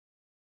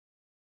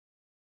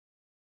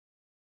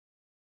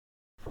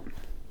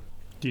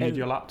Do you need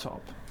your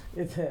laptop?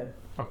 It's here.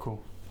 Oh,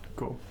 cool.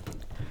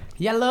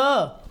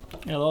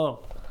 Hello.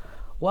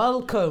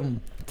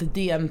 Welcome to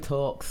DM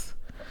Talks,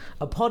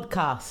 a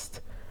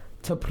podcast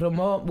to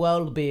promote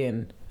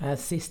well-being and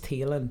assist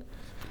healing,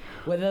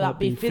 whether that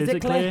be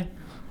physically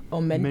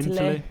or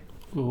mentally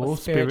or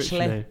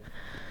spiritually.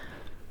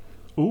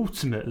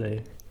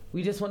 Ultimately,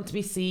 we just want to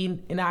be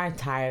seen in our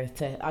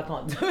entirety. I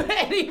can't do it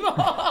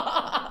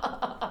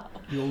anymore.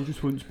 you all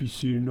just want to be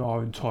seen in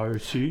our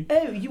entirety.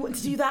 Oh, you want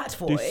to do that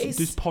voice?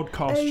 This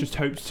podcast just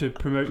hopes to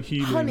promote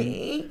healing.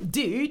 Honey,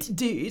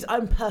 dude,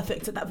 I'm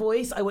perfect at that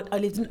voice. I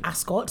lived in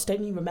Ascot,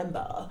 don't you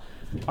remember?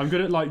 I'm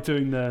good at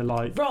doing the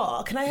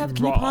Raw, can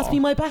you pass me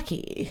my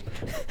backy?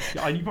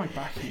 Yeah, I need my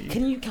backy.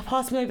 Can you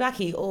pass me my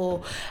backy?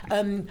 Or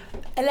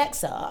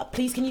Alexa,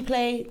 please can you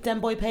play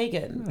Dem Boy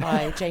Pagan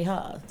by Jay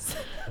Hurts?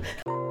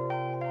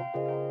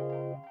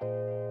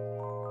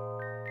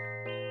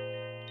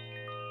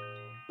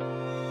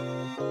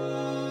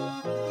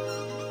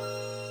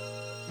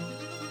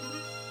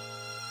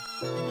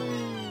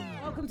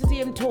 Welcome to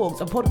DM Talks,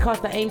 a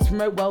podcast that aims to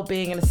promote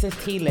well-being and assist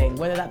healing,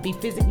 whether that be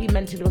physically,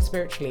 mentally, or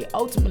spiritually.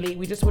 Ultimately,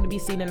 we just want to be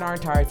seen in our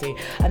entirety,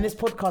 and this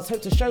podcast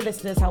hopes to show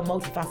listeners how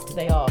multifaceted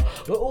they are.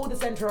 We're all the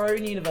centre of our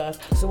own universe,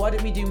 so why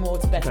don't we do more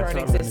to better our own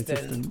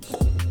existence?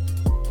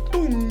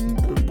 Boom,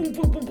 boom, boom,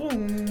 boom, boom,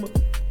 boom.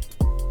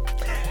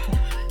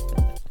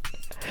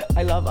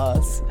 I love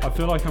us. I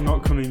feel like I'm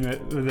not coming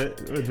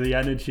with the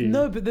energy.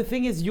 No, but the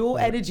thing is, your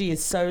energy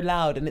is so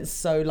loud and it's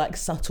so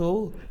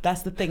subtle.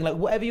 That's the thing.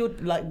 Whatever you're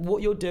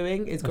what you're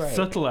doing is great.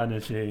 Subtle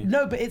energy.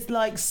 No, but it's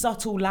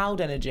subtle, loud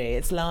energy.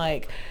 It's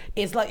like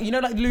Lou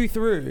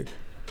Theroux.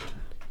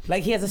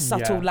 He has a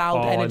subtle,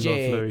 loud energy.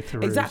 I love Louis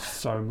Theroux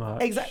so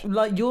much.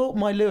 Exactly. You're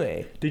my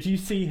Louis. Did you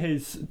see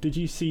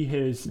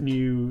his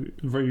new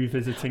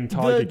revisiting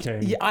Tiger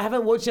King? Yeah, I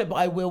haven't watched it, but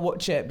I will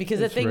watch it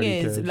because It's the thing really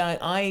is, good.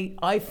 I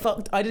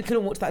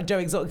couldn't watch that Joe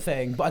Exotic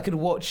thing, but I could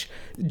watch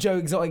Joe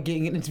Exotic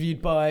getting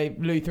interviewed by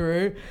Louis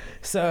Theroux.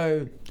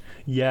 So.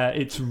 Yeah,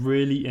 it's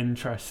really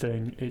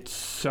interesting. It's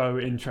so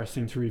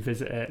interesting to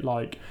revisit it,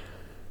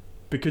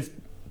 because.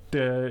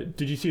 Did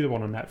you see the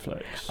one on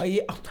Netflix?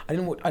 Yeah, I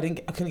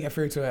couldn't get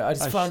through to it. I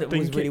just found it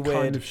was really weird.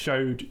 Kind of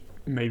showed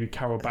maybe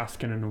Carol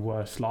Baskin in a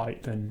worse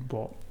light than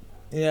what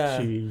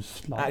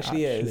she's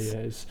actually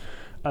is.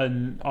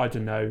 And I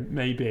don't know,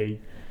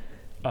 maybe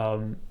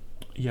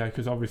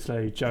because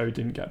obviously Joe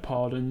didn't get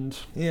pardoned.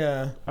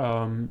 Yeah.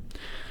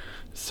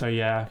 So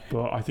yeah,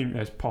 but I think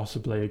there's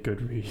possibly a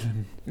good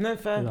reason. No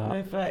fair.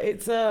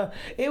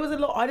 It was a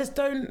lot. I just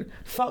don't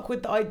fuck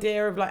with the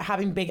idea of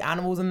having big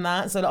animals and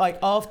that. So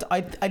after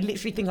I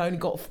literally think I only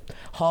got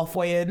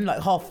halfway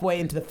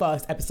into the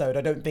first episode.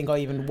 I don't think I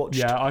even watched.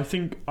 Yeah, I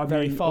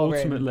mean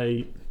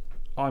ultimately,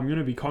 I'm going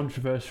to be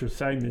controversial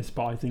saying this,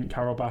 but I think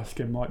Carol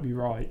Baskin might be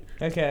right.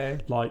 Okay.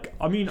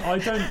 I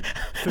don't.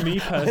 For me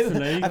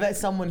personally, I bet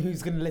someone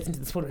who's going to listen to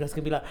this podcast is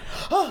going to be like,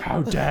 "Oh,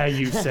 how dare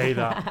you say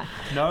that?"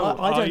 No,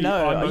 I don't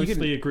know. I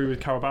mostly agree with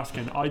Carol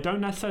Baskin. I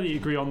don't necessarily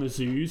agree on the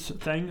zoos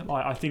thing.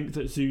 I think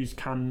that zoos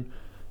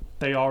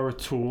they are a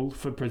tool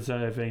for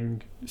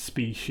preserving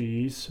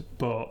species,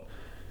 but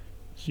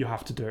you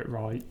have to do it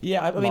right.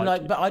 Yeah, I mean,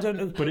 but I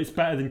don't. But it's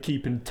better than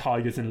keeping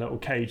tigers in little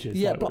cages.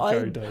 Yeah, but what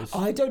Joe does.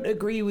 I don't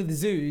agree with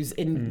zoos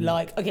in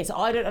okay. So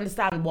I don't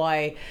understand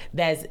why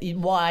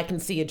I can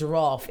see a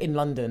giraffe in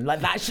London.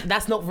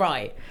 That's not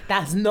right.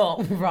 That's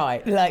not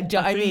right.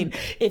 I mean,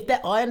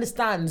 I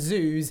understand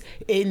zoos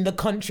in the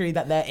country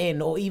that they're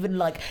in, or even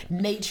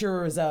nature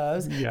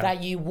reserves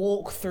that you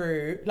walk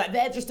through.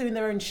 They're just doing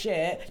their own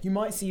shit. You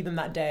might see them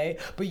that day,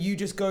 but you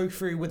just go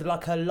through with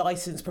a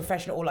licensed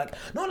professional, or not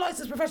a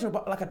licensed professional,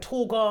 but a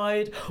tour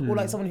guide,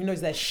 or someone who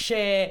knows their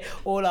shit,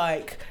 or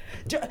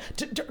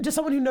just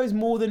someone who knows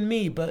more than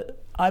me,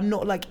 but I'm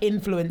not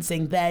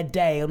influencing their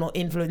day or not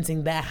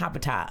influencing their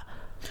habitat.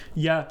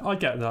 Yeah, I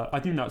get that.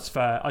 I think that's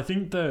fair. I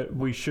think that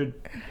we should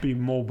be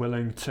more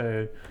willing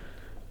to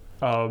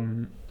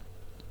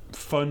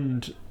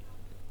fund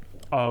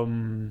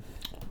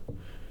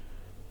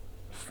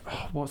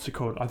what's it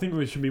called? I think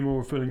we should be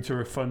more willing to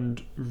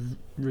refund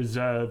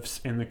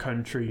reserves in the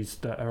countries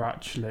that are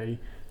actually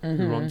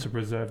we want to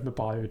preserve the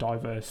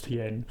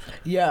biodiversity in.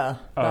 Yeah,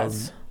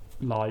 that's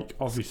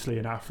obviously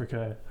in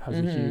Africa has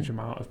a huge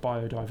amount of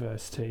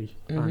biodiversity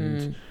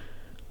and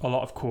a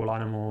lot of cool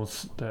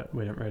animals that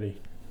we don't really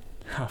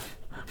have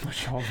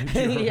much of.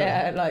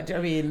 Yeah, I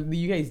mean,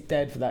 the UK's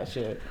dead for that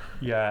shit.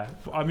 Yeah,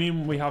 I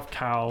mean, we have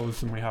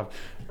cows and we have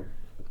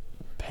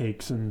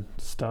pigs and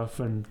stuff,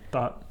 and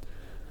that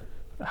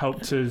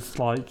helped us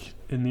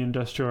in the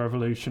Industrial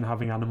Revolution,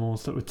 having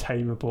animals that were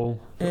tameable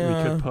that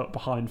we could put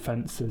behind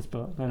fences,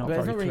 but they're not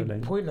very thrilling. Really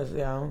pointless.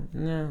 Yeah.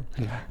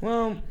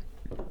 Well,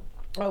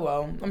 oh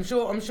well. I'm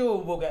sure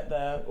we'll get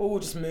there, or we'll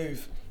just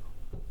move.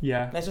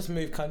 Yeah. Let's just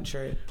move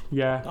country.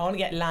 Yeah. I want to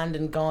get land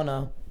in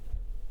Ghana.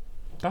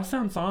 That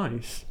sounds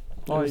nice.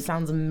 It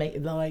sounds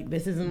amazing.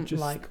 This isn't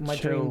my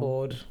chill. dream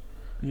board.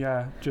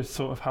 Yeah, just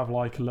sort of have a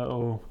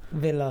little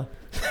villa.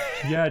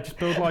 Yeah, just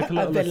build like a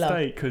little villa.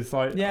 estate, because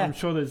like Yeah. I'm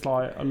sure there's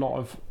like a lot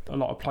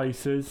of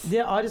places.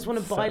 Yeah, I just want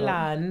to buy set up.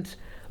 land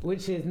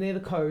which is near the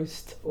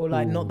coast, or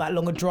like Ooh. not that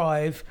long a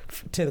drive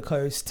to the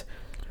coast.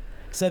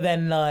 So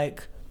then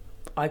like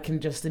I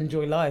can just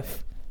enjoy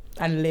life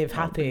and live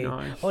That'd be happy.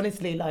 nice.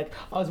 Honestly, like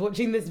I was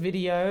watching this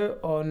video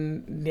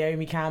on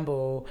Naomi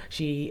Campbell.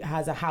 She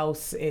has a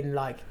house in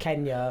like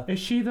Kenya. Is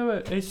she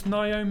it's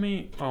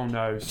Naomi? Oh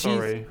no,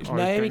 sorry. I was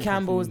Naomi getting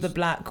Campbell is the confused.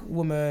 black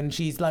woman.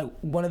 She's like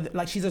one of the,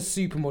 like she's a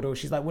supermodel.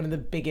 She's like one of the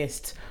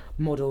biggest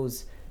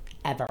models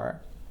ever,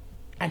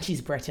 and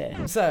she's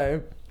British.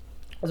 So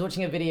I was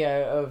watching a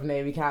video of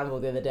Naomi Campbell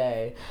the other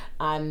day,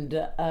 and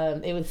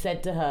it was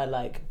said to her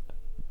like,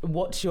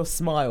 "What's your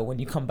smile when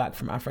you come back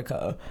from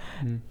Africa?"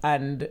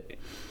 And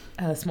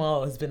her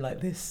smile has been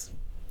like this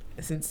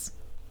since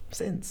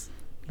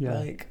Yeah.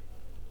 like,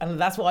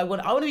 and that's what I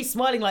want. I want to be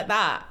smiling like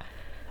that.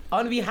 I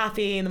want to be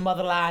happy in the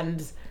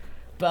motherland,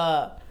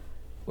 but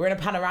we're in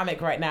a panoramic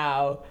right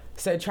now,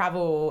 so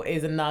travel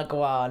is a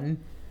nagwan.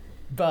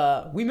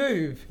 But we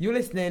move. You're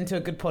listening to a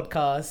good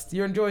podcast.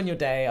 You're enjoying your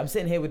day. I'm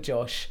sitting here with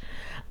Josh,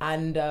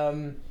 and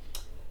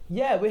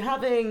yeah, we're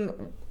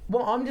having.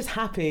 Well, I'm just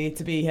happy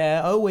to be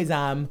here. I always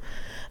am.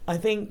 I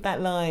think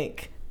that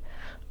like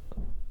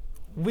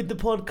with the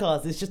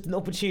podcast, it's just an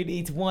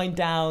opportunity to wind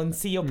down,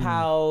 see your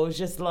pals,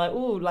 just like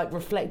like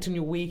reflect on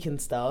your week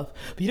and stuff.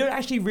 But you don't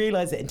actually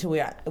realize it until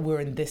we're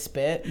in this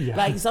bit. Yeah.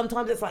 Like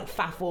sometimes it's like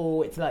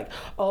faffle. It's like,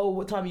 oh,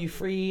 what time are you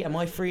free? Am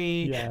I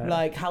free? Yeah.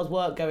 Like how's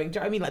work going? Do you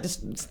know what I mean? Like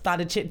just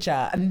standard chit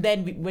chat. And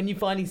then when you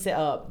finally sit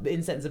up, the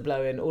incense are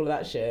blowing, all of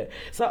that shit.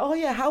 It's like, oh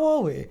yeah, how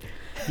are we?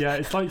 Yeah,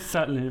 it's like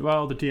settling.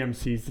 Well, the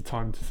DMC is the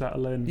time to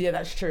settle in. Yeah,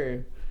 that's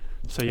true.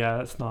 So yeah,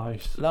 that's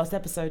nice. Last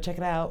episode, check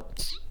it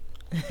out.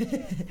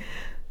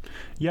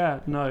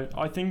 Yeah, no,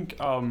 I think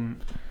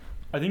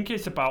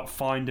it's about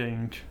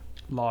finding,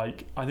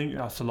 like, I think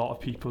that's a lot of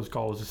people's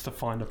goals, is to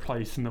find a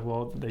place in the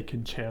world that they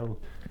can chill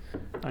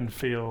and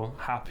feel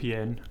happy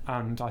in.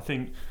 And I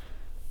think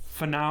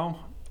for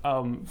now,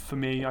 for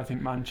me, I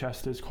think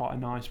Manchester's quite a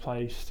nice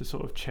place to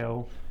sort of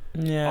chill.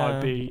 Yeah.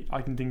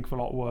 I can think of a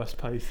lot worse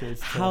places.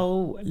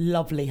 How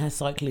lovely has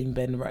cycling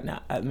been right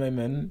now at the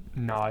moment?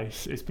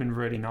 Nice. It's been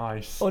really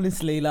nice.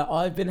 Honestly, like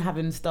I've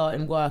been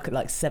starting work at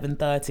like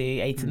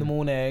 7:30, 8 in the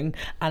morning,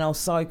 and I'll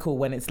cycle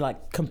when it's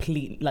like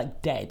complete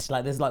like dead.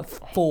 Like there's like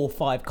 4 or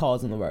 5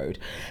 cars on the road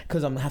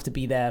because I'm gonna have to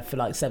be there for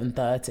like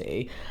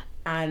 7:30,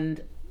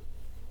 and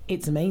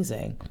it's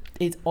amazing.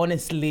 It's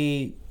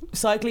honestly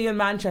cycling in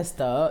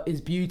Manchester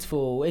is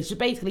beautiful. It's just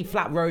basically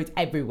flat roads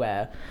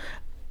everywhere.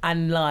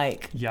 And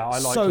like, Yeah, I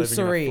like so living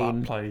serene. in a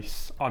flat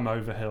place. I'm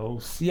over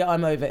hills. Yeah,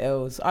 I'm over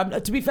hills.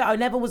 To be fair, I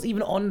never was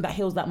even on that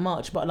hills that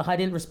much, but like I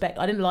didn't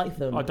like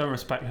them. I don't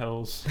respect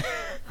hills.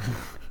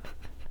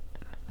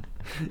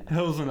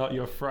 Hills are not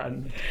your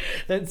friend.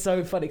 That's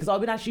so funny because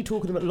I've been actually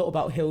talking a lot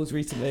about hills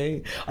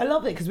recently. I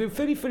love it because we're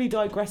fully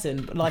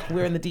digressing, like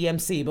we're in the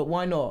DMC, but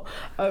why not?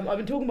 I've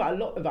been talking a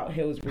lot about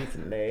hills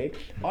recently.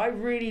 I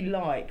really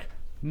like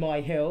my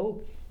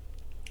hill.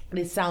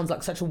 This sounds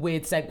like such a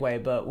weird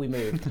segue, but we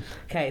moved.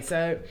 Okay,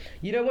 so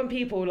you know when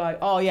people are like,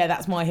 oh yeah,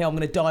 that's my hill, I'm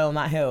gonna die on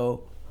that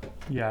hill.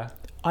 Yeah.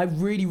 I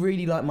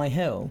really like my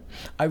hill.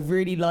 I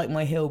really like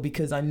my hill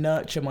because I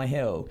nurture my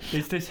hill.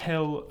 Is this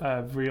hill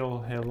a real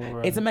hill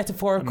or It's a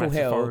metaphorical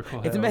hill.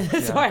 It's a hill, yeah.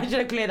 Sorry, I should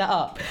have cleared that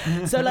up.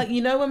 So like,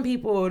 you know when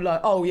people are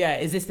like, oh yeah,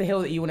 is this the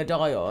hill that you want to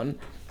die on?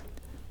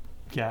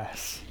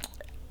 Yes.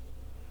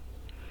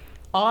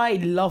 I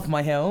love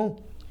my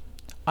hill.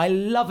 I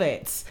love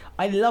it.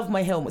 I love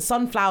my hill.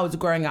 Sunflowers are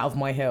growing out of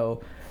my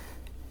hill.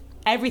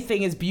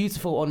 Everything is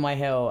beautiful on my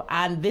hill.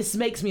 And this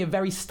makes me a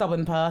very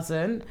stubborn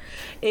person.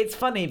 It's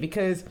funny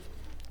because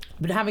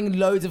I've been having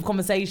loads of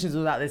conversations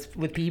about this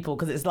with people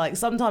because it's like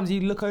sometimes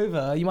you look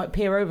over, you might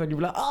peer over and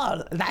you're like,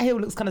 oh, that hill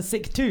looks kind of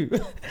sick too.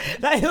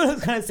 That hill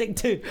looks kind of sick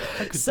too.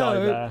 I could die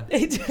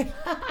there.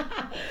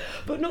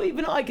 But not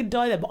even I could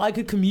die there, but I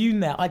could commune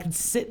there. I could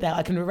sit there.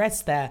 I can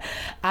rest there.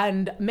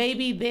 And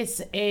maybe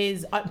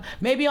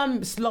maybe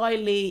I'm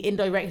slightly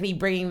indirectly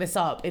bringing this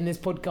up in this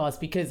podcast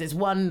because it's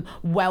one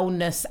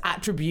wellness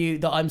attribute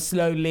that I'm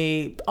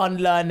slowly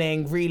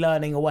unlearning,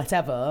 relearning, or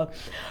whatever.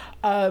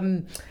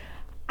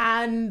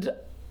 And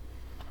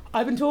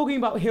I've been talking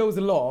about hills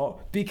a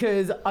lot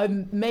because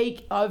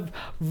I've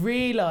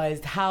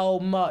realised how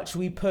much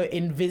we put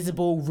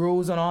invisible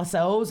rules on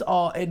ourselves,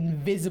 our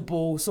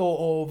invisible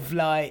sort of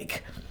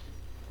like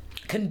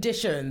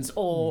conditions,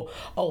 or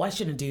oh, I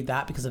shouldn't do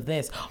that because of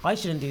this, I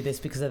shouldn't do this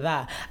because of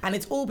that, and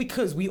it's all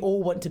because we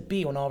all want to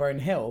be on our own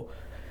hill.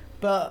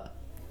 But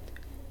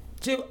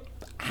to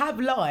have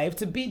life,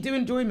 to do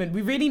enjoyment,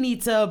 we really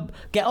need to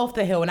get off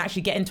the hill and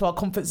actually get into our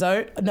comfort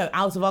zone,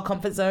 out of our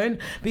comfort zone,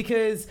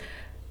 because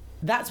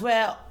that's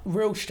where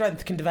real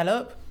strength can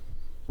develop.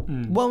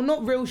 Well,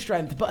 not real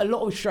strength, but a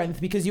lot of strength,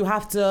 because you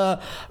have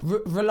to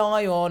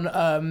rely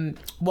on,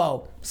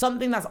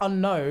 something that's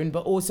unknown,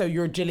 but also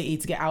your agility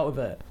to get out of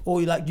it,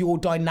 or like your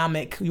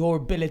dynamic, your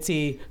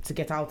ability to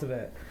get out of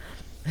it.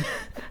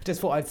 Just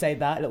thought I'd say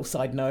that, a little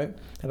side note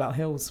about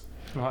hills.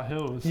 About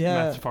hills?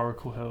 Yeah.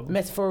 Metaphorical hills.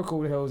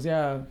 Metaphorical hills,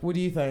 yeah. What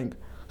do you think?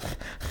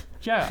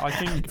 Yeah, I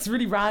think It's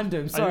really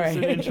random, sorry. it's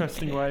an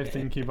interesting way of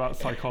thinking about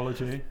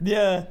psychology.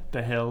 Yeah.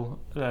 The hill,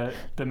 the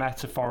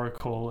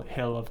metaphorical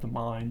hill of the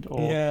mind,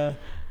 or Yeah.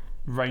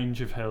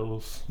 range of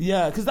hills.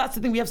 Yeah, because that's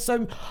the thing. We have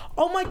so...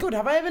 Oh my God,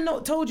 have I ever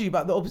not told you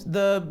about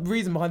the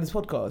reason behind this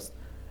podcast?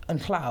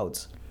 And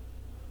clouds.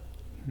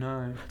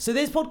 No. So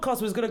this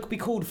podcast was going to be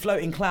called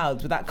Floating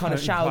Clouds with that kind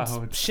of Floating shouts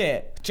Clouds.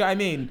 shit. Do you know what I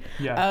mean?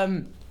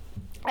 Yeah.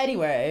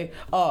 Anyway,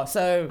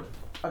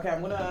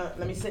 okay,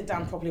 let me sit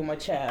down properly on my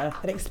chair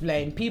and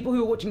explain. People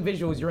who are watching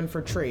visuals, you're in for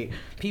a treat.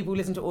 People who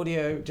listen to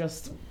audio,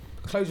 just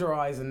close your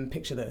eyes and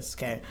picture this,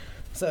 okay?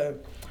 So,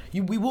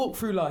 we walk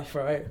through life,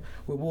 right?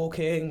 We're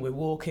walking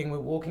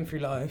through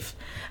life.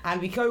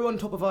 And we go on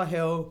top of our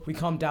hill, we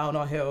come down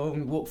our hill, and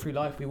we walk through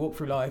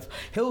life.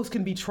 Hills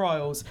can be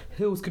trials,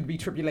 hills can be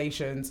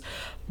tribulations,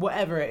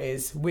 whatever it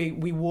is, we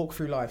walk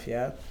through life,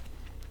 yeah?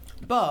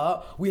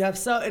 But we have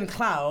certain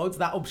clouds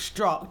that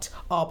obstruct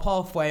our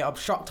pathway,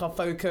 obstruct our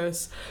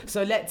focus.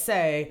 So let's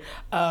say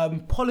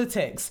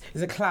politics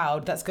is a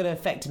cloud that's going to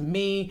affect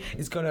me,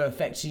 it's going to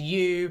affect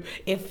you.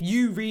 If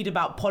you read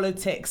about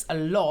politics a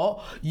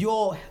lot,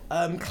 your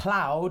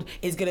cloud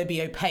is going to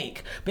be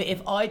opaque. But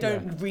if I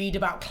don't read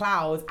about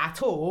clouds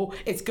at all,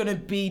 it's going to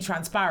be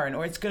transparent,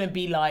 or it's going to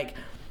be like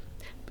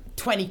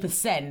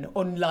 20%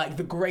 on like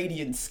the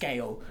gradient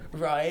scale,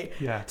 right?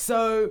 Yeah.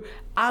 So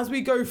as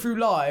we go through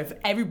life,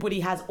 everybody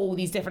has all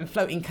these different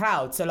floating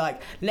clouds. So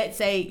like, let's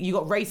say you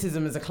got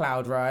racism as a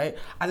cloud, right?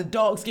 As a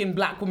dark-skinned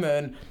black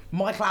woman,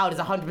 my cloud is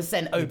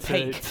 100%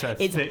 opaque. It's a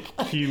thick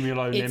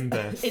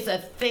cumulonimbus. It's a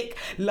thick,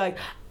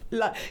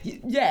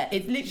 yeah,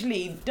 it's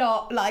literally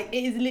dark, like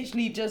it is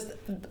literally just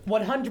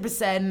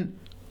 100%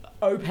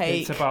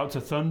 opaque. It's about to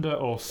thunder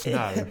or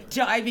snow. Do you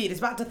know what I mean? It's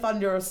about to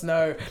thunder or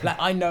snow. Like,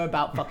 I know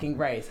about fucking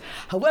race.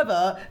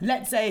 However,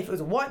 let's say if it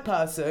was a white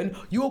person,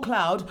 your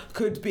cloud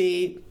could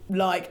be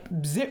like,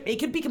 it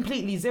could be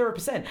completely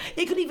 0%.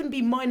 It could even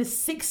be minus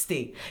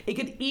 60. It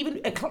could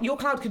even, your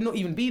cloud could not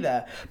even be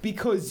there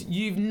because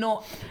you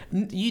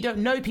don't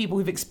know people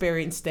who've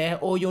experienced it,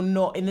 or you're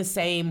not in the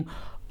same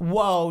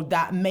world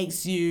that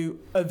makes you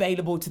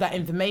available to that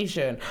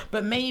information.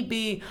 But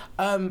maybe,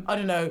 I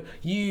don't know,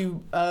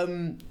 you...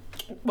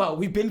 well,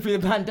 we've been through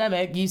the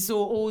pandemic. You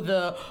saw all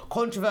the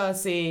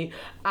controversy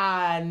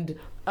and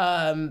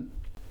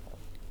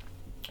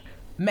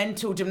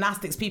mental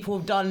gymnastics people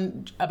have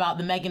done about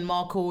the Meghan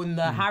Markle and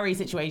the Harry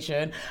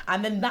situation,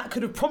 and then that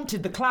could have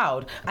prompted the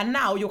cloud. And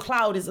now your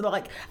cloud is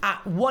like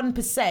at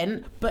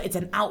 1%, but it's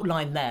an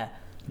outline there.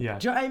 Yeah.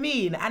 Do you know what I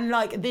mean? And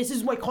like, this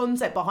is my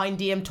concept behind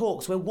DM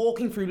Talks. We're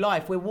walking through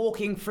life. We're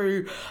walking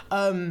through...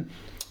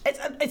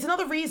 It's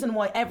another reason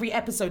why every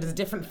episode is a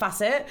different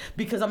facet,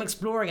 because I'm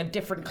exploring a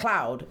different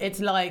cloud. It's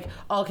like,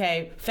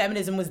 okay,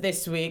 feminism was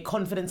this week,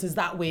 confidence is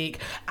that week,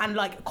 and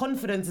like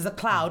confidence is a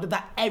cloud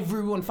that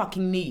everyone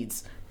fucking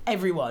needs.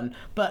 Everyone.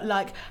 But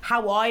like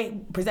how I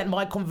present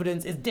my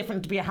confidence is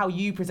different to be how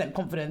you present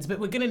confidence, but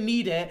we're gonna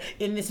need it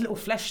in this little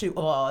flesh suit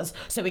of ours,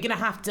 so we're gonna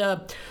have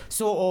to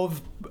sort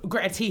of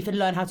grit our teeth and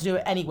learn how to do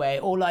it anyway.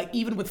 Or like,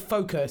 even with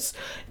focus,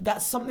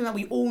 that's something that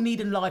we all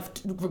need in life,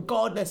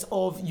 regardless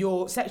of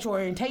your sexual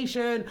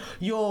orientation,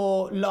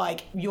 your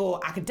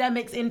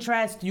academics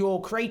interest,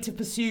 your creative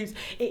pursuits.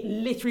 It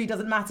literally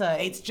doesn't matter.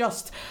 It's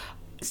just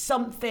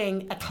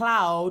something, a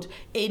cloud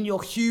in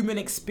your human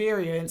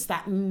experience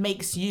that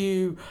makes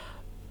you,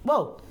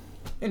 well,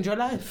 enjoy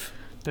life.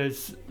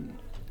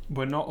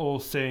 We're not all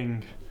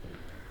seeing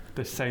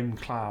the same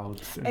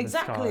clouds in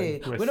Exactly.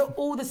 the sky. We're not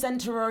all the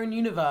center of our own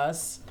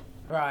universe,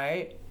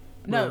 right?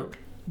 No.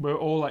 We're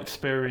all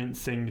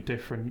experiencing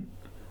different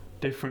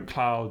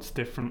clouds,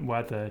 different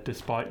weather,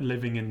 despite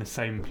living in the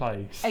same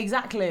place.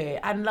 Exactly.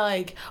 And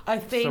like, I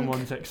think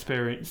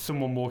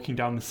someone walking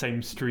down the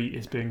same street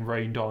is being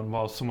rained on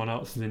while someone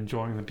else is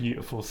enjoying the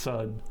beautiful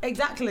sun.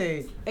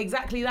 Exactly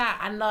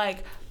that. And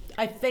like,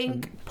 I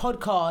think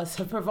podcasts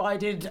have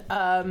provided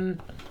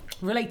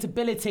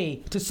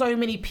relatability to so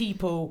many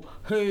people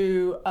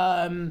who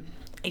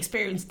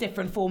experience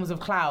different forms of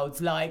clouds.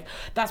 Like,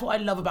 that's what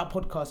I love about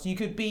podcasts. You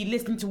could be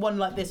listening to one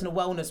like this and a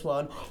wellness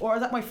one, or I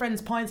was at my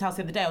friend's Pine's house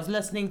the other day. I was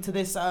listening to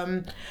this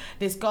guy,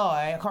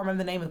 I can't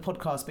remember the name of the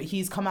podcast, but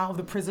he's come out of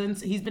the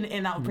prisons. He's been in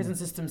and out of prison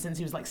system since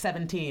he was like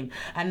 17,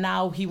 and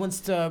now he wants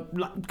to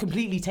like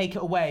completely take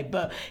it away.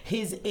 But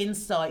his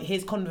insight,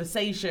 his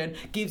conversation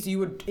is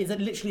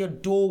literally a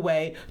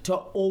doorway to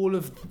all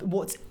of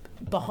what's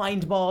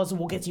behind bars and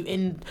what gets you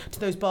into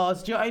those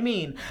bars. Do you know what I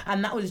mean?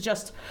 And that was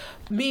just,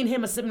 me and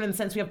him are similar in the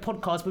sense we have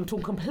podcasts, but we're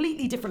talking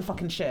completely different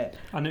fucking shit.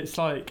 And it's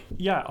like,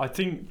 yeah, I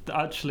think that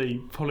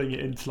actually pulling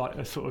it into like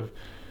a sort of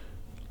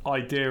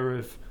idea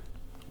of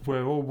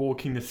we're all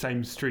walking the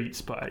same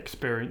streets but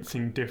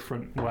experiencing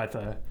different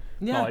weather.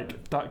 Yeah.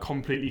 Like, that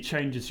completely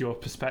changes your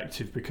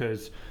perspective,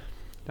 because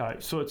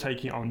like, sort of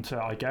taking it on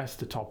to, I guess,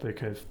 the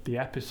topic of the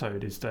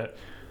episode is that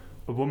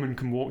a woman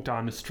can walk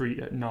down the street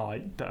at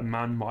night that a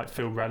man might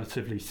feel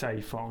relatively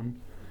safe on,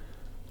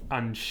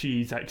 and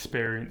she's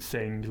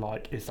experiencing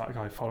like, is that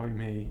guy following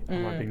me?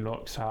 Am I being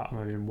looked at? Am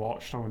I being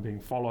watched? Am I being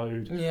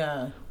followed?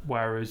 Yeah.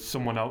 Whereas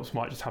someone else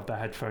might just have their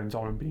headphones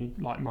on and be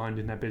like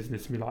minding their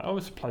business and be like, oh,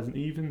 it's a pleasant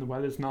evening, the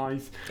weather's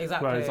nice.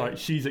 Exactly. Whereas like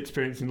she's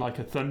experiencing like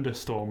a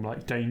thunderstorm,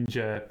 like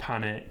danger,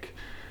 panic.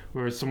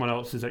 Whereas someone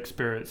else is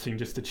experiencing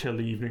just a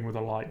chill evening with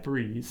a light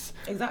breeze.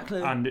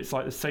 Exactly. And it's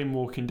like the same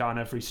walking down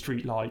every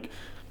street. Like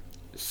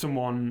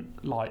someone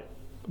like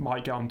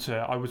might get onto.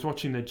 I was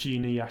watching the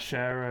Gina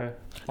Yashira,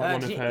 like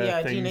one of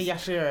her things. Gina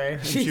Yashiro.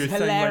 And She's she was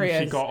hilarious. saying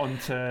when she got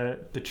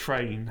onto the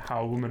train,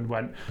 how a woman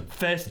went,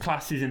 first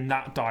class is in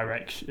that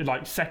direction,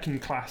 like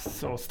second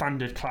class or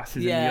standard class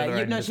is in the other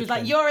end. No, she was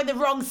like, you're in the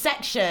wrong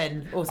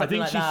section, or something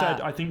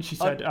I think she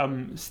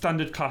said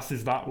standard class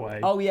is that way.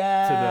 Oh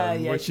yeah, to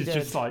them, yeah, which is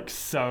just like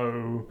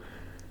so.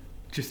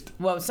 Just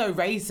it's so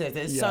racist.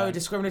 It's so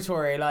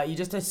discriminatory. Like you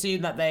just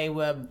assume that they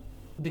were,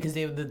 because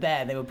they were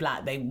there, they were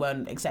black, they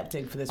weren't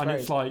accepting for this and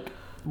race. It's like,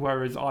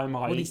 whereas I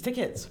might all these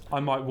tickets, I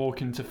might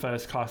walk into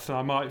first class and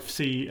I might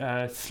see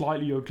a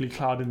slightly ugly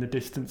cloud in the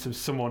distance of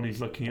someone who's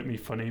looking at me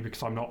funny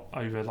because I'm not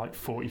over like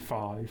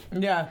 45.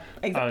 Yeah,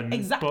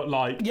 exactly. But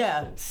like,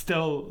 yeah,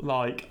 still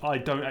like I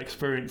don't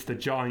experience the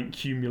giant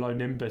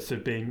cumulonimbus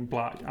of being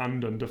black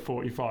and under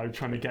 45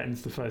 trying to get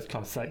into the first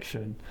class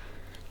section.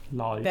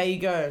 Like, there you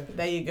go,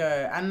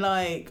 and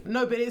like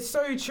no, but it's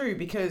so true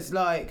because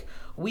like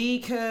we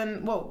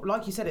can, well,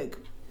 like you said, it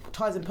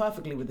ties in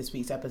perfectly with this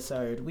week's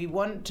episode. We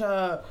want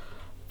the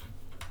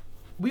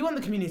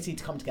community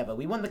to come together.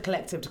 We want the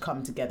collective to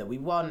come together. We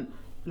want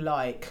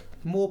like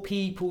more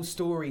people's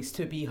stories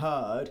to be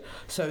heard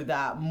so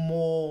that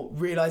more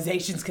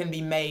realizations can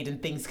be made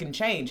and things can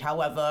change.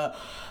 However,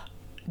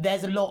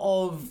 there's a lot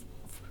of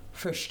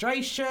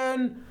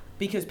frustration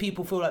because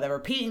people feel like they're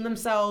repeating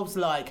themselves,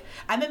 like,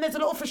 and then there's a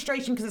lot of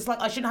frustration because it's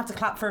like, I shouldn't have to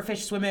clap for a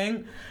fish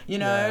swimming, you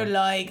know,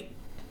 like,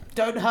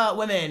 don't hurt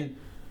women.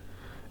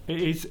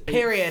 It is.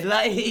 Period.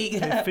 Like,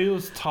 it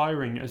feels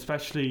tiring,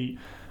 especially,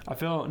 I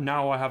feel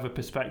now I have a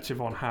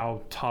perspective on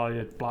how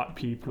tired black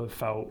people have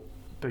felt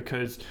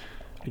because,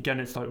 again,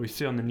 it's like we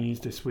see on the news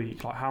this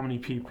week, like how many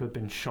people have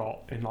been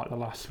shot in like the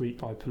last week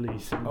by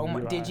police in the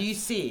US. Did you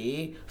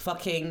see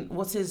fucking,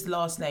 what's his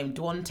last name?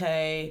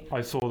 Dante.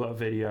 I saw that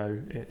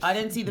video. I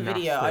didn't see the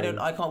video.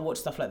 I can't watch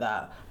stuff like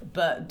that.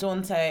 But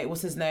Dante,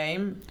 what's his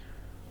name?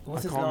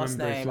 What's his last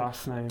name? His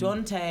last name.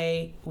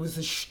 Dante was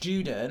a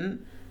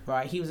student.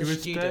 Right, he was a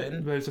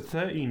student. There was a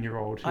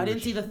 13-year-old. I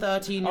didn't see the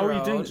 13-year-old. Oh,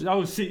 you didn't?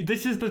 Oh, see,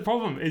 this is the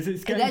problem.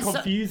 It's getting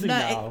confusing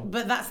now.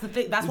 But that's the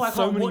thing. That's why I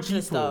can't watch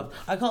this stuff.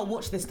 I can't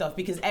watch this stuff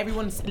because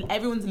everyone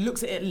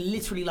looks at it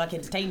literally like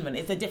entertainment.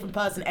 It's a different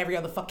person every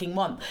other fucking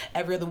month,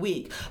 every other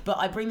week. But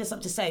I bring this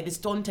up to say this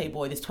Dante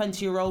boy, this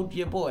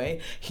 20-year-old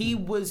boy, he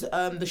was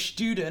the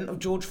student of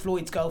George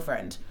Floyd's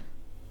girlfriend.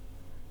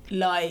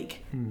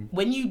 Like,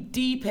 when you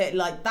deep it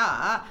like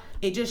that,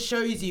 it just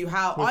shows you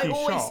how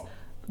shot?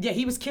 Yeah,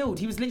 he was killed.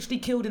 He was literally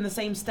killed in the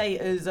same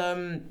state as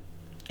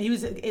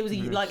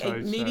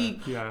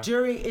Minnesota,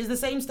 during is the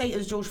same state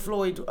as George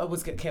Floyd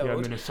was killed. Yeah,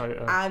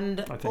 Minnesota.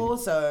 And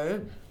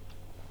also,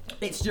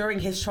 it's during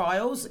his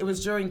trials. It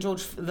was during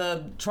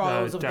the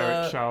trials of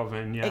Derek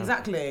Chauvin. Yeah,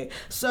 exactly.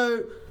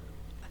 So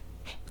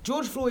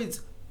George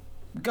Floyd's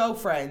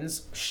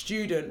girlfriend's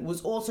student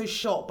was also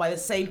shot by the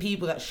same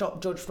people that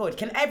shot George Floyd.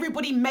 Can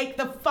everybody make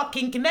the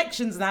fucking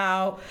connections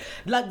now?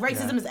 Like,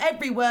 racism is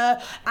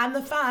everywhere, and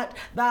the fact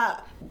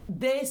that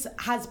this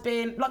has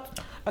been like,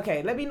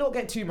 okay, let me not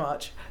get too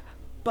much,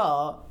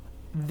 but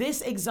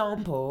this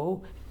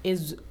example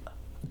is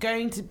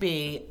going to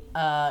be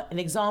an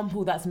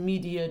example that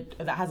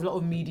has a lot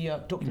of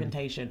media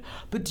documentation.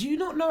 But do you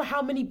not know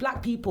how many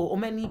black people or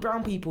many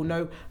brown people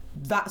know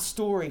that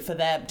story for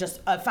their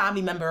just a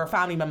family member?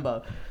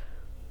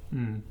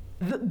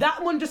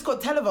 That one just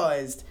got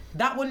televised.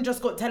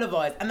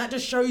 And that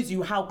just shows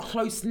you how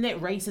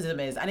close-knit racism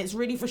is. And it's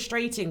really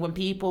frustrating when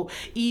people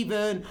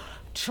even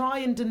try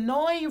and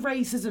deny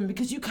racism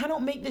because you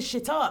cannot make this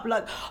shit up.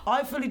 Like,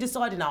 I've fully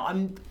decided now,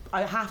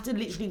 I have to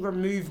literally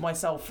remove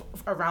myself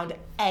around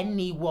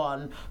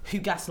anyone who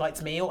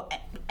gaslights me or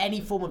any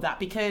form of that,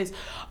 because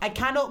I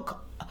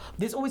cannot.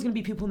 There's always going to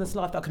be people in this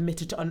life that are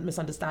committed to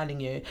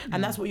misunderstanding you,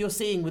 and that's what you're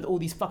seeing with all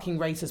these fucking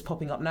racists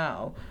popping up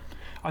now.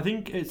 I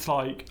think it's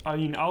like, I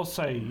mean, I'll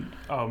say,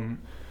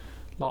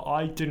 like,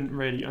 I didn't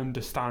really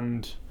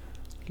understand,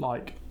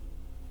 like,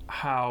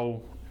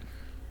 how.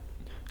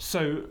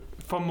 So,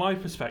 from my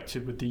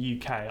perspective with the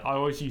UK, I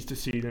always used to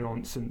see the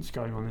nonsense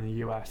going on in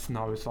the US, and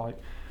I was like,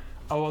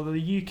 oh, well,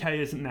 the UK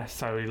isn't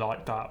necessarily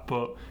like that,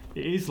 but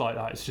it is like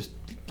that. It's just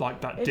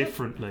like that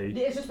differently.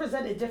 It's just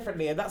presented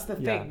differently, and that's the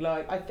thing.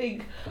 Like, I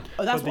think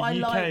that's what I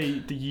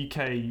like. The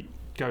UK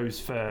goes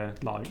for,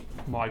 like,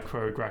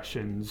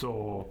 microaggressions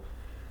or,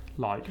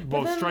 like,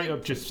 well, straight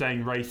up just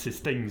saying racist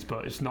things,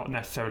 but it's not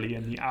necessarily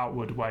in the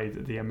outward way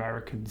that the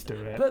Americans do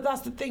it. But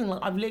that's the thing. Like,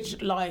 I've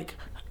literally, like,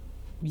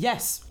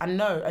 yes and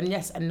no, and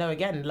yes and no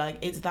again. Like,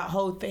 it's that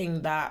whole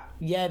thing that,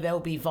 yeah,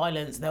 there'll be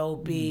violence, there'll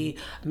be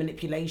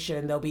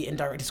manipulation, there'll be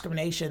indirect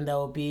discrimination,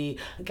 there'll be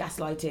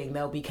gaslighting,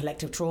 there'll be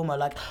collective trauma.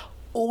 Like,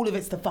 all of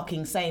it's the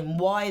fucking same.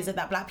 Why is it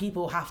that black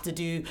people have to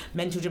do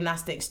mental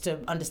gymnastics to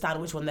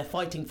understand which one they're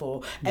fighting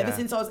for? Ever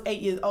since I was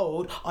 8 years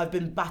old, I've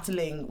been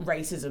battling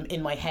racism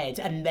in my head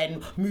and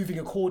then moving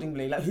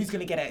accordingly. Like, who's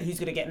going to get it? Who's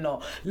going to get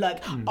not?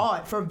 Like,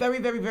 for a very,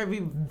 very, very,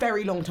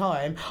 very long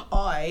time,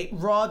 I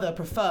rather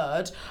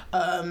preferred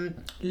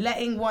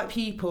letting white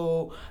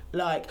people,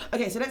 like,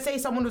 okay, so let's say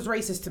someone was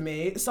racist to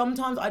me.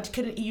 Sometimes I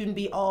couldn't even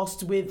be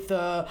asked with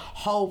the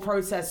whole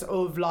process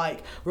of,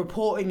 like,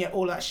 reporting it,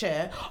 all that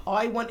shit.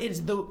 I wanted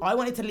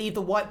to leave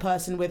the white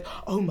person with,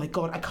 oh my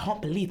God, I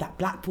can't believe that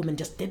black woman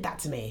just did that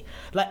to me.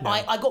 Like,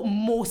 I got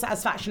more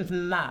satisfaction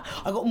from that.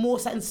 I got more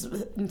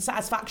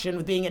satisfaction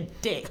with being a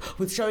dick,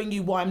 with showing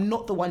you why I'm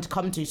not the one to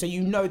come to. So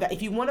you know that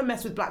if you want to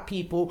mess with black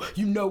people,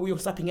 you know what you're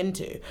stepping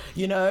into,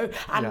 you know?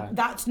 And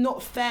that's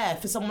not fair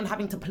for someone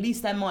having to police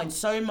their mind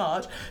so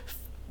much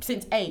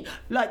since 8.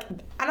 Like,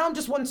 and I'm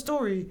just one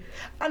story.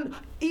 And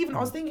even I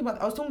was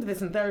talking to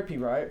this in therapy,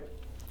 right?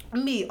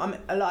 Me, I'm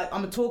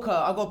a talker,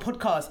 I've got a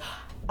podcast,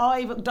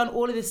 I've done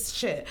all of this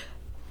shit.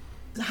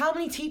 How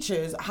many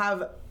teachers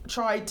have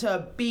tried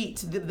to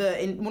beat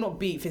well, not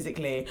beat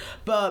physically,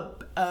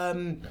 but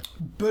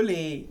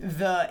bully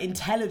the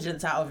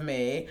intelligence out of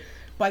me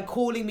by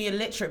calling me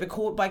illiterate,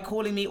 by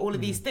calling me all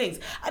of these things?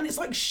 And it's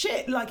like,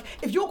 shit, like,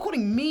 if you're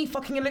calling me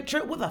fucking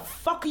illiterate, what the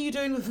fuck are you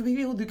doing with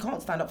people who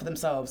can't stand up for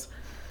themselves?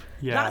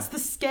 Yeah.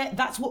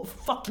 That's what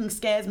fucking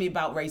scares me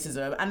about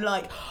racism. And,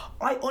 like,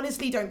 I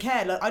honestly don't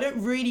care. Like, I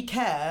don't really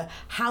care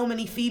how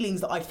many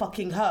feelings that I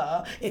fucking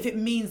hurt if it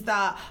means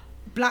that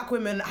black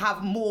women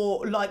have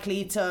more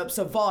likely to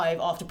survive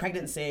after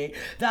pregnancy,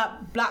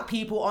 that black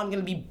people aren't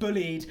going to be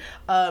bullied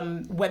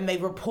when they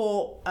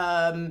report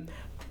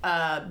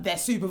their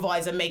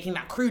supervisor making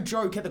that crude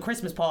joke at the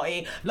Christmas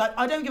party. Like,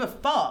 I don't give a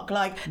fuck.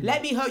 Like,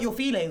 let me hurt your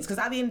feelings, because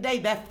at the end of the day,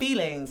 they're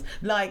feelings.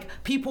 Like,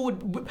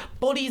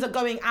 bodies are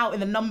going out in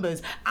the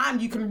numbers,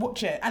 and you can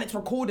watch it, and it's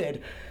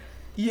recorded,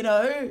 you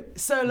know?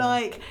 So,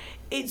 like,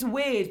 it's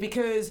weird,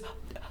 because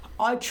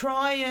I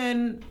try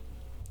and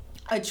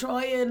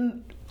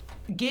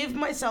give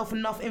myself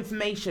enough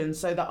information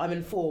so that I'm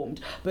informed,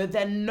 but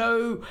then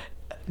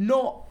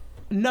not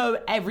know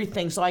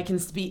everything so I can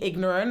be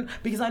ignorant,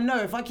 because I know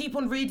if I keep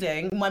on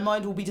reading, my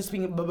mind will be just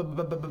being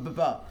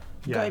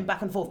going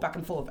back and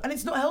forth, and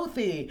it's not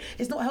healthy.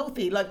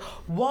 Like,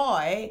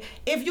 why,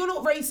 if you're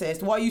not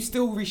racist, why are you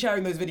still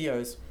resharing those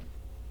videos?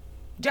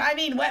 Do you know what I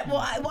mean?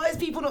 Why is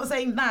people not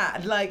saying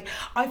that? Like,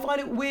 I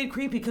find it weird,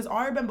 creepy, because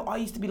I remember I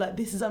used to be like,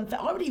 this is unfair.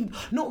 I would even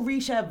not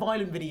reshare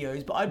violent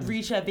videos, but I'd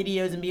reshare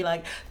videos and be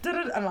like,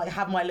 and like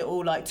have my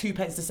little, like, 2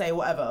 pence to say,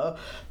 whatever.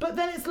 But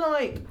then it's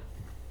like,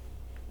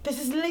 this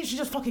is literally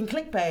just fucking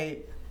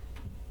clickbait.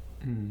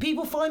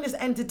 People find this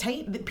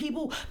entertaining.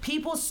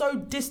 People so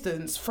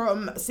distanced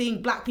from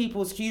seeing black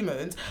people as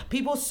humans.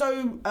 People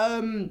so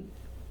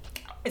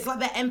it's like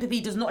their empathy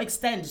does not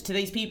extend to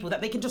these people,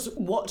 that they can just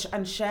watch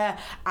and share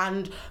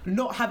and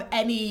not have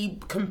any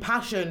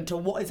compassion to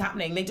what is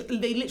happening. They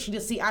literally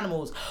just see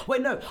animals.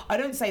 Wait, no, I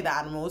don't say they're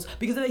animals,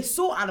 because if they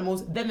saw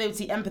animals, then they would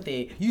see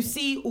empathy. You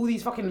see all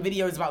these fucking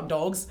videos about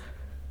dogs.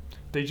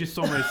 They just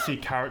almost see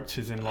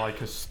characters in,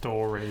 like, a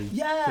story.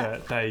 Yeah.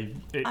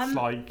 It's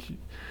like,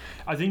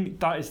 I think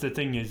that is the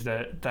thing, is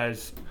that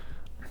there's,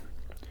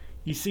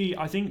 you see,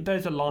 I think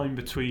there's a line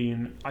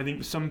between, I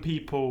think some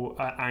people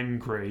are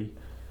angry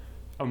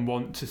and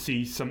want to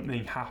see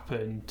something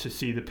happen, to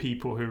see the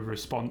people who are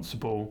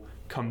responsible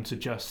come to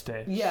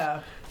justice.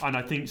 Yeah. And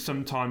I think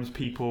sometimes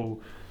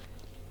people,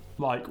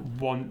 like,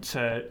 want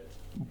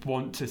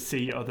to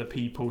see other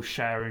people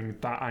sharing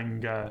that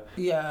anger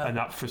and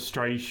that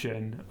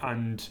frustration,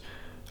 and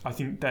I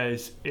think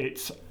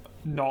it's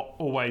not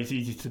always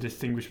easy to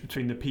distinguish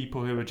between the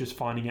people who are just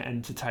finding it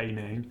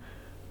entertaining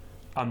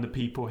and the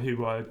people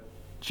who are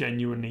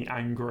genuinely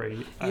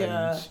angry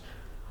and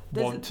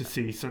want to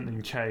see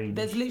something change.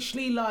 There's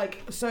literally,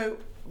 like, so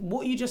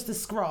what you just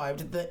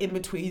described, the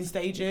in-between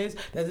stages,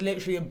 there's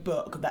literally a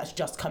book that's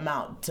just come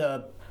out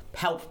to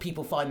help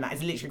people find that.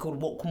 It's literally called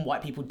What Can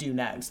White People Do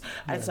Next?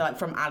 And it's like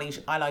from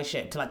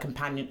allyship to, like,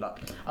 companion,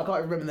 like, I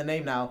can't remember the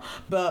name now,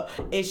 but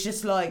it's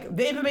just like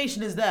the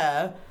information is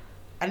there,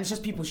 and it's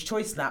just people's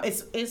choice now.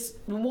 It's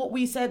what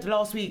we said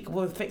last week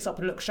with Fix Up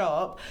and Look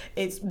Sharp.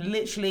 It's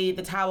literally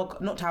the tower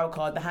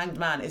card, the Hanged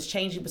Man. It's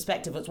changing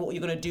perspective. It's what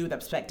you're going to do with that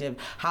perspective.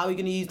 How are you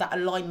going to use that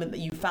alignment that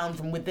you found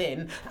from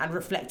within and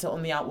reflect it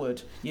on the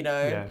outward, you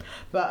know? Yeah.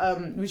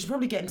 But we should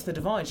probably get into the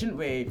divine, shouldn't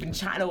we? Been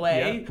chatting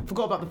away. Yeah.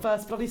 Forgot about the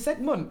first bloody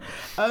segment.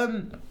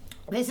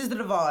 This is the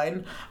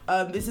divine.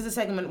 This is a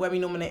segment where we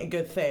nominate a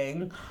good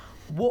thing.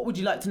 What would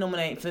you like to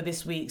nominate for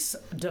this week's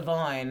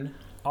divine?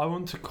 I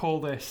want to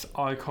call this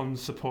icons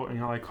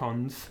supporting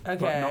icons, but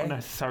not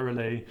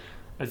necessarily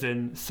as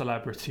in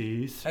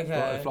celebrities, but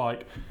of,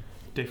 like,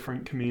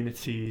 different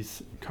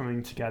communities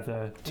coming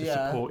together to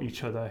support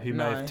each other who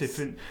may have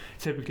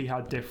typically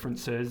had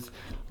differences.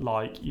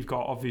 Like, you've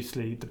got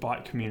obviously the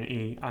black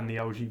community and the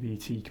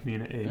LGBT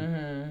community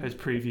has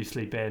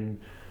previously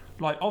been,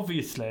 like,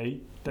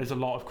 obviously there's a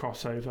lot of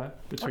crossover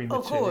between the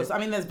two. Of course, I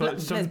mean there's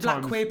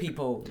black queer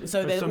people,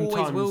 so there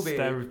always will be.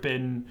 There have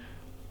been,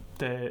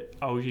 the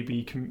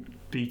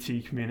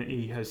LGBT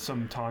community has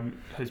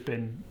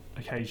been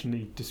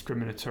occasionally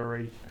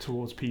discriminatory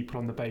towards people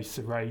on the basis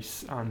of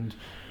race, and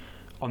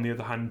on the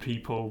other hand,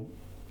 people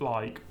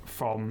like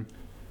from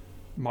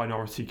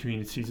minority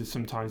communities are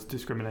sometimes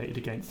discriminated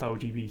against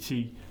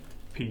LGBT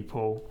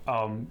people,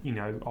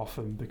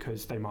 often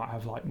because they might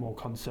have like more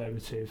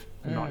conservative,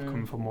 might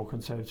come from more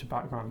conservative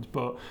backgrounds.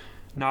 But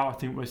now I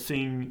think we're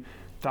seeing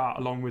that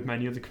along with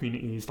many other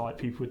communities, like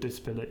people with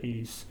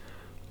disabilities,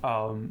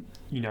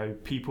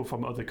 people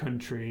from other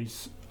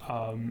countries.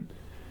 I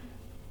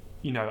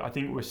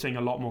think we're seeing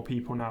a lot more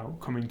people now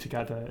coming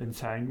together and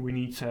saying we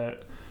need to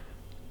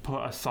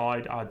put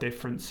aside our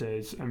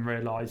differences and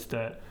realise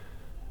that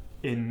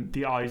in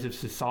the eyes of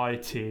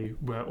society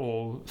we're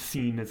all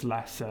seen as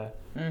lesser,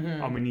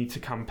 and we need to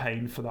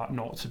campaign for that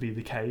not to be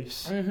the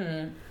case.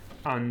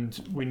 And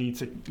we need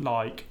to,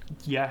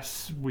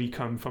 yes, we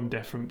come from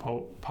different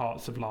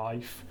parts of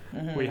life,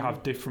 we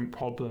have different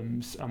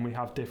problems and we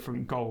have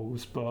different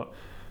goals, but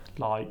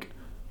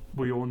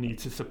we all need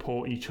to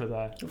support each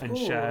other and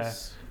share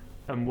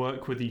and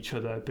work with each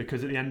other,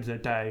 because at the end of the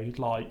day,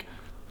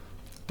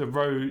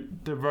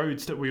 the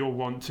roads that we all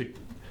want to,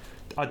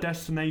 our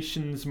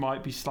destinations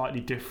might be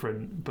slightly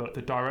different, but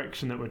the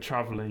direction that we're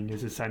travelling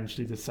is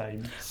essentially the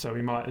same, so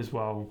we might as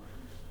well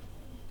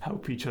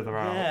help each other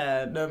out.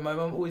 Yeah, no, my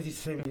mum always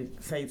used to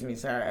say to me,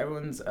 Sarah,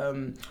 everyone's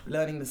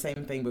learning the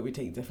same thing, but we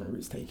take different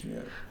routes taking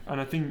it.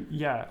 And I think,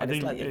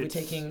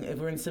 if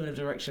we're in similar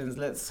directions,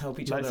 let's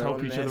help each other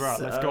out.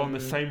 Let's go on the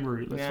same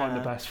route. Let's find the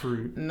best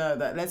route.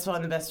 Let's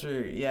find the best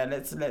route. Yeah,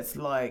 let's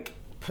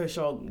push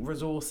our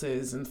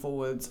resources and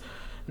forwards.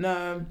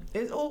 No,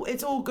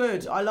 it's all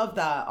good. I love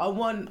that. I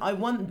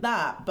want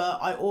that, but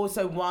I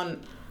also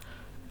want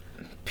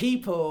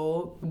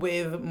people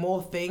with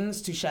more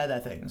things to share their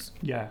things.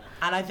 Yeah.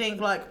 And I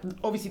think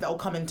obviously that will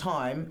come in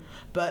time,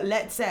 but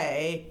let's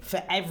say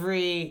for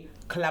every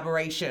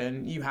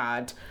collaboration you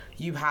had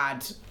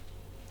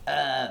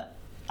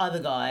other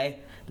guy,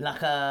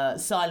 like a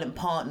silent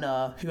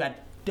partner who had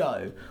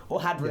dough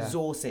or had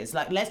resources.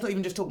 Let's not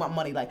even just talk about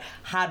money,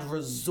 had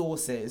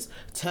resources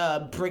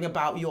to bring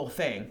about your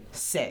thing.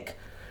 Sick.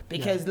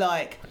 Because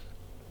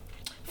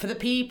for the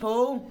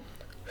people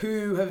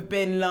who have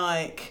been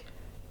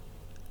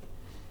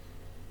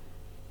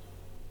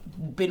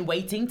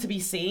waiting to be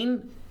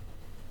seen,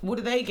 what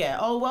do they get?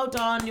 Oh, well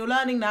done, you're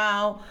learning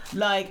now.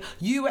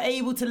 You were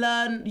able to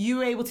learn, you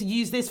were able to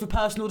use this for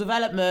personal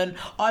development.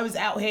 I was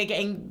out here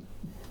getting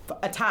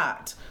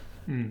attacked,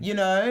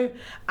 and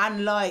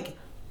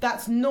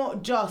that's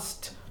not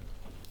just,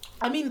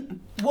 take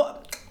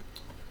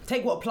what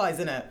applies,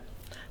 innit?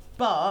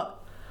 But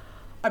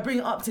I bring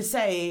it up to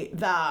say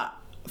that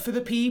for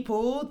the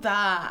people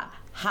that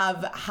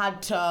have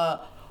had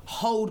to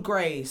hold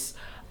grace,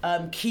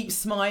 keep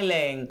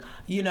smiling,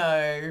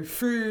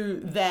 through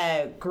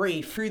their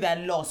grief, through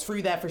their loss,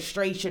 through their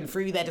frustration,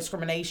 through their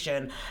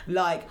discrimination,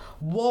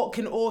 what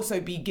can also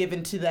be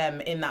given to them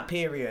in that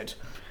period?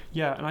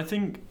 Yeah, and I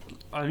think,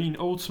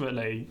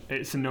 ultimately,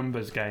 it's a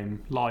numbers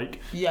game. You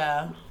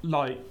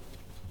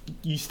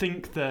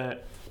think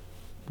that,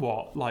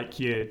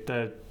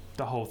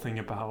 the whole thing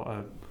about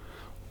a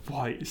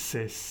white,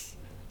 cis,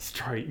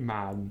 straight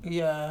man.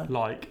 Yeah.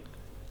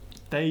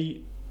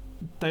 They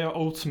are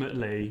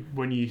ultimately,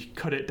 when you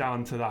cut it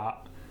down to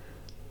that,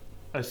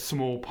 a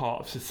small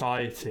part of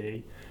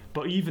society.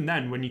 But even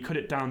then, when you cut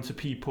it down to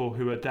people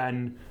who are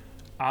then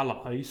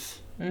allies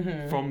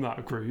from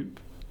that group,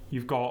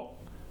 you've got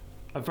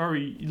a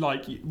very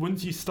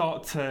once you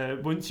start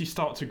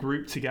to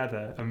group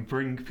together and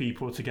bring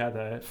people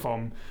together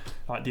from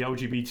the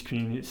LGBT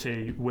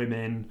community,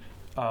 women,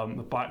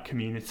 the black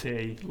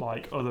community,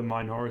 other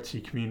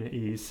minority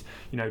communities,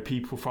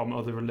 people from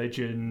other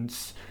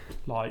religions,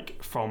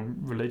 from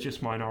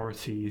religious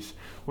minorities.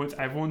 Once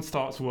everyone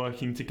starts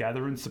working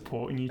together and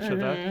supporting each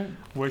other,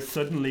 we're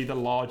suddenly the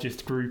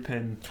largest group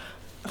in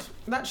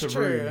That's the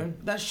true. room.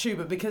 That's true,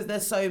 but because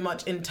there's so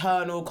much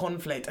internal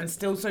conflict and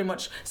still so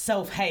much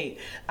self-hate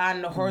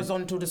and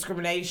horizontal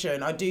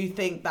discrimination, I do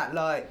think that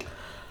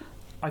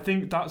I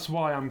think that's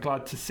why I'm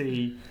glad to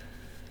see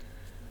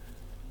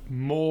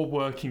more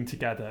working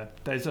together.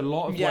 There's a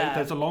lot of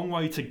there's a long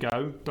way to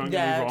go, don't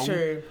get me wrong.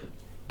 True.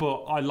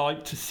 But I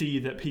like to see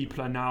that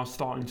people are now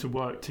starting to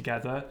work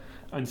together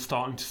and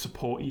starting to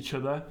support each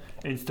other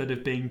instead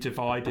of being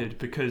divided,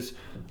 because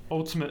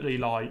ultimately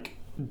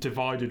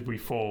divided we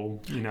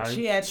fall,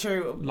 Yeah,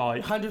 true.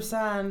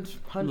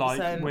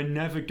 100%. We're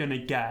never gonna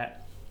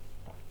get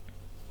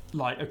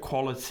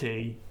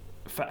equality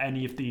for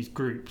any of these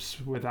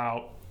groups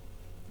without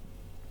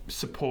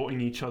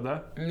supporting each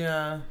other.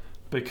 Yeah.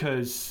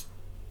 Because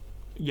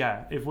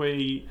if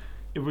we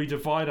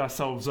divide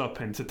ourselves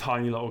up into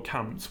tiny little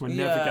camps, we're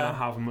never gonna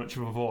have much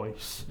of a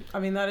voice.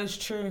 That is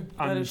true.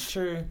 That is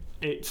true.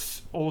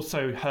 It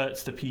also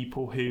hurts the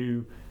people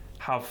who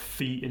have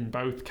feet in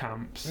both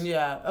camps.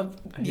 Yeah.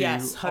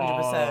 Yes,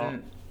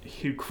 100%.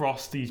 Who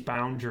cross these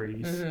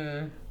boundaries.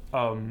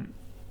 And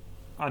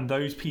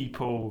those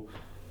people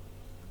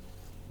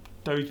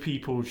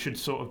should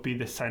sort of be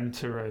the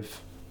centre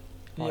of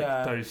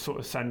like those sort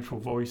of central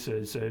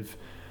voices of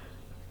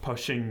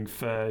pushing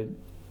for,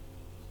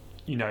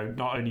 you know,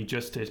 not only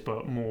justice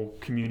but more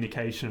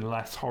communication,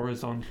 less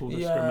horizontal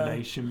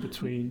discrimination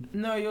between.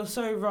 No, you're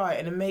so right,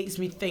 and it makes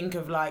me think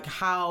of like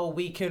how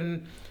we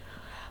can.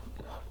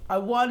 I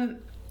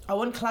want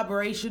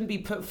collaboration be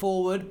put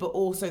forward, but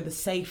also the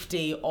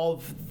safety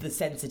of the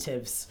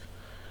sensitives.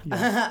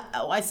 Yeah.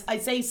 I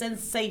say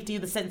safety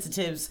of the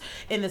sensitives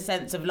in the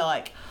sense of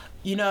like,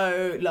 you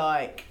know,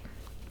 like.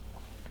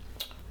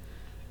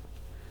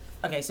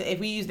 Okay, so if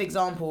we use the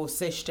example of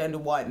cisgender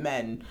white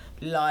men,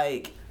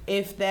 like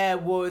if there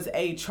was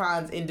a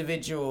trans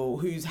individual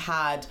who's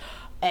had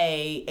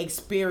a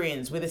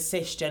experience with a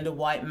cisgender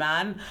white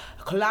man,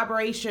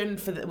 collaboration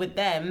with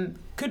them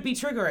could be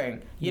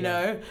triggering, you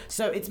know?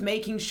 So it's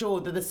making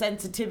sure that the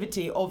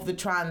sensitivity of the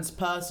trans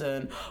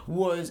person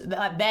was,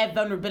 that their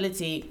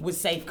vulnerability was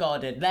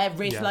safeguarded. Their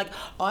risk, like,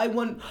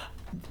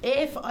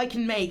 if I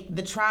can make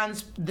the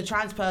trans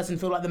person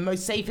feel like the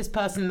most safest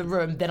person in the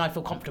room, then I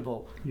feel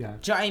comfortable. Yeah.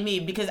 Do you know what I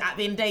mean? Because at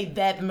the end of the day,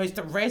 they're the most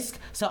at risk.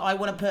 So I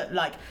want to put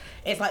like,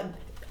 it's like,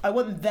 I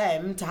want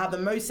them to have the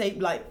most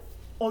safe, like,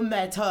 on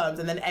their terms,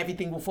 and then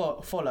everything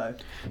will follow.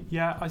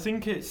 Yeah, I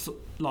think it's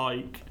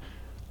like,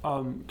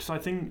 because I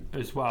think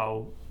as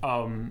well,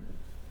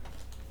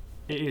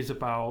 it is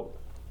about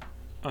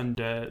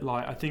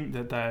I think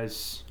that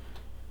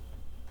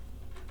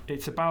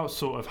it's about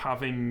sort of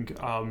having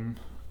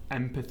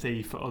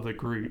empathy for other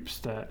groups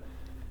that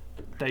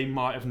they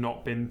might have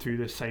not been through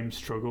the same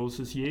struggles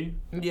as you.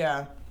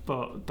 Yeah.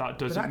 But that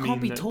doesn't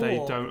mean that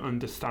they don't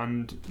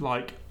understand.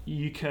 Like,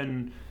 you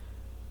can,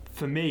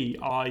 for me,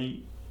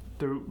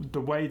 the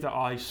way that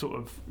I sort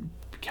of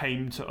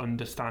came to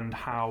understand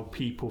how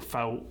people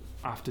felt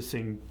after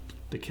seeing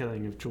the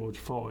killing of George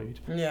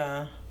Floyd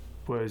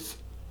was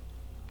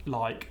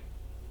like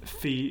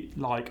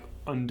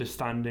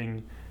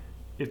understanding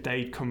if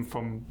they'd come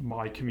from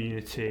my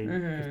community,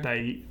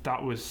 if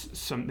that was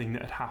something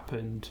that had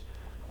happened,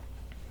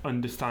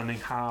 understanding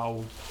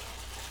how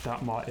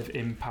that might have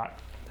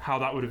how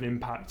that would have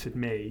impacted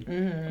me,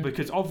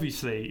 because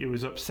obviously it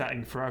was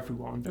upsetting for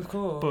everyone. Of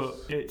course. But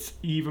it's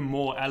even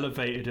more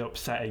elevated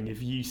upsetting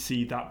if you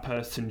see that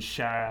person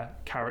share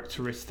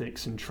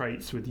characteristics and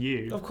traits with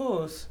you. Of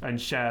course.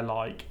 And share,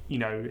 like, you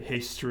know,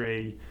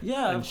 history.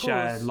 Yeah, and of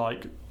share course.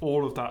 like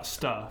all of that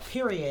stuff.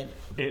 Period.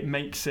 It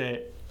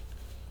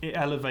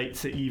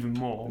elevates it even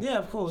more. Yeah,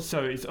 of course.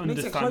 So it's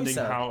understanding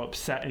how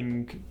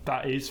upsetting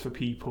that is for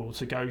people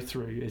to go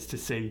through, is to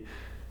see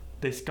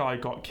this guy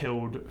got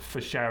killed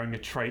for sharing a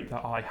trait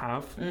that I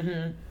have,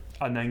 and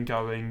then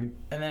going,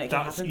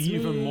 that's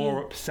even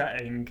more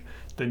upsetting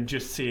than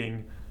just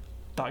seeing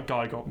that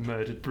guy got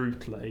murdered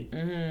brutally.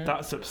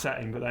 That's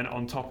upsetting, but then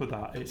on top of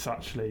that, it's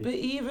actually... But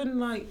even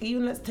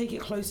let's take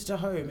it closer to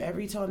home.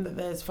 Every time that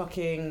there's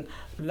fucking,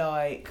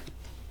 like,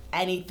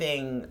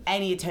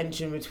 any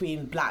attention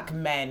between black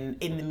men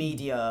in the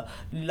media,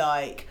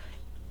 like,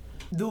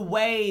 the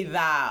way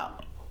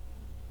that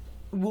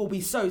we'll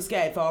be so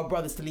scared for our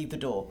brothers to leave the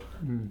door,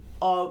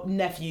 our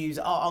nephews,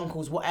 our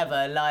uncles,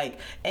 whatever. Like,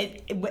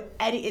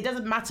 it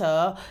doesn't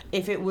matter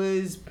if it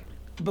was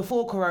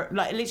before Corona,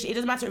 like, literally, it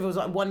doesn't matter if it was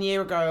like 1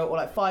 year ago or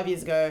like 5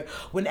 years ago.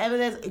 Whenever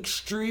there's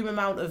extreme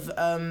amount of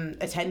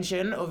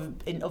attention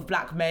of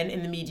black men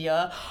in the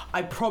media,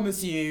 I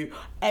promise you,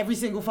 every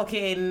single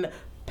fucking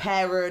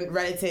parent,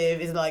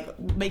 relative is like,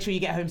 make sure you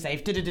get home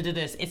safe.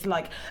 This. It's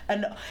like,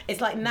 and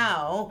it's like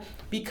now,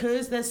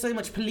 because there's so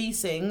much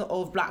policing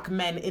of black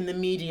men in the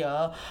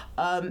media,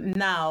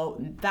 now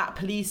that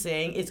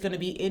policing is going to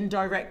be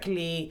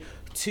indirectly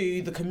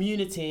to the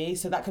community,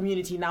 so that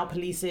community now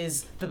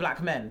polices the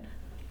black men.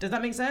 Does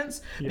that make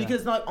sense? Yeah.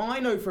 Because, like, I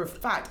know for a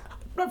fact,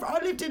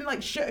 I lived in like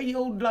shitty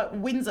old like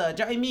Windsor.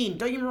 Do you know what I mean?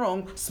 Don't get me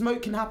wrong,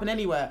 smoke can happen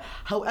anywhere.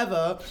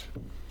 However,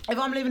 if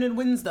I'm living in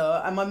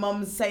Windsor and my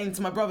mum's saying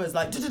to my brothers,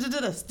 like,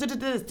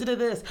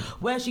 this,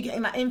 where's she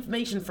getting that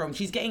information from?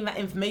 She's getting that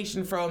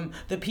information from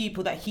the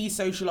people that he's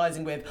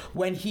socialising with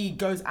when he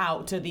goes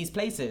out to these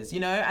places, you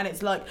know? And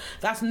it's like,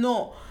 that's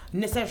not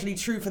necessarily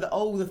true for the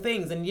older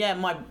things. And yeah,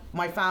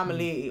 my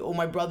family or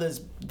my brothers,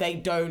 they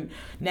don't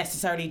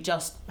necessarily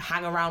just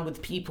hang around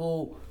with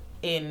people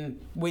in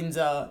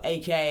Windsor,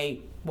 aka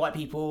white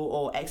people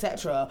or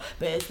etc.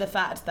 But it's the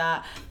fact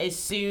that as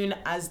soon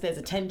as there's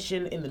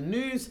attention in the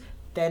news,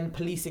 then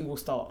policing will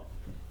start.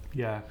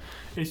 Yeah,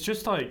 it's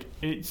just like,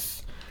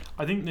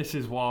 I think this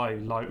is why,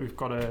 like, we've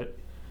got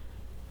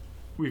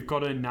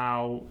to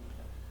now,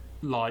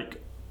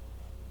 like,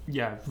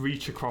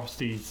 reach across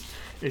these.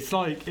 It's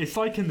like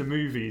in the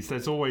movies,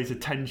 there's always a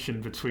tension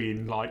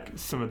between like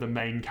some of the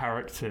main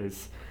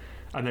characters,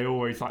 and they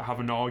always like have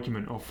an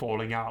argument or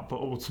falling out, but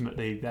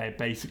ultimately they're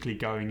basically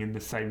going in the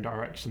same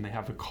direction. They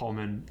have a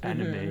common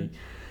enemy.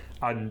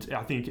 And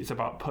I think it's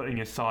about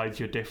putting aside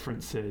your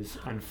differences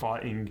and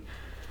fighting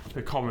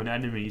the common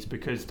enemies,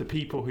 because the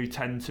people who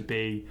tend to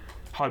be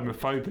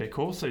homophobic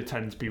also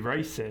tend to be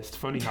racist.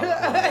 Funny how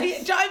that works. Do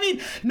you know what I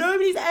mean?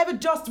 Nobody's ever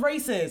just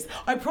racist.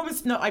 I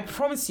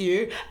promise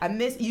you,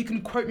 and this, you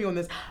can quote me on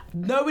this,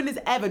 no one is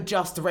ever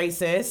just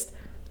racist.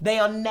 They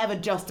are never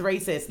just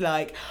racist.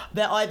 Like,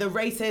 they're either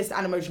racist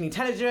and emotionally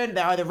intelligent,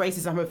 they're either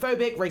racist and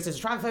homophobic,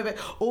 racist and transphobic,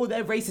 or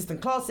they're racist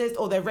and classist,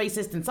 or they're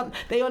racist and something.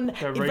 They're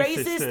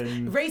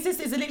racist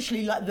is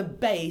literally like the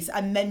base,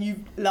 and then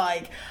you,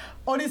 like,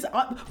 honest,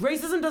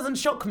 racism doesn't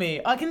shock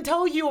me. I can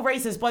tell you're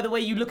racist by the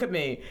way you look at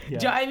me. Yeah.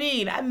 Do you know what I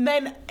mean? And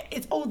then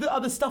it's all the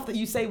other stuff that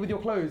you say with your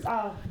clothes.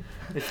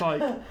 It's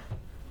like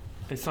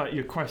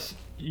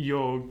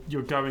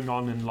you're going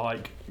on and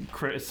like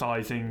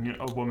criticizing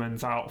a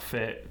woman's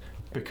outfit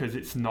because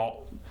it's not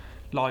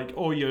like,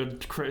 or you're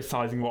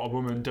criticizing what a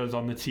woman does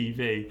on the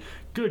TV.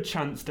 Good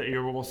chance that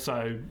you're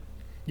also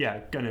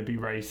gonna be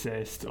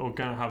racist or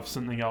gonna have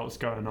something else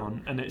going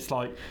on. And it's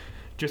like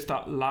just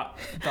that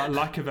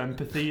lack of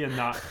empathy and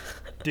that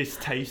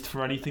distaste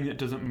for anything that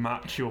doesn't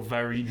match your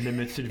very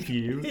limited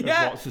view of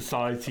what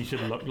society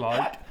should look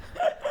like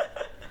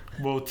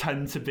will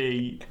tend to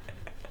be.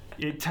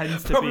 It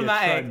tends to be a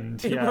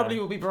trend. It probably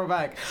will be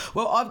problematic.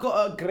 Well, I've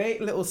got a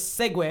great little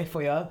segue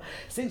for you.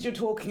 Since you're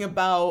talking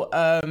about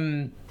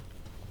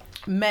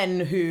men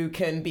who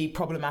can be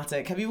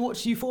problematic, have you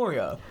watched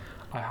Euphoria?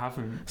 I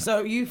haven't.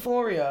 So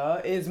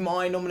Euphoria is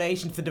my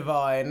nomination for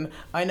Divine.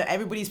 I know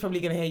everybody's probably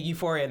going to hear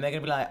Euphoria and they're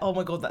going to be like, oh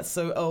my God, that's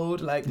so old.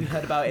 Like, we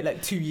heard about it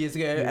like 2 years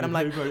ago. And I'm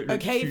like,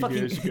 okay,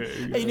 fucking,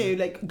 you know,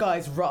 like,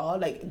 guys, raw.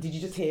 Like, did you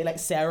just hear like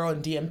Sarah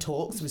on DM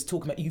Talks was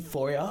talking about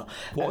Euphoria?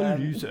 What a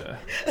loser.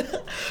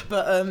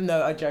 But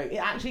no, I joke. It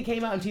actually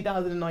came out in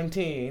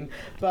 2019.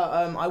 But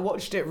I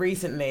watched it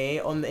recently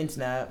on the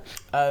internet.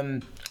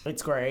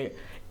 It's great.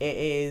 It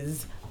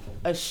is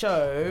a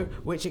show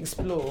which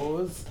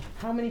explores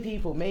how many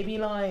people? Maybe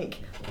like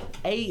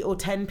 8 or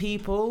 10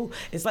 people.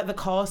 It's like the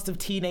cast of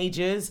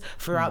teenagers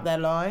throughout their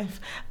life.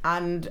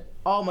 And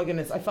oh my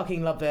goodness, I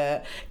fucking love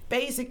it.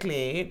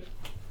 Basically,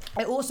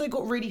 it also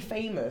got really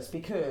famous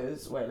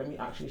because, wait, let me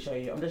actually show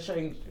you. I'm just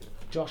showing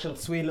Josh a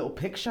sweet little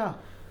picture.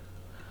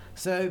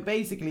 So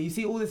basically, you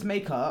see all this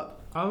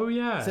makeup. Oh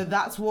yeah. So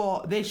that's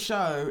what this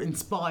show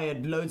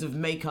inspired, loads of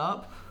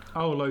makeup.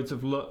 Oh, loads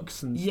of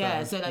looks and stuff.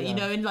 Yeah, so like, you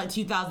know, in like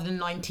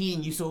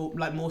 2019, you saw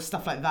like more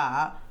stuff like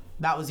that.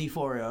 That was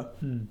Euphoria.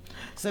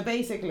 So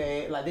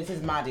basically, like, this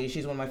is Maddie.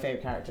 She's one of my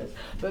favourite characters.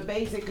 But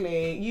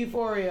basically,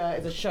 Euphoria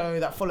is a show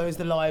that follows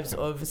the lives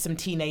of some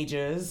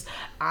teenagers,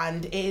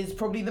 and it is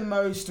probably the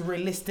most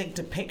realistic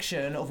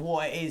depiction of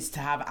what it is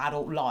to have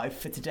adult life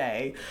for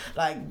today.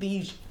 Like,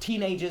 these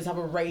teenagers have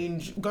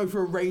go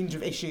through a range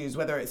of issues,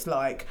 whether it's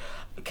like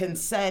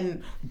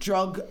consent,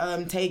 drug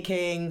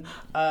taking,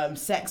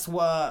 sex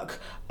work,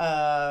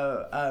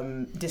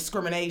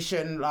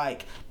 discrimination,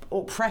 like,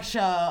 or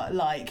pressure,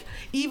 like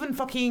even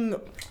fucking,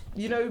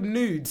 you know,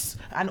 nudes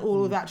and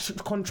all of that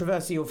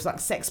controversy of like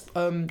sex,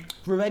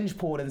 revenge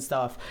porn and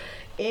stuff.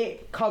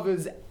 It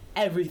covers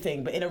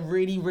everything, but in a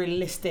really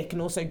realistic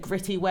and also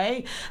gritty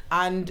way.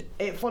 And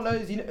it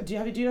follows, you know, do you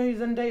know who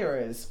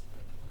Zendaya is?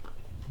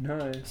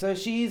 No. So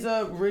she's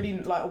a really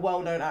like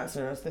well-known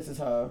actress. This is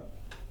her.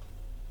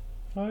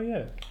 Oh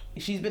yeah.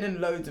 She's been in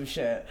loads of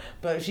shit,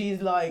 but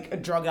she's like a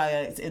drug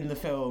addict in the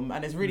film,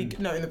 and it's really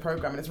no, in the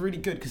program, and it's really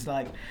good because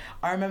like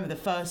I remember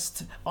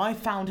I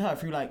found her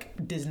through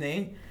like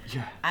Disney,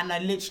 and I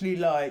literally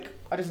like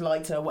I just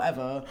liked her,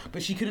 whatever,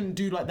 but she couldn't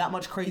do like that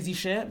much crazy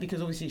shit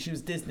because obviously she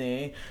was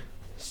Disney.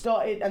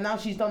 And now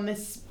she's done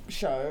this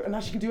show, and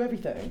now she can do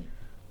everything.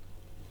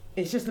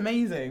 It's just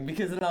amazing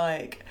because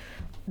like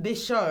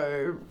this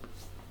show.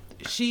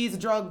 She's a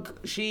drug.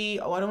 I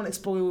don't want to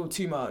spoil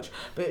too much,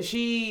 but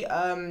she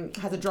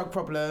has a drug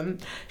problem.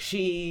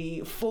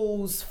 She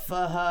falls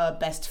for her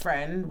best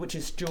friend, which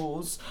is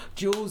Jules.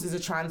 Jules is a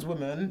trans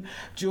woman.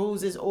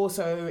 Jules is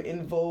also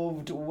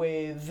involved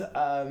with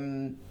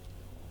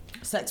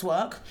sex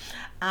work,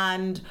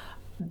 and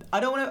I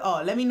don't want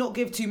to. Let me not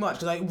give too much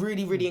because I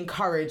really, really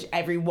encourage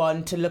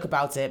everyone to look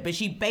about it. But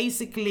she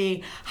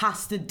basically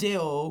has to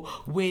deal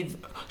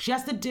with.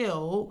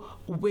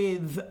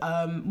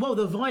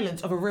 The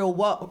violence of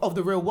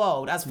the real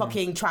world, as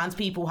fucking trans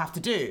people have to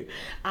do.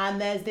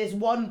 And there's this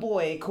one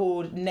boy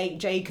called Nate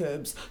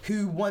Jacobs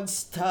who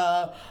wants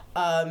to.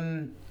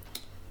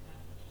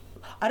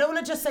 I don't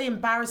want to just say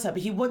embarrass her,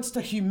 but he wants to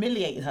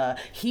humiliate her.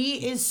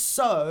 He is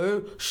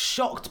so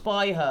shocked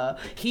by her.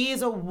 He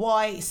is a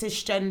white,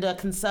 cisgender,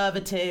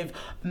 conservative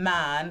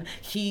man.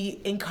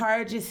 He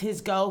encourages his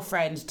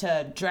girlfriend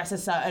to dress a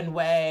certain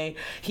way.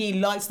 He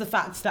likes the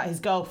fact that his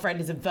girlfriend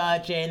is a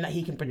virgin, that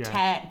he can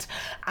protect.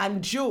 Yeah.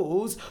 And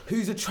Jules,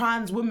 who's a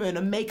trans woman,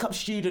 a makeup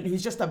student,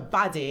 who's just a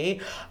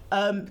baddie,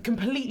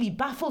 completely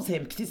baffles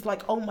him because it's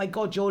like, oh my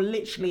God,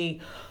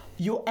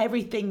 you're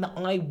everything that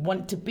I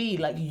want to be.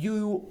 Like,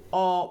 you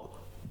are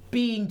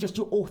being just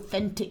your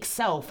authentic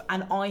self,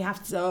 and I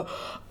have to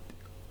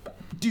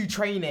do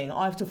training.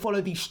 I have to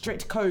follow these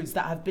strict codes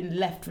that have been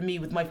left for me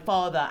with my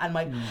father and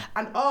my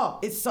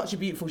it's such a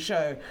beautiful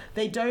show.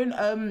 They don't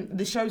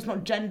the show's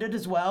not gendered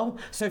as well,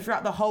 so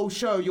throughout the whole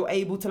show you're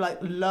able to like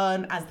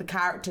learn as the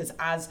characters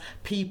as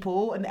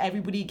people, and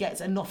everybody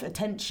gets enough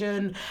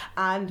attention.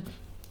 And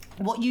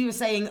what you were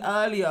saying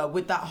earlier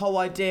with that whole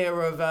idea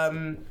of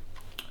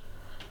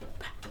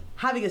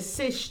having a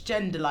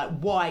cisgender, like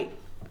white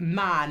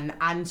man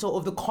and sort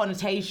of the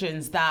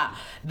connotations that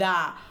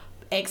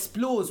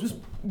explores was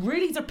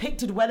really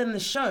depicted well in the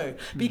show,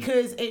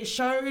 because it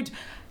showed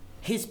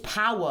his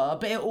power,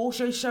 but it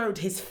also showed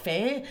his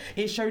fear,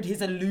 it showed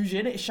his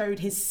illusion, it showed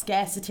his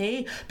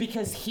scarcity,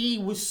 because he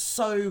was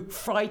so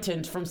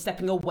frightened from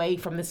stepping away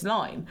from this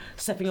line,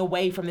 stepping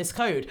away from this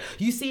code.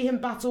 You see him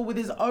battle with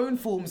his own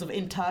forms of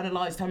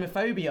internalized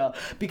homophobia,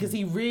 because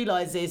he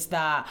realizes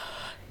that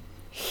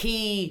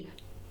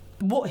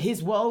what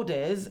his world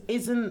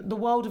isn't the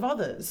world of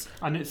others,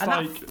 and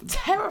that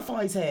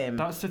terrifies him.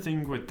 That's the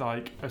thing with,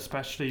 like,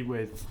 especially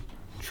with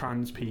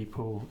trans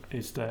people,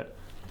 is that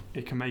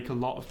it can make a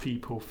lot of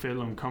people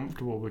feel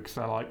uncomfortable, because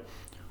they're like,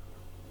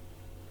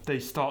 they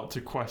start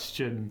to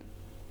question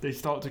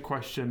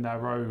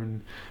their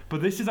own.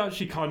 But this is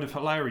actually kind of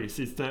hilarious,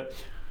 is that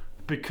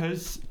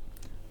because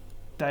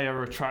they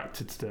are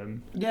attracted to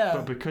them,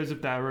 but because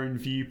of their own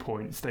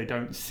viewpoints, they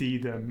don't see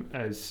them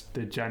as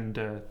the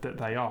gender that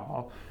they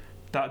are.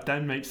 That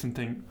then makes them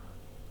think,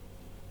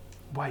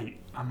 wait,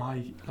 am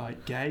I,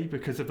 like, gay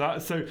because of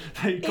that? So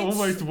it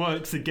almost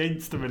works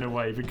against them in a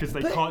way, because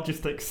they can't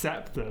just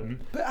accept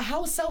them. But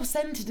how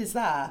self-centered is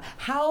that?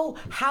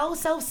 How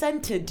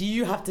self-centered do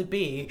you have to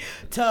be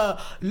to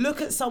look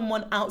at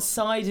someone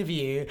outside of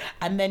you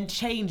and then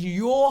change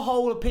your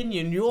whole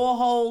opinion, your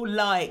whole,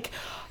 like,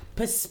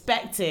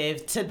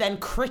 perspective, to then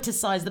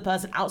criticize the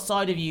person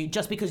outside of you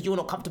just because you're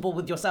not comfortable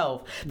with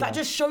yourself? That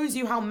just shows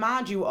you how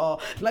mad you are.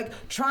 Like,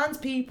 trans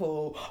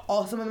people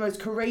are some of the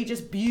most courageous,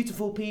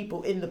 beautiful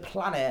people in the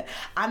planet,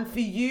 and for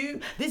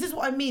you, this is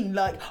what I mean.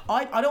 Like,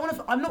 I don't want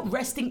to, I'm not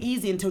resting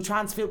easy until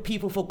trans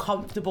people feel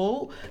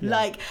comfortable.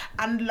 Like,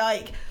 and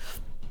like,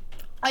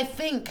 I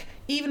think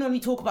even when we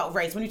talk about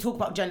race, when we talk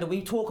about gender,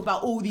 we talk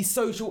about all these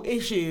social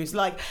issues.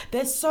 Like,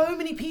 there's so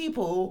many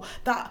people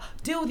that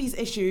deal with these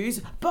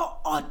issues but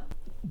are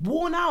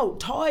worn out,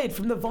 tired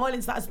from the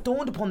violence that has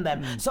dawned upon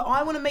them. So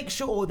I want to make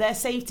sure their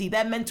safety,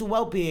 their mental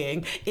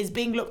well-being is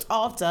being looked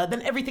after,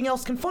 then everything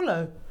else can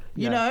follow.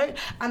 You know?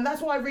 And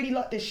that's why I really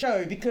like this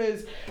show,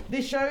 because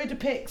this show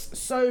depicts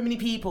so many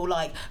people,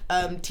 like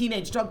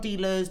teenage drug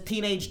dealers,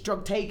 teenage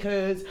drug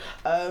takers,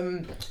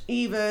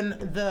 even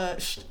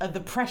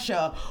the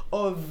pressure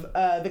of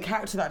the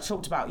character that I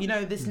talked about. You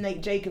know, this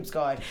Nate Jacobs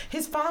guy.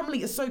 His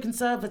family is so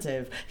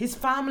conservative. His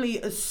family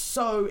is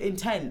so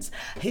intense.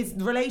 His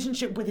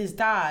relationship with his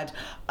dad.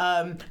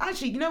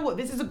 Actually, you know what?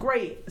 This is a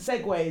great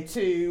segue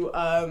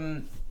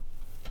to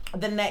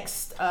the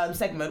next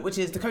segment, which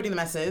is Decoding the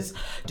Messes.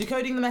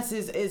 Decoding the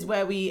Messes is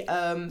where we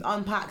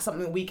unpack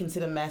something that we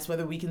consider mess,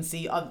 whether we can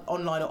see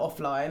online or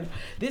offline.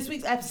 This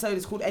week's episode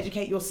is called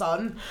Educate Your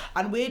Son,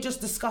 and we're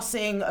just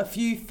discussing a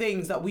few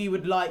things that we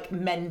would like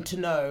men to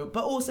know,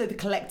 but also the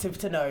collective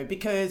to know,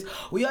 because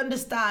we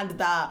understand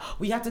that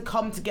we have to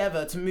come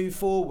together to move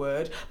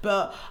forward,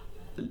 but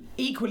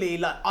equally,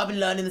 like, I've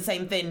been learning the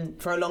same thing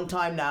for a long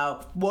time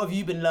now. What have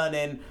you been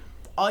learning?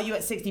 Are you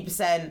at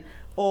 60%,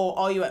 or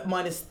are you at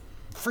minus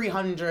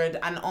 300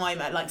 and I'm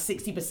at like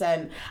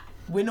 60%?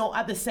 We're not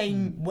at the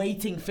same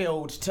waiting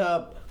field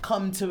to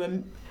come to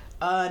an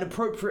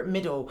appropriate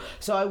middle.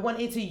 So I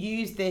wanted to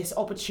use this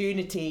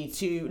opportunity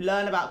to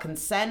learn about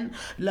consent,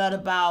 learn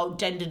about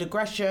gendered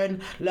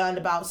aggression, learn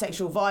about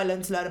sexual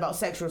violence, learn about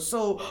sexual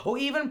assault, or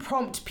even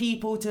prompt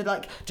people to,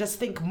 like, just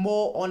think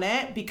more on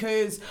it,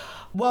 because,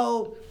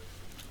 well,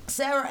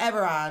 Sarah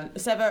Everard,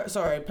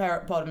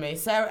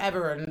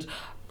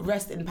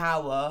 rest in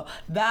power,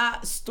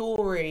 that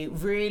story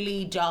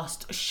really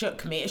just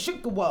shook me. It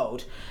shook the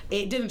world.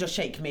 It didn't just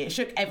shake me, it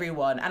shook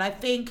everyone. And I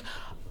think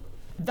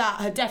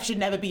that her death should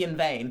never be in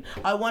vain.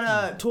 I want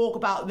to talk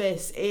about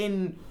this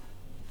in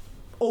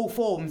all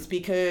forms,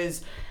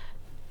 because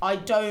I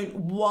don't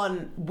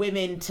want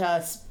women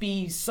to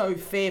be so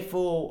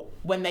fearful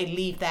when they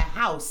leave their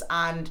house,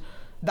 and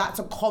that's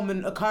a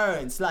common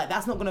occurrence. Like,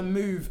 that's not going to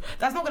move.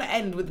 That's not going to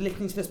end with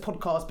listening to this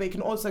podcast, but it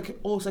can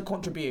also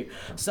contribute.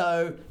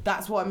 So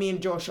that's why me and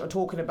Josh are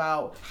talking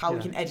about, how we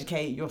can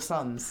educate your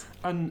sons.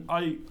 And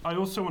I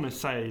also want to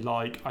say,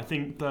 like, I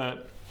think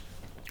that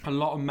a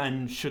lot of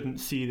men shouldn't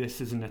see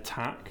this as an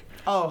attack.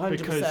 Oh, 100%.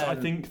 Because I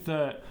think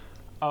that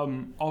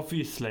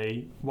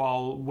obviously,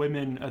 while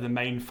women are the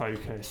main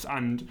focus,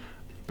 and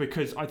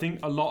because I think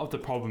a lot of the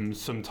problems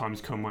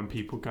sometimes come when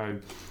people go,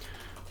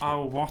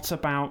 oh, what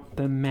about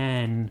the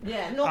men?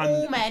 Yeah, not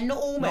all men,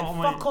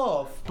 fuck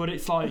off. But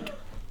it's like,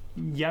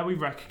 yeah, we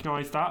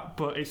recognise that,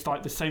 but it's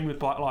like the same with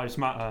Black Lives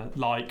Matter.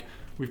 Like,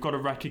 we've got to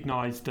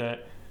recognise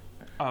that,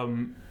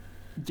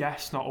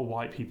 yes, not all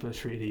white people are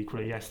treated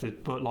equally, yes,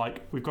 but,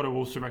 like, we've got to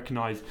also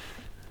recognise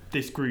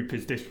this group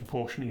is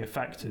disproportionately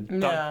affected. Yeah.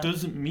 That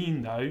doesn't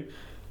mean, though,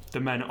 the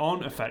men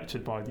aren't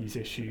affected by these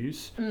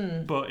issues,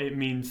 but it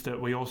means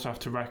that we also have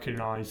to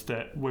recognise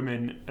that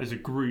women as a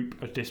group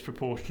are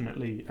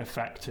disproportionately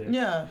affected.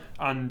 Yeah.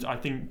 And I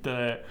think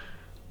that,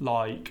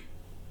 like,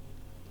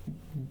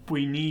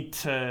 we need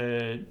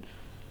to,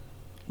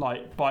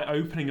 like, by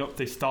opening up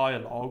this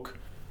dialogue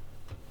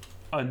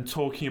and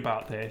talking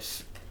about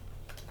this,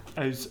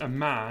 as a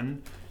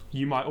man,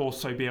 you might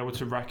also be able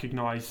to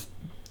recognise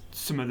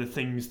some of the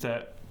things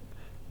that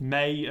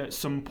may at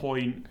some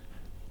point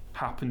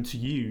happen to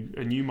you,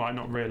 and you might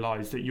not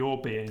realise that you're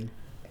being...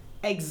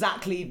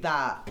 Exactly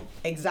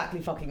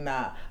fucking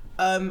that.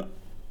 On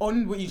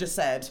what you just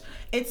said,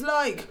 it's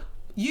like,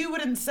 you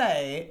wouldn't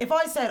say, if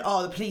I said,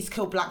 oh, the police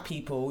kill black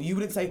people, you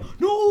wouldn't say,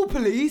 not all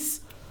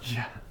police.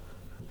 Yeah.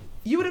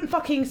 You wouldn't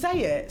fucking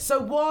say it. So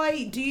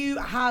why do you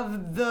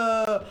have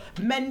the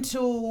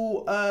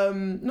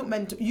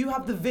you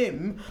have the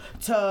vim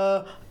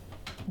to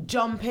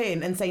jump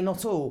in and say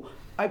not all?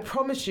 I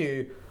promise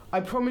you,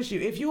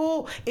 if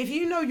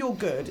you know you're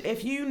good,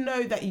 if you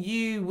know that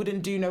you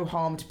wouldn't do no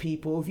harm to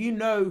people, if you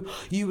know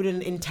you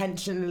wouldn't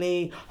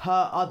intentionally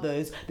hurt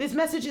others, this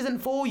message isn't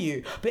for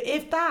you. But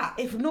if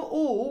not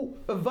all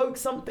evoke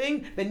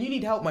something, then you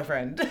need help, my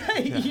friend.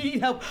 You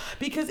need help,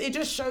 because it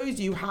just shows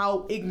you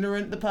how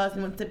ignorant the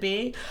person wants to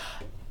be.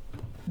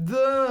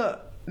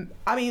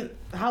 I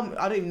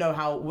don't even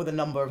know what the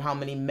number of how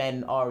many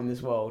men are in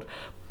this world,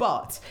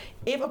 but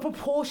if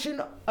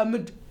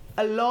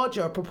a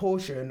larger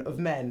proportion of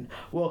men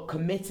were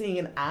committing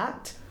an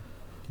act,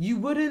 you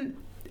wouldn't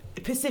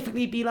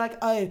specifically be like,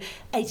 oh,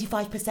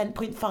 85%,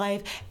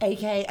 0.5,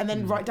 AK, and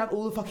then write down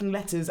all the fucking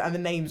letters and the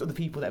names of the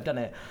people that have done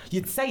it.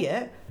 You'd say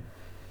it,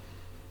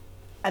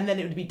 and then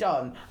it would be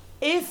done.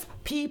 If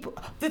people...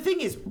 The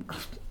thing is...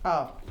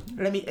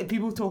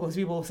 people talk,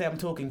 people say I'm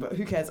talking, but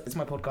who cares? It's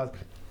my podcast.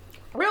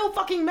 Real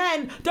fucking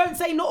men don't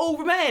say not all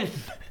men.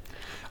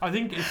 I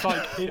think it's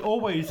like it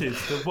always is.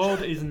 The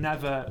world is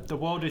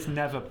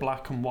never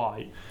black and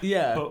white.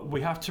 Yeah. But we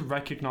have to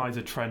recognise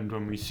a trend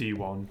when we see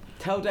one.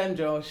 Tell them,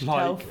 Josh.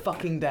 Tell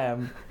fucking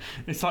them.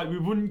 It's like we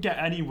wouldn't get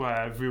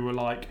anywhere if we were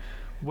like,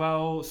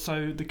 well,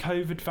 so the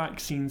COVID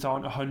vaccines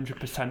aren't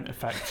 100%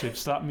 effective,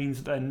 so that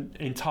means they're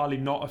entirely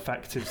not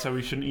effective, so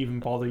we shouldn't even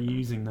bother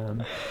using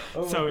them.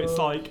 So it's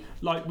like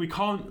we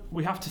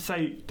have to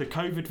say the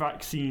COVID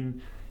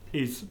vaccine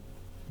is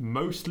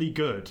mostly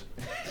good,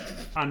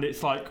 and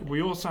it's like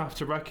we also have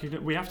to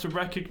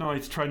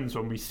recognize trends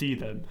when we see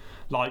them.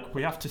 Like,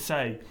 we have to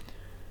say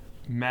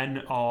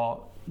men are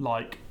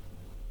like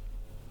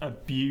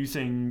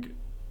abusing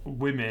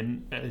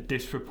women at a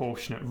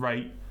disproportionate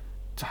rate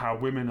to how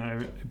women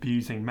are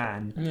abusing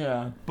men.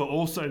 Yeah. But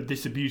also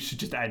this abuse should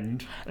just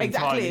end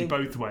entirely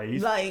both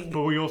ways.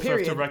 But we also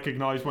have to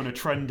recognize when a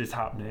trend is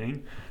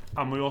happening,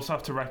 and we also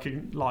have to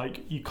recognize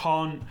you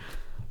can't.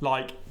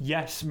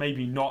 Yes,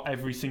 maybe not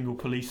every single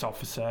police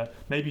officer.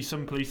 Maybe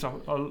some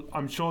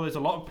I'm sure there's a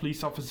lot of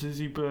police officers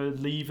who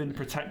believe in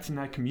protecting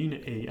their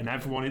community and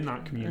everyone in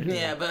that community.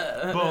 Yeah,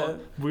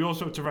 but we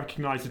also have to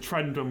recognise a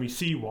trend when we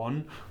see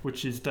one,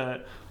 which is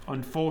that,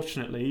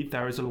 unfortunately,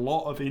 there is a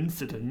lot of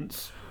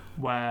incidents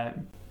where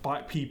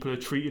black people are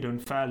treated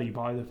unfairly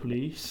by the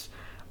police,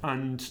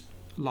 and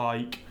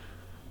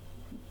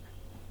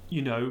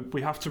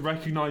we have to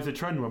recognise a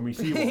trend when we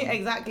see one.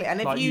 Exactly.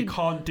 And if you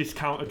can't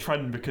discount a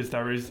trend because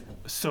there is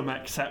some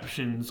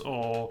exceptions,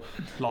 or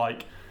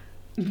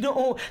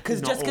no,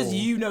 because just because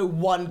you know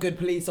one good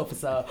police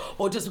officer,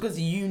 or just because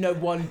you know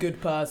one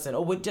good person,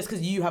 or just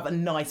because you have a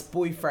nice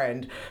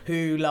boyfriend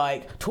who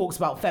talks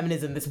about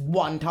feminism this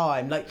one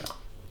time,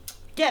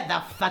 get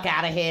the fuck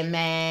out of here,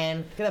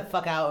 man. Get the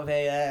fuck out of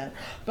here.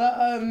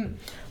 But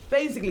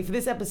basically, for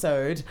this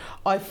episode,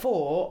 I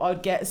thought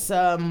I'd get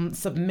some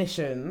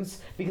submissions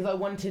because I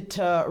wanted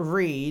to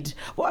read.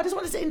 Well, I just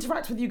wanted to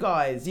interact with you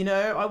guys,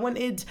 I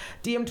wanted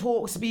DM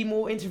Talks to be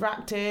more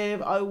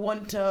interactive. I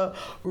want to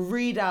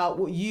read out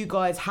what you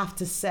guys have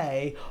to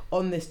say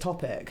on this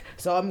topic.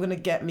 So I'm going to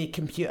get my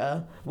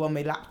computer,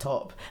 my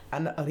laptop,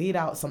 and read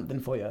out something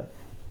for you.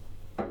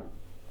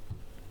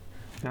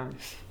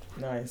 Nice.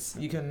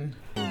 You can...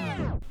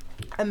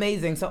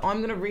 Amazing. So I'm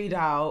going to read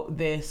out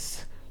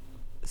this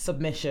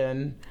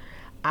submission,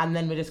 and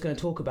then we're just going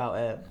to talk about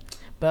it.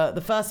 But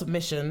the first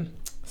submission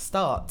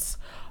starts.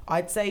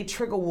 I'd say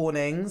trigger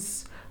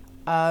warnings.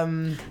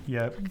 Content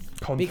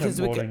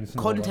warnings.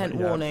 Content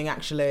warning,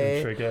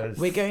 actually. Triggers.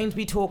 We're going to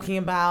be talking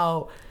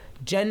about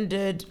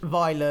gendered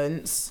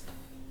violence,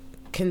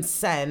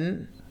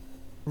 consent,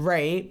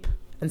 rape,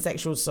 and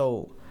sexual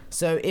assault.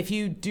 So if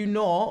you do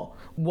not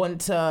want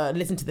to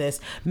listen to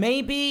this,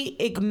 maybe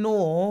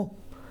ignore...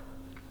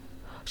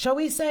 Shall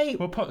we say...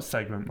 We'll put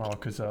segment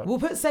markers up.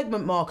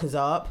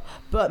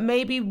 But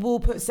maybe we'll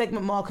put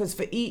segment markers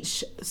for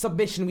each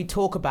submission we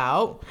talk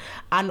about,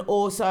 and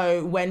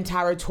also when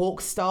Tarot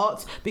Talk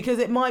starts, because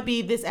it might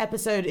be this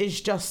episode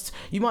is just...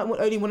 You might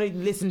only want to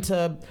listen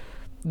to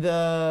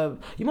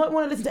you might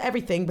want to listen to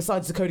everything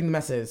besides Decoding the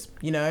Messes,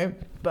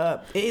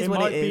 but it is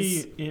what it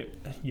is.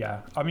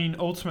 Yeah. I mean,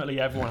 ultimately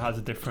everyone has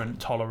a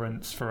different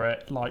tolerance for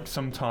it.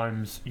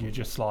 Sometimes you're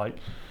just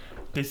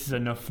this is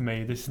enough for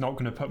me. This is not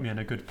going to put me in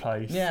a good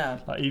place. Yeah.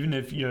 Even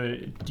if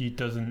it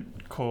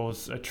doesn't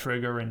cause a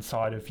trigger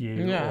inside of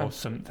you or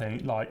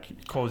something,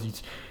 cause you.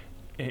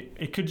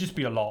 It could just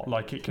be a lot.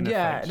 It can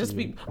affect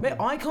you.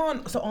 I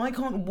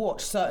can't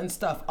watch certain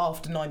stuff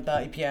after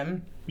 9:30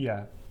 p.m.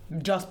 Yeah.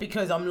 just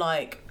because I'm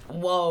like,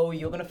 whoa,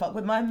 you're gonna fuck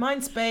with my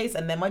mind space,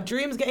 and then my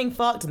dream's getting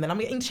fucked, and then I'm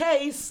getting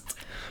chased.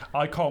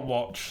 I can't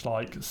watch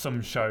like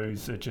some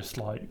shows are just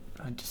like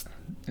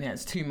Yeah,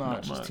 it's too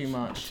much. It's too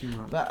much. Too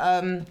much. But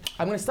I'm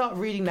gonna start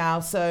reading now.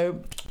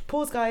 So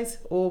pause, guys,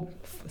 or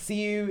see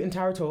you in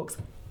Tarot Talks.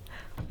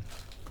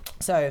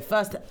 So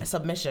first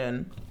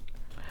submission.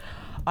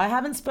 I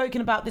haven't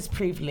spoken about this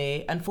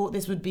previously and thought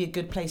this would be a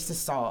good place to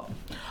start.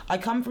 I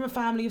come from a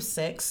family of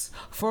 6,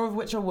 4 of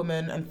which are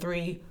women and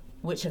 3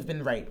 which have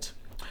been raped.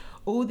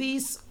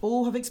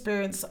 All have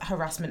experienced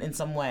harassment in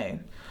some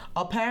way.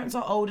 Our parents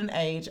are old in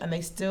age and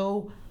they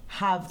still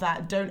have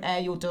that don't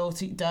air your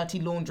dirty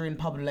laundry in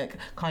public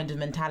kind of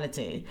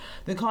mentality.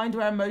 The kind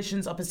where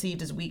emotions are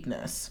perceived as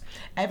weakness.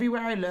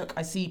 Everywhere I look,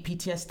 I see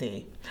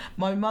PTSD.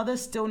 My mother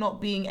still not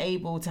being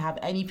able to have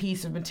any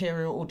piece of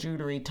material or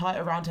jewellery tight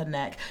around her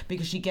neck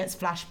because she gets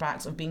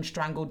flashbacks of being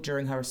strangled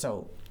during her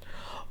assault.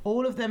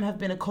 All of them have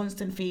been a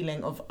constant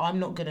feeling of I'm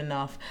not good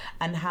enough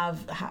and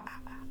have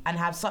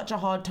such a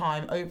hard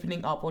time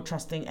opening up or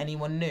trusting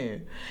anyone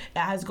new. It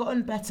has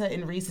gotten better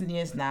in recent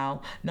years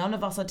now. None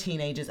of us are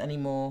teenagers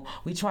anymore.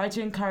 We try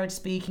to encourage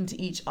speaking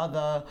to each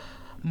other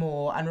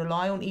more and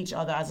rely on each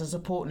other as a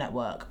support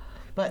network.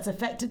 But it's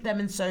affected them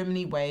in so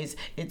many ways,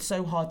 it's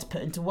so hard to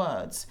put into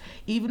words.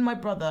 Even my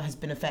brother has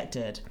been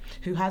affected,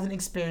 who hasn't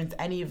experienced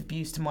any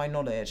abuse to my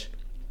knowledge.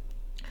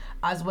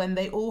 As when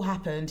they all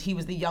happened, he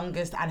was the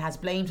youngest and has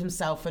blamed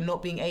himself for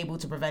not being able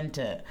to prevent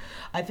it.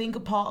 I think a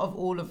part of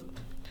all of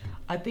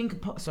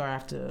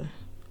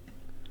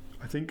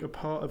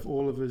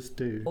us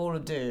do. All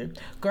do.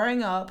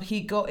 Growing up,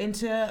 he got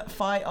into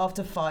fight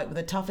after fight with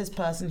the toughest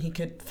person he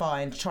could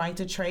find, trying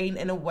to train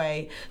in a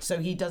way so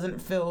he doesn't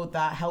feel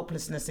that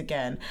helplessness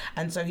again.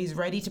 And so he's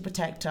ready to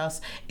protect us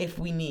if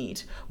we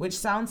need. Which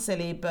sounds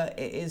silly, but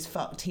it is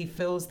fucked. He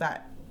feels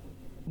that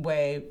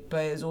way,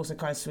 but it's also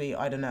kind of sweet.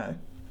 I don't know.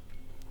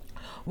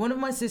 One of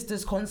my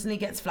sisters constantly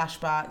gets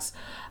flashbacks,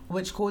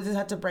 which causes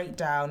her to break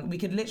down. We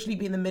could literally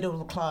be in the middle of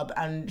the club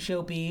and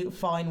she'll be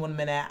fine one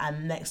minute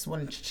and next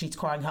one she's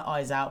crying her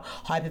eyes out,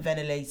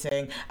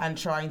 hyperventilating and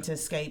trying to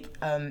escape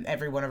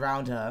everyone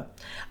around her.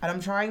 And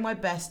I'm trying my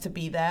best to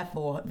be there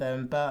for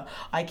them, but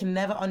I can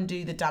never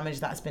undo the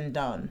damage that's been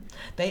done.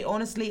 They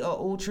honestly are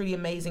all truly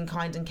amazing,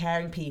 kind and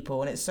caring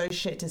people, and it's so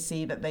shit to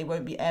see that they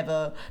won't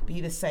ever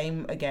be the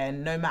same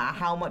again, no matter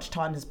how much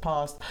time has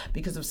passed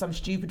because of some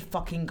stupid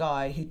fucking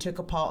guy who took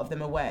a part of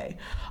them away.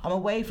 I'm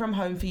away from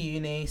home for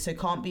uni, so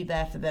can't be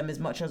there for them as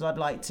much as I'd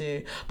like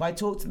to, but I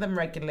talk to them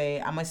regularly,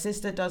 and my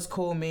sister does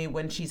call me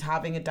when she's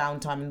having a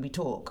downtime and we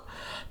talk.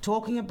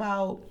 Talking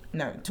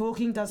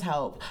does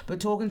help, but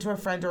talking to a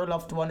friend or a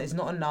loved one is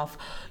not enough.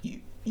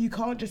 You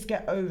can't just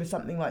get over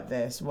something like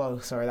this.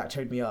 Well, sorry, that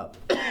choked me up.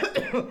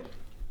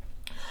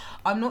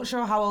 I'm not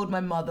sure how old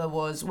my mother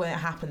was when it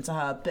happened to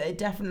her, but it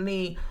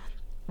definitely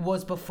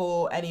was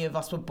before any of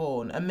us were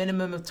born. A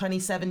minimum of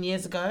 27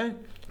 years ago.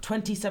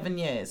 27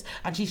 years,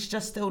 and she's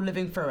just still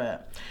living through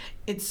it.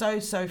 It's so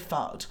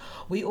fucked.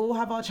 We all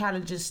have our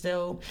challenges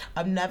still.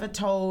 I've never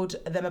told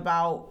them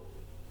about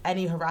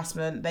any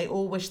harassment. They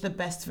all wish the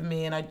best for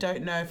me, and I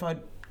don't know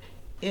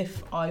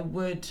if I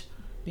would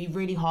be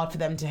really hard for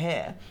them to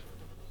hear.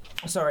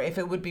 Sorry, if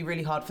it would be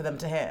really hard for them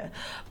to hear.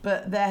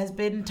 But there has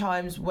been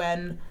times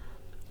when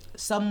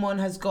someone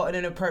has gotten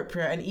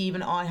inappropriate and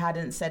even I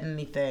hadn't said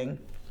anything,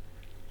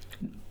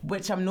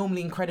 which I'm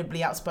normally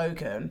incredibly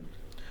outspoken.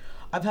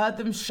 I've heard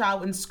them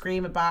shout and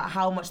scream about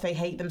how much they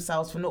hate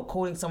themselves for not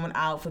calling someone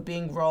out for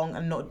being wrong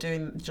and not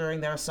doing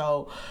during their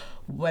assault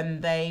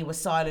when they were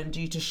silent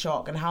due to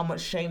shock, and how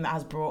much shame that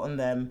has brought on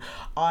them.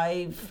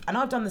 I've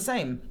done the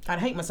same and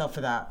hate myself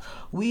for that.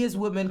 We as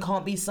women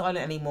can't be silent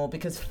anymore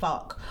because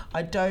fuck,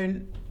 I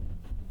can't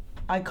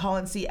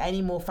see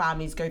any more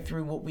families go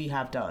through what we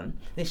have done.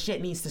 This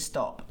shit needs to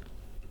stop.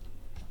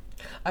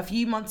 A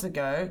few months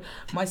ago,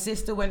 my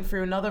sister went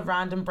through another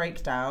random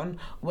breakdown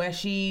where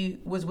she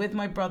was with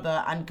my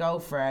brother and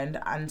girlfriend,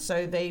 and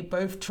so they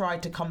both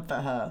tried to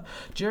comfort her.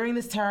 During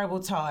this terrible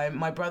time,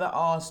 my brother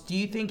asked, "Do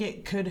you think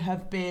it could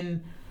have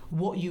been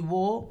what you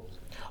wore?"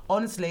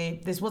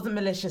 Honestly, this wasn't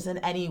malicious in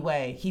any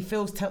way. He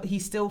still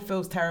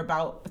feels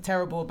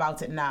terrible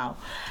about it now.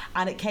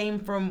 And it came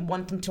from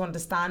wanting to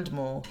understand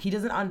more. He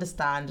doesn't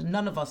understand.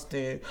 None of us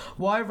do.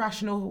 Why a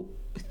rational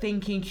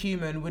thinking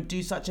human would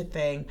do such a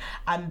thing?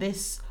 And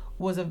this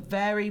was a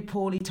very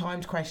poorly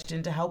timed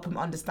question to help him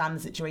understand the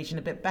situation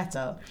a bit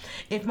better.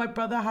 If my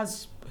brother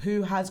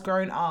who has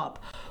grown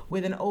up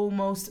with an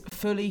almost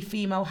fully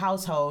female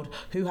household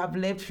who have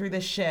lived through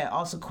this shit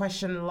asks a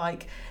question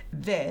like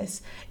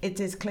this, it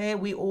is clear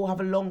we all have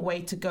a long way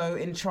to go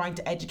in trying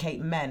to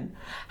educate men.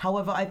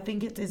 However, I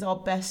think it is our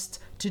best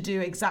to do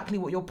exactly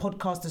what your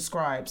podcast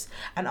describes.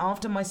 And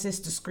after my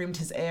sister screamed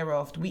his ear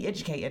off, we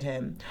educated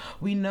him.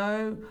 We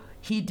know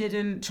he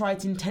didn't try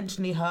to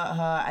intentionally hurt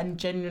her, and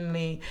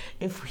genuinely,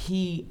 if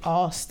he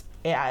asked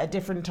it at a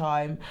different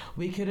time,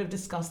 we could have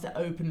discussed it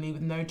openly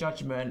with no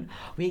judgment.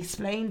 We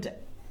explained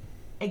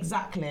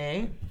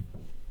exactly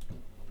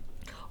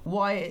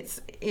why it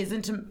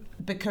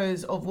isn't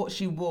because of what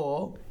she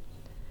wore.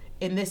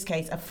 in this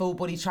case, a full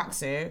body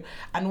tracksuit,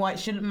 and why it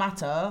shouldn't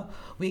matter.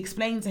 We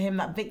explained to him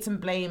that victim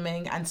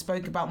blaming and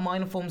spoke about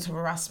minor forms of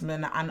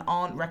harassment and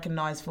aren't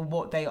recognised for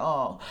what they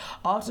are.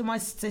 After my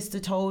sister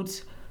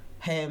told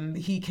him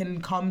he can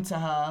come to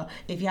her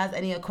if he has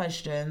any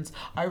questions,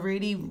 I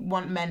really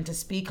want men to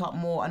speak up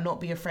more and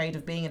not be afraid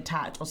of being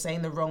attacked or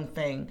saying the wrong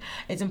thing.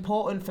 It's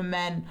important for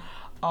men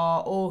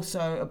are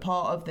also a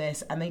part of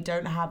this and they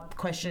don't have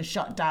questions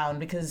shut down,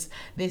 because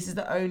this is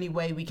the only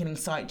way we can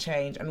incite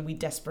change, and we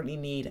desperately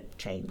need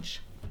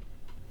change.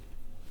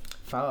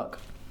 Fuck.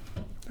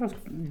 That's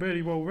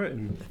really well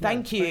written.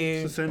 Thank you.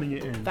 Thanks for sending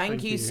it in.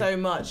 Thank you so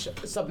much,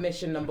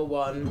 submission number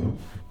 1,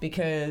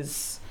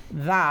 because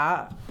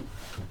that,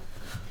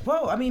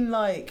 well, I mean,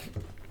 like,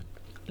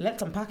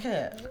 let's unpack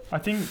it. I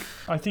think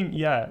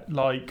yeah,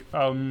 like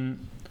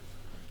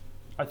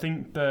I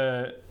think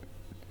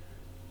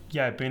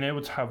being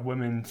able to have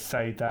women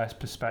say their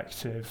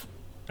perspective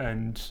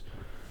and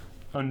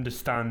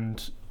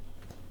understand,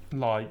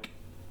 like,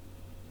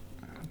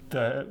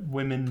 that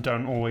women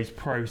don't always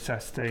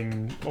process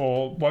things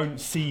or won't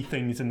see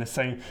things in the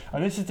same.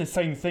 And this is the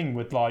same thing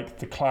with, like,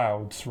 the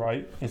clouds,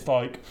 right? It's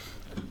like,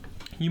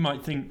 you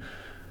might think,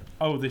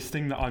 oh, this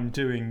thing that I'm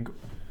doing,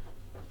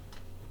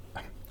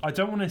 I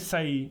don't want to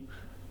say,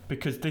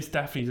 because this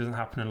definitely doesn't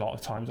happen a lot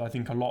of times. I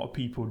think a lot of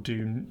people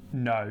do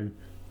know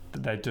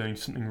that they're doing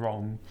something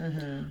wrong,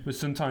 but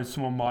sometimes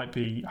someone might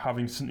be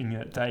having something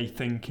that they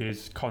think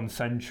is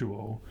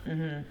consensual,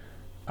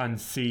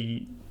 and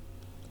see,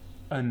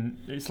 and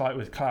it's like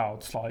with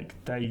clouds, like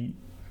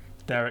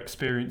they're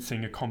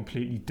experiencing a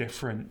completely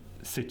different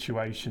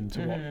situation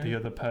to what the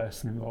other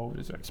person involved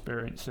is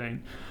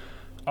experiencing.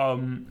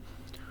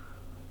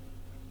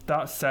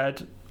 That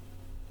said,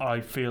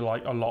 I feel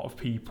like a lot of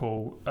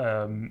people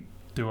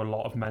do a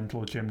lot of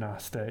mental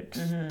gymnastics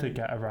to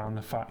get around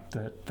the fact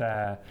that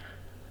they're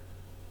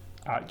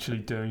actually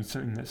doing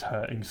something that's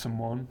hurting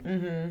someone,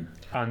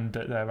 and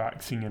that they're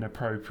acting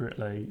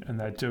inappropriately, and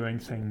they're doing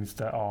things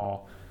that are,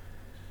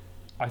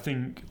 I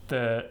think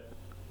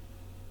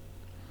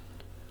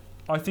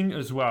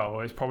as well,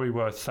 it's probably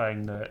worth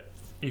saying that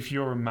if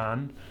you're a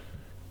man,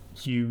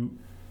 you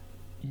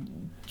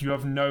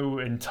have no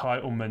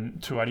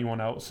entitlement to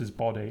anyone else's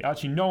body.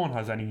 Actually, no one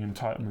has any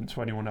entitlement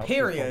to anyone else's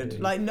body.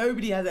 Like,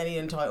 nobody has any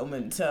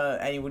entitlement to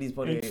anybody's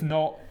body.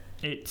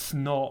 It's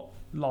not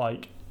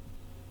like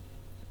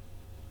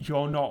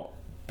you're not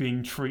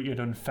being treated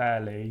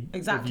unfairly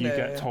if you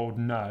get told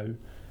no.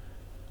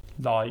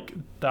 Like,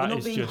 that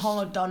is just... You're not being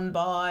hard done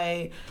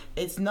by.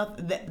 It's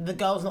not... The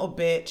girl's not a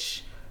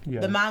bitch.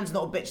 Yeah. The man's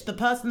not a bitch. The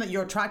person that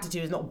you're attracted to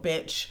is not a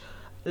bitch.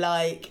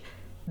 Like,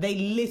 they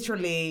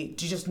literally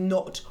do just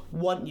not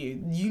want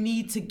you. You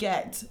need to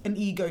get an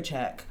ego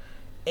check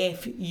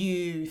if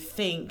you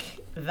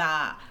think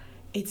that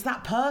it's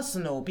that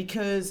personal,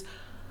 because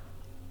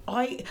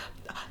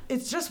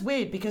it's just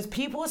weird because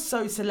people are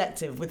so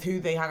selective with who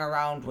they hang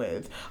around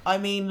with. I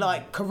mean,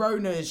 like,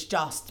 Corona's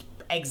just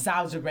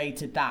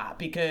exacerbated that,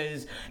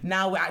 because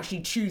now we're actually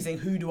choosing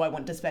who do I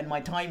want to spend my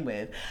time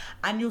with.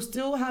 And you'll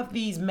still have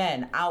these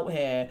men out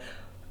here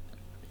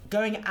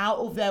going out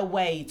of their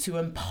way to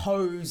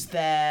impose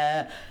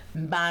their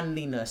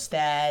manliness,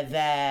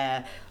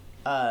 their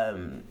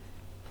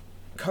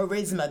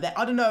charisma.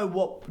 I don't know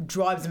what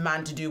drives a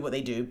man to do what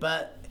they do,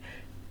 but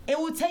it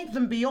will take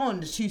them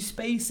beyond to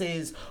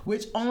spaces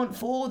which aren't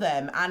for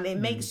them, and it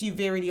makes you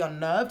really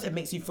unnerved. It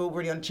makes you feel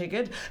really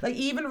untriggered. Like,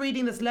 even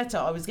reading this letter,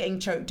 I was getting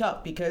choked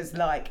up because,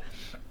 like,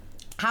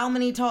 how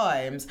many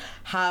times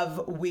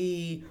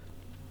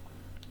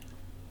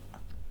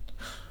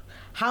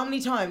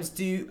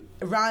do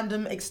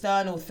random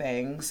external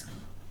things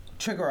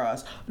trigger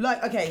us?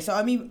 Like, okay, so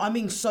I'm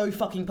being so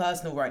fucking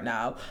personal right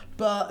now,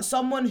 but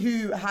someone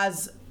who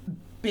has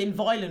been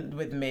violent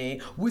with me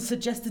was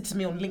suggested to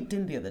me on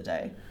LinkedIn the other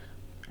day.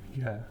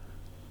 Yeah.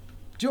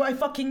 Do you know what I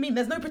fucking mean?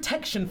 There's no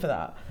protection for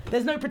that.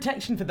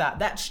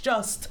 That's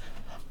just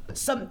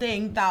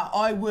something that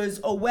I was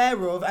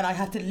aware of and I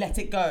had to let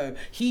it go.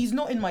 He's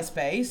not in my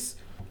space.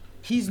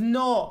 He's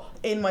not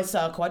in my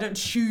circle. I don't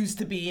choose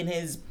to be in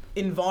his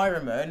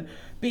environment,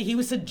 but he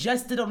was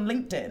suggested on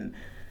LinkedIn.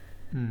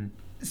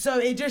 So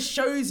it just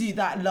shows you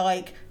that,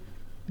 like,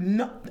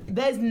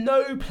 there's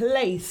no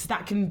place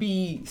that can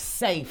be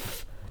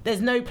safe. There's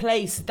no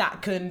place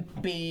that can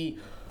be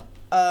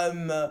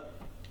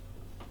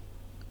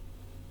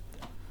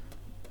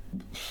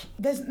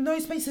there's no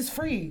space is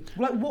free.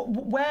 Like,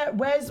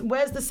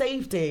 where's the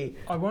safety?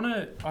 I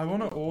wanna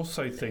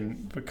also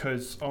think,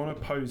 because I wanna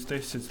pose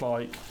this as,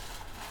 like,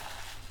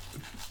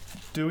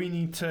 do we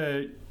need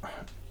to,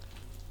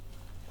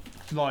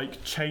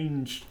 like,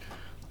 change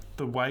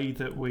the way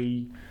that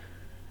we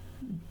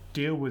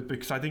deal with,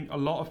 because I think a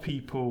lot of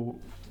people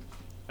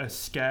are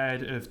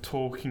scared of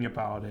talking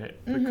about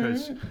it,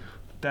 because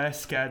they're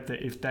scared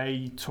that if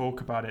they talk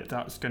about it,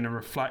 that's going to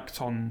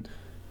reflect on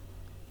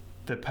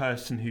the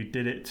person who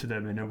did it to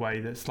them in a way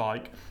that's,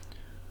 like,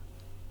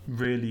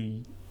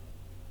 really...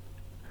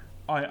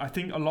 I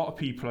think a lot of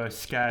people are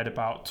scared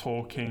about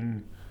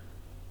talking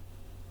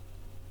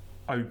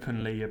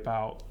openly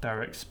about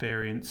their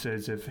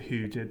experiences of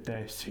who did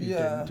this, who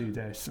Yeah. didn't do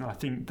this. And I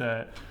think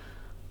that,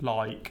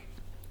 like,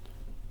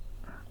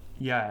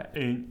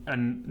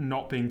 and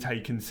not being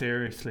taken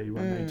seriously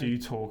when they do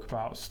talk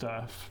about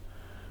stuff.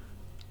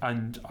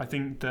 And I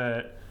think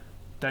that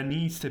there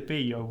needs to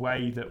be a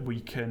way that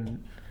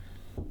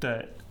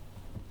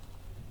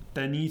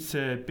there needs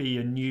to be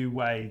a new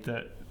way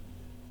that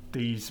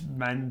these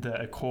men that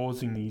are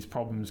causing these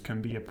problems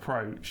can be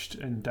approached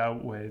and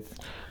dealt with.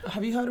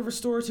 Have you heard of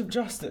restorative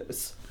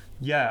justice?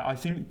 Yeah, I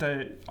think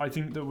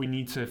that we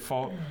need to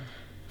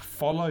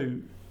follow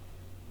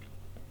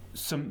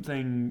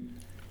something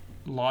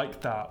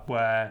like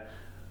that,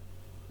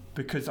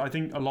 because I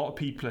think a lot of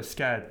people are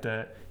scared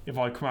that if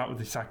I come out with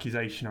this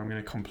accusation, I'm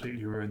going to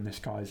completely ruin this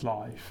guy's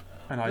life.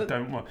 And I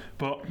don't want,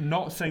 but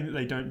not saying that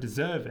they don't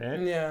deserve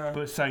it,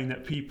 but saying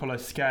that people are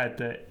scared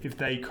that if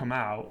they come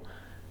out,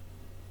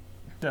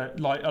 that,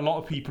 like, a lot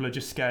of people are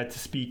just scared to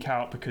speak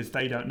out because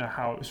they don't know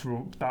how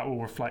that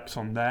will reflect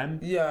on them.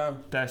 Yeah.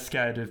 They're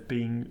scared of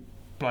being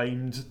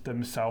blamed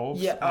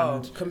themselves. Yeah,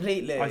 and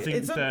completely. I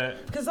think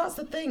because that's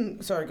the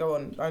thing. Sorry, go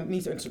on. I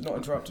need to not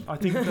interrupt. I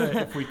think that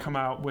if we come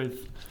out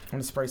with, I'm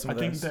gonna spray some I of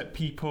think this. that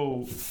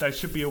there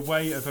should be a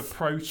way of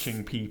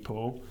approaching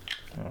people.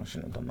 Oh, I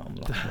shouldn't have done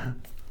that.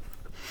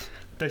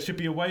 There should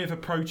be a way of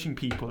approaching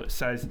people that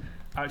says,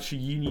 actually,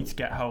 you need to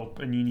get help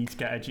and you need to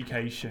get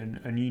education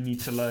and you need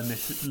to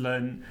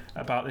learn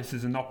about this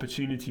as an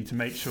opportunity to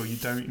make sure you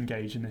don't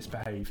engage in this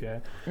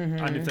behaviour.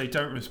 Mm-hmm. And if they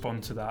don't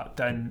respond to that,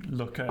 then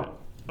look at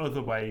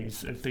other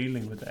ways of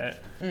dealing with it.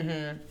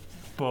 Mm-hmm.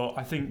 But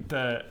I think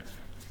that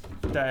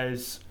there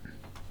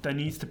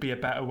needs to be a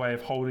better way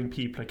of holding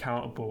people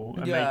accountable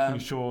and making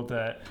sure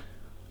that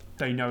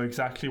they know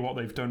exactly what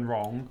they've done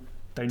wrong.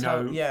 They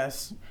know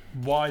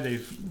why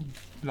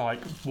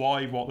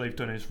what they've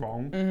done is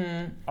wrong,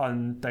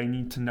 and they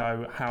need to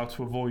know how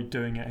to avoid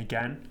doing it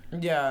again.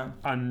 Yeah.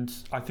 And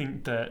I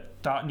think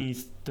that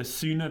the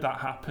sooner that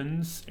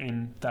happens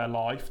in their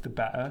life, the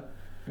better.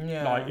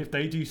 Yeah. Like, if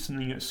they do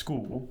something at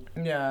school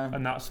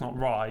and that's not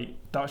right,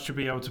 that should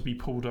be able to be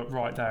pulled up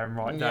right there and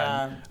right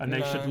then. And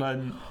they should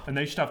learn, and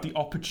they should have the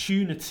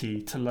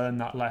opportunity to learn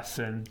that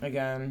lesson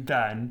again.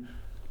 Then,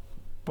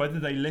 whether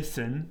they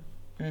listen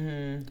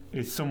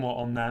is somewhat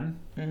on them.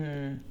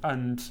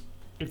 And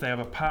if they have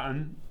a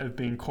pattern of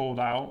being called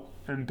out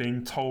and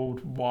being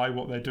told why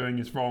what they're doing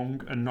is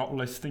wrong and not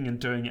listening and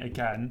doing it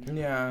again,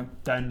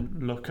 then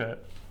look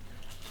at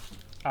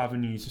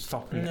avenues of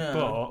stopping it.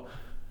 But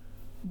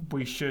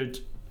we should,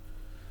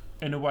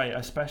 in a way,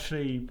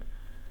 especially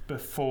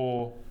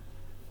before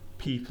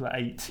people are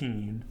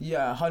 18,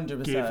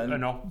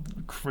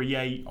 100%,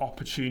 create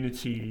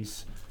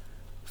opportunities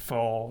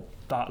for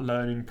that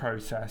learning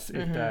process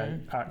if they're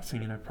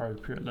acting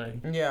inappropriately.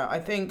 Yeah, I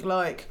think,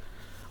 like,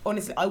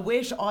 honestly, I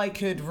wish I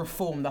could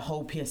reform the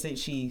whole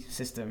PSHE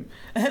system.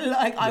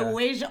 I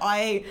wish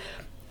I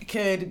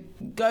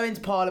could go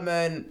into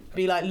Parliament,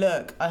 be like,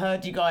 look, I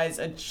heard you guys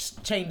are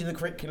changing the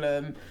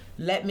curriculum.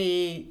 Let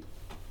me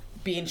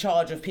be in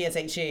charge of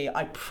PSHE.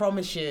 I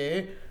promise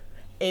you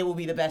it will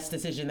be the best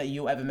decision that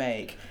you'll ever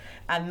make.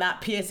 And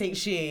that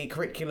PSHE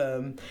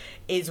curriculum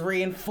is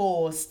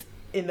reinforced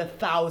in the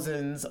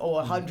thousands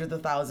or hundreds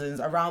of thousands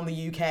around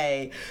the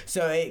UK,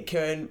 so it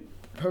can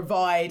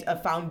provide a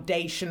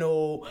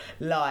foundational,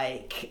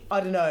 like, I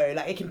don't know,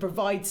 like, it can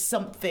provide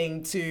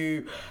something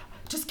to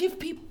just give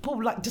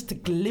people, like, just a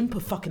glimpse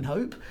of fucking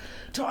hope.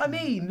 Do you know what I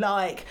mean?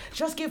 Like,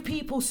 just give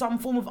people some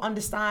form of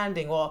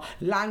understanding or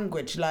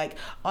language. Like,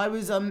 I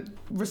was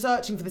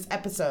researching for this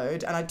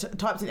episode and I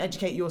typed in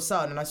educate your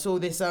son, and I saw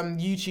this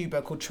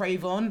YouTuber called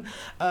Trayvon,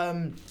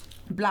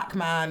 black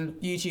man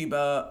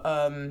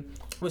YouTuber,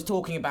 was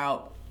talking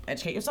about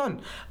educate your son,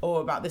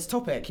 or about this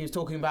topic. He was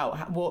talking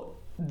about what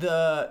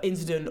the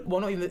incident, well,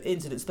 not even the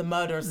incidents, the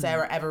murder of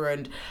Sarah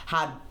Everard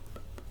had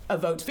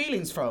evoked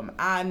feelings from.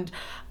 And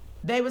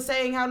they were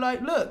saying how,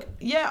 like, look,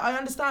 yeah, I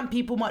understand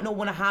people might not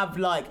want to have,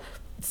 like,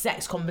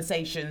 sex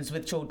conversations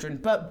with children,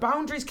 but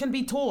boundaries can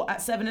be taught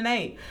at 7 and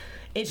 8.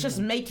 It's just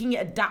making it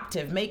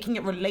adaptive, making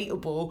it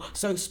relatable,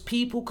 so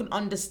people can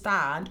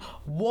understand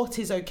what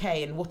is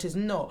okay and what is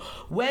not.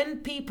 When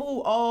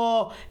people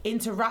are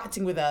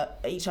interacting with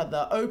each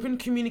other, open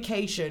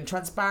communication,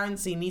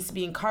 transparency needs to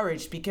be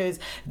encouraged, because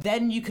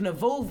then you can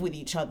evolve with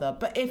each other.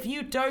 But if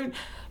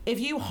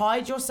you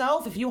hide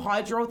yourself, if you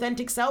hide your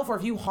authentic self, or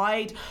if you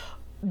hide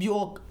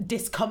your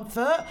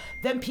discomfort,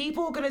 then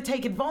people are going to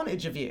take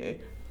advantage of you.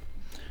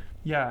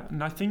 Yeah,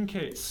 and I think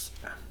it's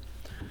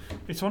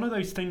one of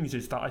those things,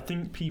 is that I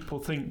think people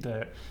think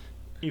that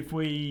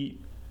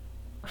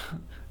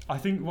I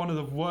think one of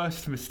the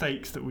worst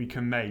mistakes that we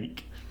can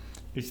make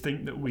is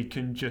think that we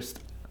can just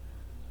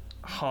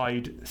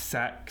hide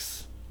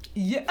sex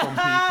from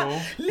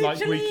people.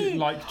 Literally.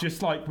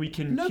 We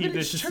can keep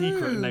this a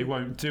secret and they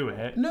won't do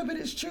it. No, but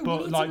it's true.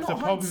 But, like, the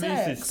problem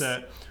is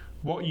that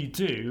what you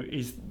do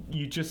is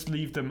you just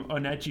leave them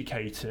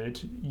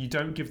uneducated. You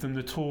don't give them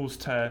the tools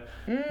to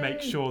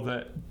make sure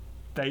that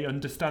they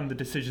understand the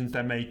decisions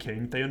they're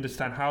making, they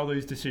understand how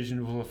those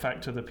decisions will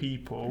affect other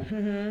people,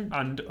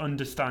 and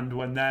understand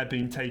when they're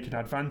being taken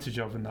advantage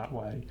of in that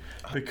way.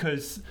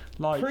 Because,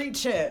 like,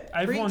 Preach it.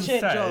 everyone Preach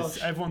it, says,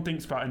 Josh. everyone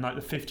thinks about in like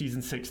the 50s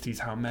and 60s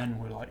how men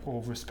were like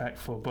all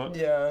respectful, but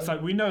Yeah. it's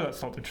like we know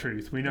that's not the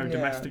truth. We know Yeah.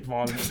 domestic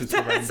violence is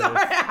horrendous.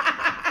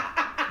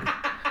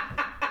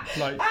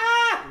 Like,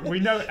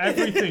 we know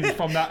everything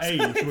from that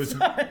age was.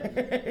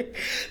 That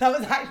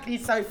was actually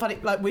so funny.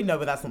 Like, we know,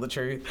 but that's not the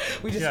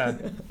truth. We just. Yeah.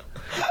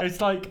 It's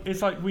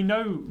like we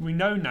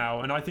know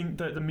now, and I think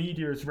that the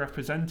media is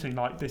representing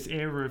like this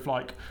era of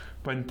like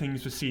when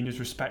things were seen as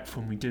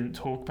respectful and we didn't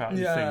talk about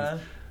these Yeah.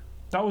 things.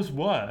 That was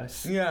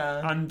worse.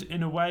 Yeah. And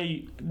in a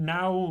way,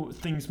 now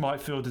things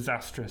might feel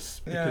disastrous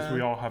because Yeah.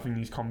 we are having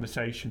these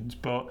conversations,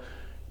 but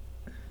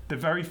the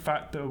very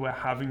fact that we're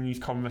having these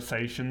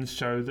conversations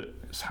show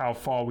that's how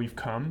far we've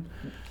come.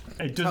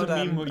 It doesn't Hold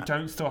on. mean we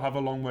don't still have a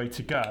long way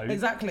to go.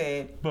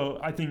 Exactly. But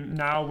I think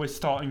now we're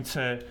starting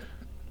to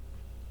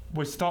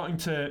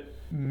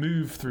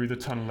move through the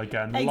tunnel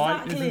again. The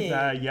light Exactly. isn't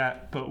there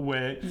yet,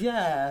 but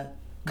Yeah.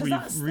 'Cause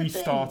that's we've the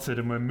restarted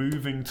and we're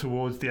moving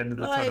towards the end of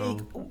the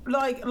tunnel.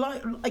 Like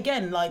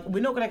again, like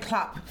we're not gonna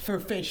clap for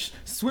a fish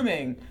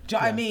swimming. Do you know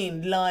what I Yeah.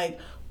 mean? Like,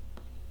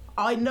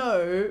 I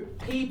know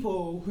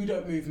people who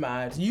don't move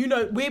mad. You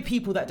know, we're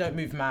people that don't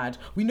move mad.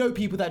 We know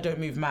people that don't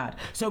move mad.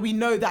 So we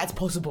know that it's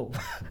possible,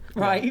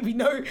 right? Yeah.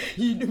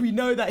 We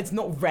know that it's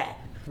not rare,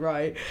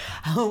 right?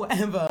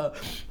 However,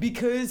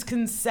 because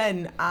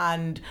consent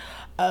and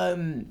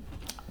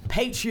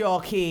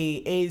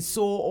patriarchy is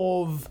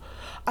sort of,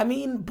 I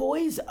mean,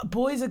 boys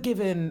are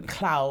given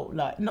clout.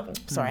 Like, no,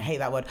 sorry, I hate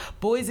that word.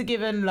 Boys are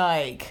given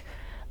like.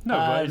 No,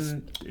 but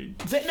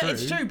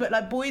It's true, but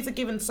like boys are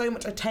given so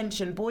much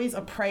attention. Boys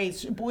are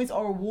praised. Boys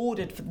are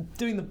rewarded for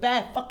doing the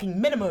bare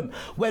fucking minimum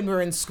when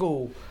we're in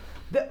school.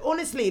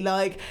 Honestly,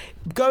 like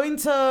going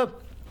to,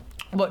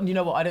 well, you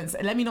know what?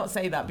 Let me not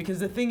say that, because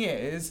the thing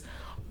is,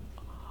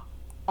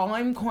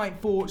 I'm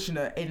quite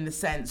fortunate in the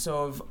sense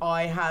of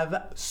I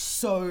have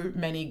so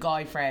many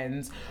guy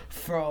friends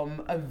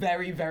from a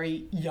very,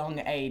 very young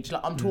age.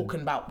 Like I'm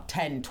talking about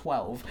 10,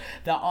 12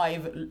 that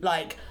I've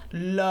like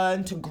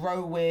learned to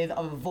grow with,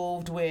 I've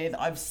evolved with,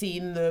 I've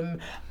seen them,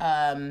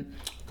 don't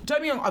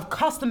get me wrong, I've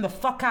cussed them the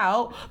fuck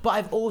out, but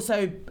I've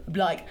also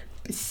like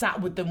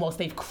sat with them whilst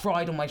they've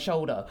cried on my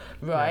shoulder,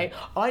 right?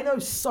 Yeah. I know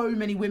so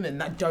many women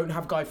that don't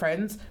have guy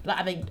friends,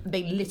 like, and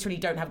they literally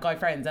don't have guy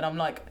friends, and I'm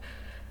like,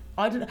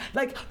 I don't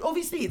like,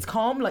 obviously it's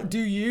calm, like, do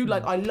you?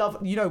 Like, I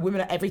love, you know,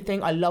 women are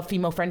everything. I love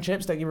female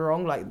friendships, don't get me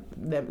wrong, like,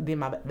 they're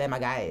my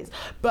guys.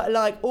 But,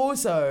 like,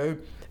 also,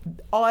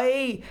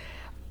 I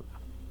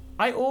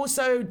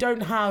also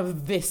don't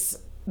have this,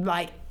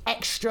 like,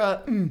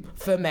 extra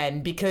for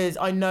men, because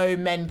I know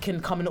men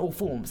can come in all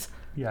forms.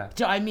 Yeah.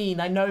 Do you know what I mean?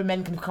 I know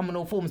men can come in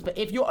all forms, but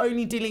if you're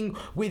only dealing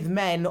with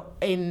men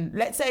in,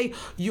 let's say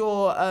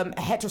you're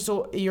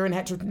you're in a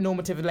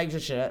heteronormative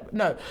relationship.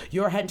 No,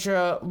 you're a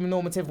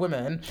heteronormative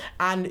woman,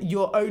 and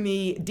you're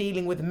only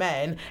dealing with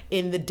men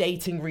in the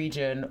dating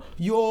region.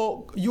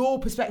 Your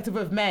perspective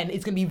of men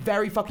is going to be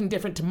very fucking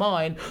different to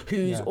mine,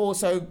 who's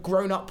also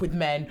grown up with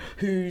men,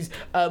 who's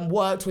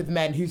worked with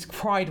men, who's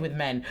cried with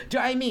men. Do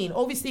you know what I mean?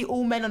 Obviously,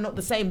 all men are not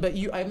the same, but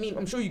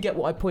I'm sure you get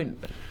what I point.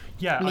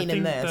 Yeah, I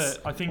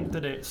think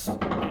that it's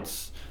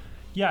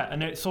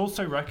and it's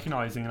also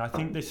recognizing, and I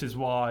think this is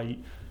why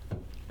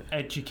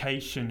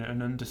education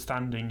and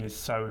understanding is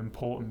so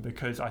important,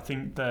 because I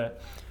think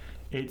that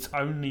it's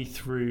only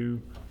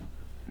through,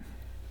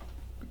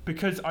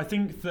 because I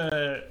think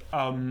that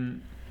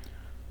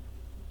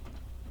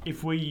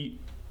if we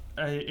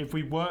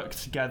work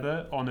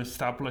together on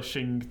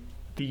establishing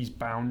these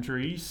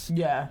boundaries,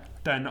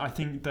 then I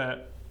think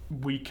that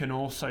we can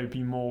also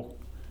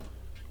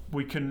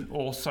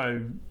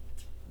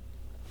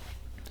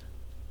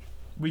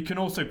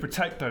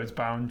protect those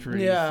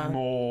boundaries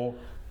more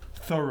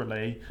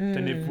thoroughly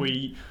than if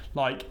we,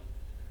 like,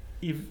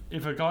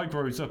 if a guy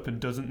grows up and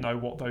doesn't know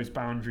what those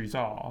boundaries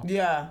are,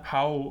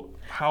 how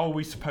are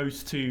we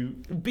supposed to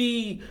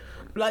be,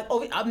 like,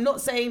 I'm not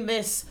saying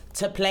this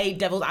to play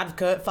devil's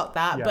advocate, fuck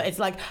that, but it's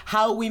like,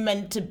 how are we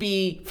meant to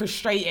be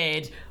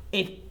frustrated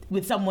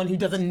with someone who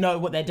doesn't know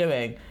what they're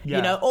doing?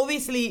 You know,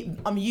 obviously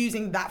I'm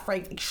using that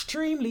phrase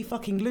extremely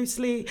fucking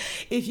loosely.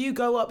 If you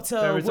go up to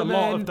there's a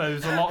woman,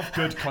 there's a lot of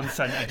good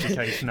consent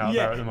education out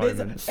there at the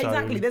moment.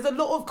 Exactly, there's a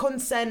lot of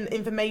consent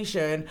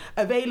information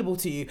available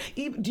to you.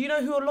 Do you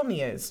know who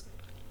Oloni is?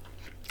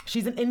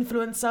 She's an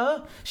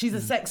influencer. She's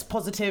a sex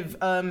positive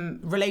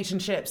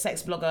relationship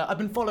sex blogger. I've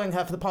been following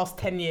her for the past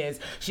 10 years.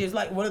 She is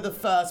like one of the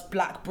first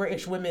black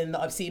British women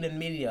that I've seen in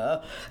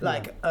media.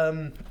 Like,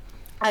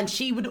 And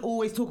she would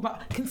always talk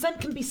about consent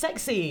can be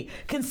sexy.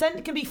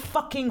 Consent can be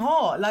fucking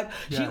hot. Like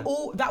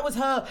that's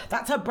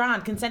her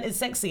brand. Consent is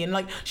sexy. And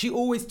like she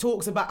always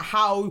talks about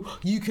how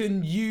you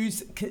can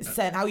use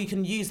consent, how you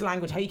can use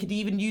language, how you could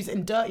even use it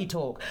in dirty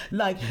talk.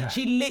 Like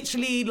she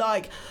literally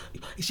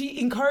she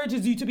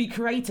encourages you to be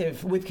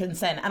creative with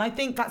consent. And I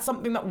think that's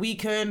something that we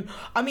can,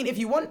 I mean, if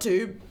you want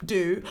to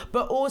do,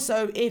 but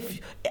also I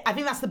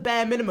think that's the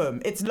bare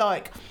minimum. It's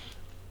like,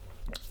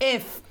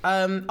 if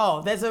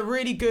there's a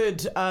really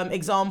good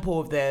example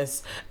of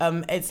this.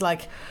 It's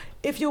like,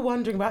 if you're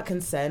wondering about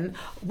consent,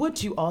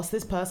 would you ask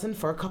this person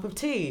for a cup of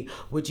tea?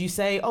 Would you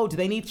say, oh, do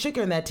they need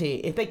sugar in their tea?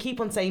 If they keep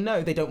on saying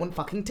no, they don't want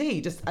fucking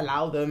tea, just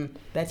allow them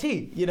their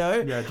tea, you know?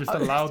 Yeah, just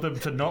allow them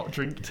to not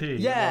drink tea.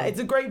 Yeah, it's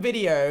a great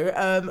video.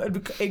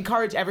 I'd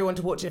encourage everyone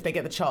to watch it if they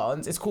get the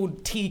chance. It's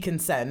called Tea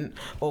Consent,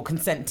 or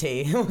Consent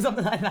Tea, or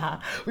something like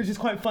that, which is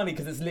quite funny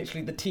because it's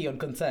literally the tea on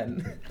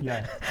consent.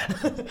 Yeah.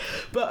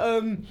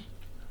 But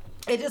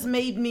it just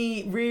made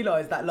me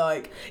realise that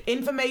like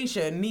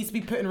information needs to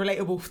be put in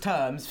relatable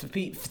terms for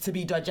to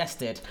be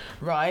digested,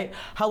 right?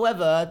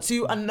 However,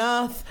 to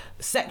unearth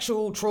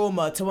sexual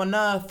trauma, to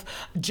unearth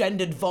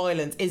gendered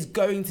violence is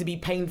going to be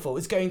painful.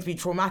 It's going to be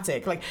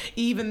traumatic. Like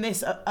even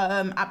this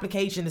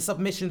application, the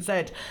submission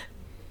said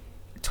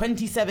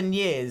 27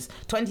 years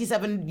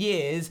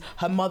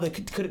her mother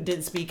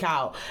didn't speak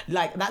out.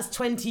 Like that's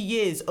 20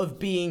 years of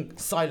being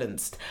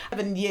silenced,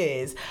 7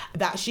 years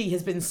that she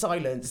has been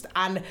silenced.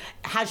 And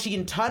has she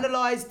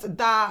internalized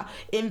that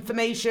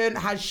information?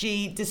 Has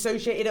she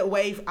dissociated it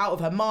away out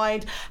of her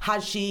mind?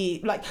 Has she,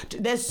 like,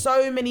 there's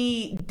so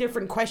many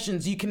different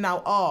questions you can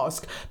now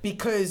ask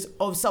because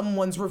of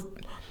someone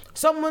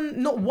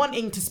not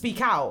wanting to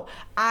speak out.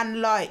 And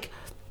like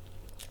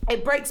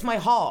it breaks my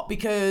heart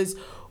because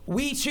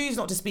we choose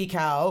not to speak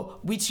out.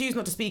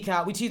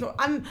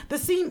 And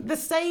the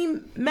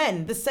same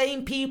men, the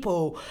same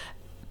people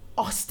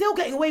are still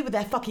getting away with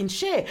their fucking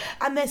shit,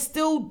 and they're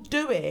still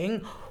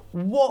doing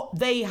what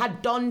they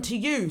had done to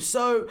you.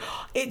 So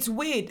it's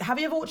weird. Have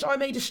you ever watched I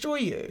May Destroy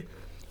You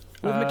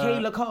with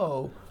Michaela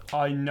Cole?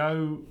 I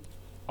know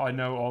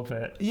of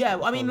it. Yeah,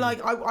 I mean, like,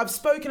 I've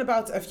spoken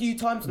about it a few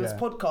times on this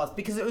podcast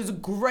because it was a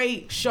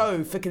great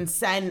show for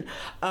consent,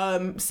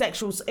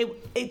 sexual.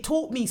 It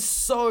taught me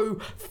so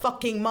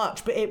fucking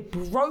much, but it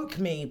broke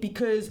me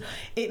because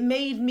it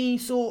made me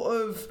sort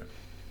of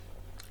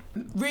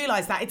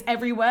realise that it's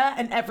everywhere,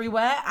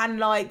 and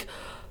like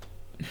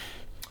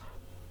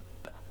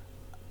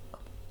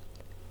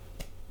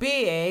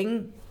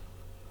being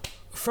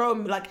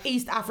from like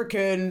East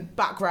African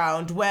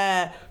background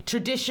where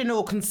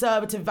traditional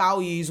conservative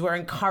values were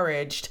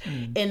encouraged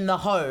in the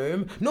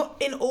home, not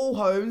in all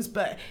homes,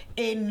 but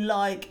in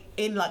like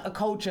a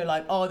culture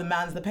like, oh, the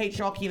man's the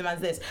patriarchy, the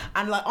man's this,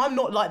 and like I'm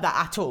not like that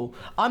at all.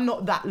 I'm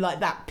not that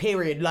like that,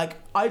 period. Like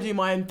I do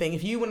my own thing.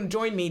 If you want to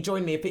join me,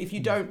 if you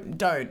don't.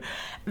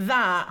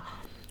 That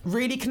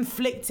really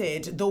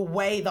conflicted the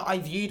way that I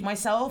viewed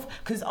myself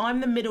because I'm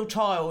the middle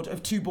child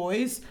of two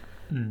boys.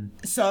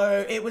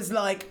 So it was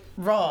like,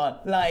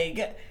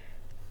 like,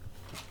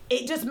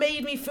 it just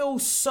made me feel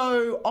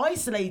so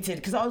isolated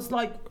because I was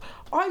like,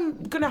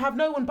 I'm gonna have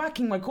no one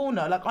backing my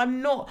corner. Like,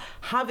 I'm not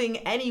having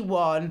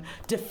anyone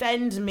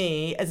defend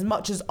me as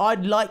much as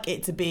I'd like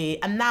it to be.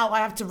 And now I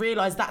have to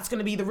realise that's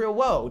gonna be the real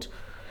world.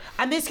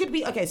 And this could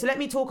be, okay, so let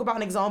me talk about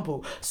an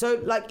example. So,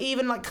 like,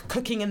 even, like,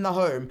 cooking in the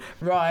home,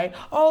 right?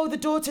 Oh, the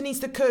daughter needs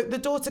to cook. The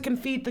daughter can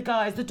feed the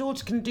guys. The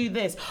daughter can do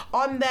this.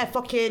 I'm there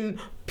fucking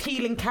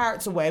peeling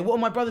carrots away. What are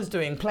my brothers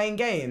doing? Playing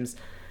games.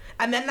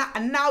 And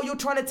now you're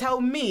trying to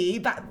tell me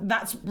that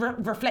that's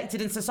reflected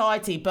in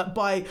society, but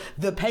by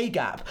the pay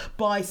gap,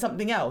 by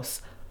something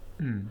else.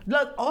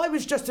 Like, I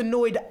was just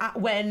annoyed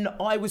when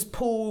I was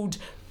pulled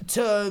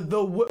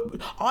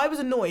I was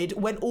annoyed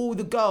when all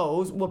the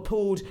girls were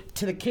pulled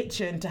to the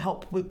kitchen to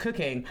help with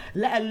cooking,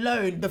 let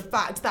alone the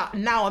fact that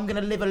now I'm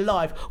going to live a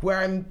life where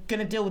I'm going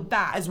to deal with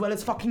that as well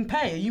as fucking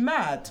pay. Are you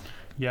mad?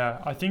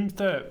 Yeah, I think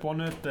that one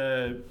of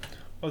the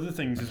other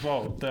things as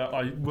well that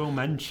I will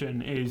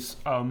mention is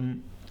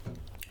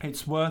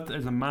it's worth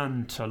as a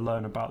man to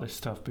learn about this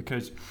stuff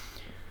because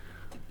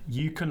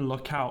you can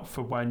look out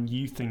for when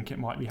you think it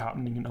might be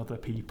happening in other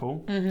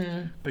people.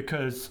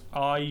 Because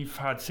I've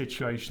had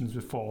situations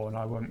before, and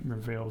I won't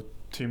reveal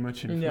too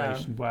much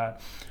information, where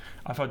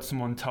I've had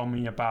someone tell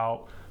me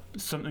about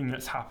something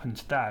that's happened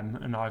to them,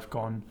 and I've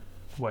gone,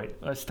 wait,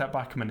 let's step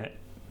back a minute.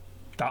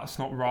 That's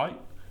not right.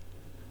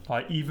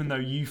 Like, even though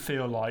you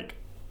feel like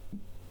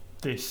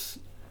this...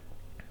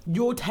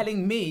 You're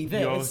telling me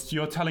this.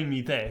 You're telling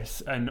me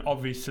this, and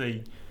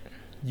obviously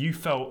you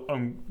felt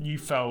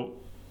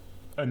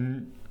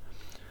and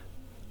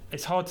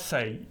it's hard to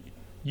say.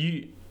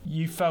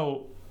 You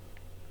felt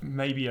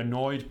maybe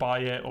annoyed by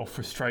it or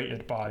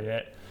frustrated by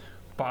it,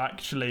 but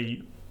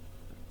actually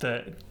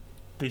that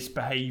this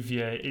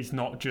behaviour is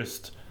not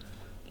just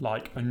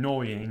like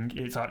annoying,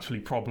 it's actually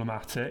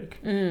problematic.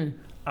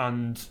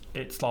 And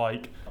it's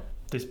like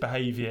this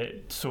behaviour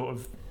sort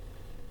of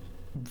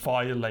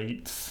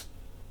violates,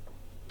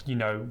 you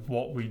know,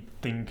 what we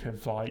think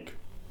of like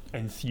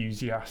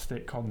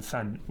enthusiastic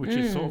consent, which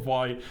is sort of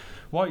why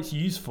it's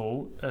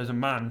useful as a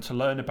man to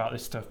learn about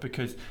this stuff,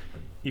 because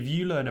if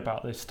you learn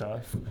about this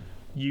stuff,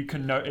 you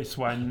can notice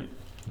when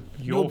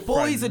your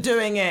boys are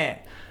doing it,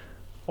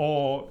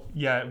 or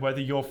whether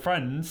your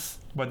friends,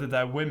 whether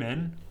they're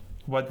women,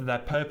 whether they're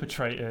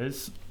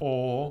perpetrators,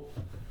 or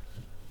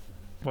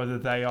whether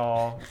they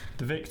are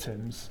the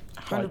victims.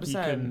 100%. Like, you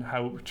can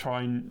help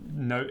try and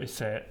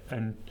notice it,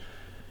 and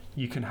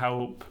you can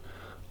help.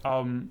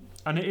 And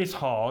it is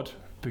hard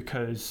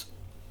because,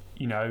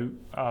 you know,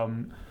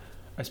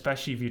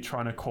 especially if you're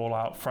trying to call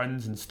out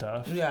friends and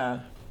stuff.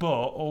 Yeah.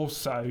 But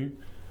also,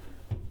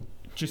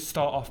 just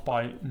start off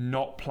by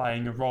not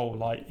playing a role.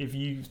 Like, if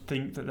you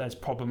think that there's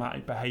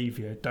problematic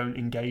behaviour, don't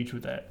engage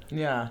with it.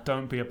 Yeah.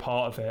 Don't be a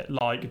part of it.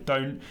 Like,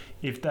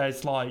 if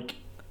there's like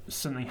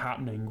something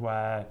happening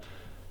where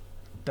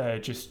they're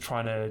just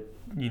trying to,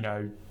 you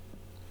know,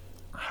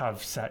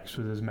 have sex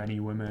with as many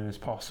women as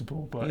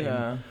possible, but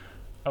in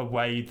a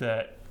way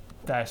that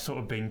they're sort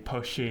of being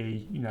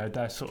pushy, you know,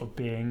 they're sort of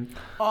being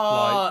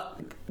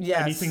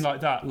anything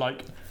like that,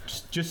 like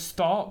just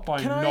start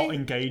by not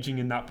engaging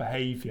in that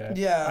behaviour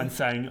and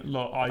saying,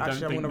 look, I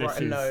don't think this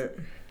is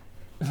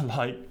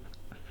like,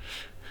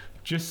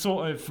 just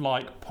sort of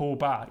like pull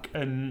back.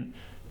 And,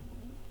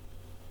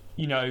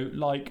 you know,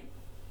 like,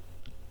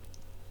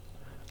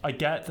 I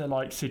get that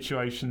like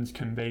situations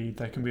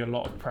there can be a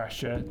lot of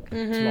pressure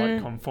to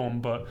like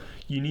conform, but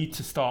you need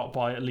to start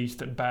by, at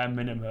least at bare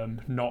minimum,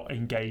 not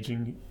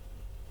engaging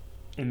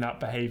in that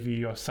behaviour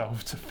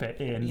yourself to fit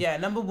in. Yeah,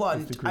 number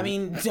one, I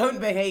mean,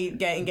 don't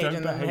engage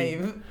in that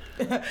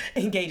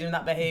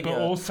behaviour.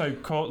 But also,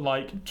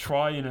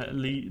 try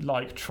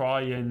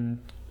and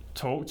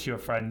talk to your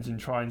friends and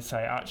try and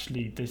say,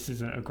 actually, this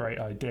isn't a great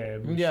idea.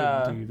 We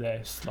shouldn't do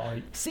this.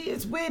 Like, see,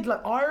 it's weird.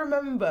 Like, I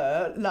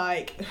remember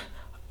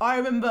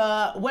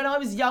when I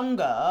was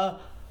younger,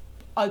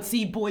 I'd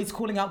see boys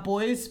calling out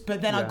boys,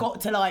 but then I got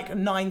to like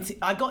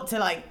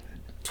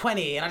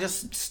 20 and I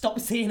just stopped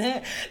seeing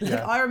it.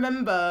 Like, I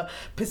remember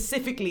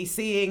specifically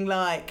seeing,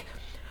 like,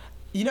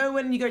 you know,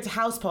 when you go to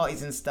house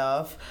parties and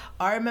stuff,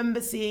 I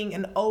remember seeing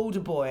an older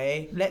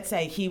boy, let's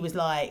say he was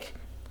like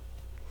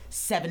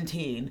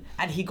 17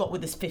 and he got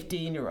with this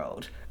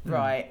 15-year-old,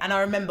 right? And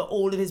I remember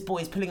all of his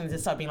boys pulling him to the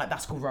side being like,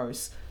 that's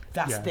gross,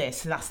 that's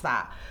this, that's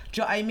that.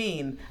 Do you know what I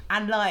mean?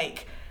 And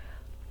like,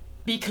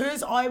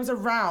 because I was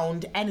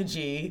around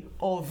energy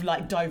of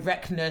like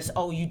directness,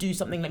 oh, you do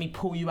something, let me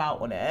pull you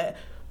out on it.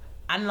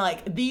 And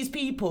like, these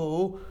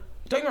people,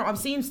 don't get me wrong, I've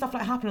seen stuff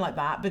like happen like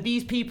that, but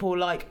these people,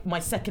 like my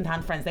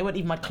second-hand friends, they weren't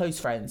even my close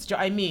friends. Do you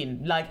know what I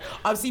mean? Like,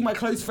 I've seen my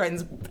close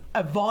friends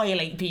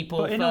violate people.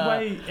 But in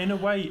a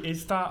way,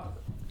 is that,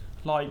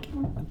 like,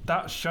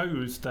 that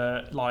shows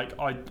that, like,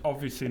 I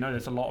obviously know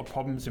there's a lot of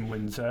problems in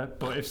Windsor,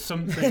 but if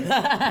something,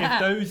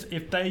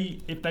 if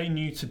they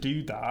knew to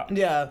do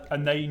that,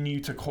 and they knew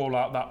to call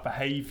out that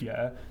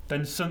behaviour,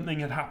 then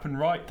something had happened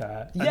right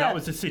there, and that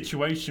was a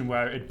situation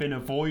where it had been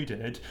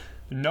avoided.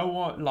 No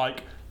one,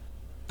 like,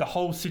 the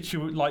whole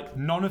situation, like,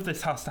 none of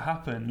this has to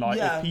happen. Like,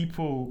 if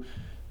people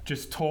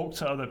just talk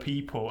to other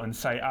people and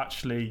say,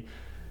 actually,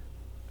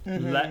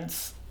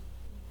 let's,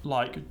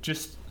 like,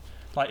 just,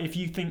 like, if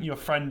you think your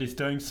friend is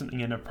doing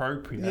something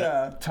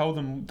inappropriate, tell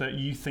them that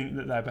you think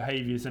that their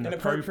behaviour is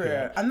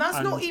inappropriate. And that's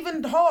not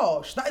even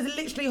harsh. That is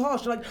literally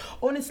harsh. Like,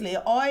 honestly,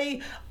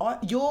 I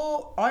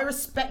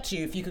respect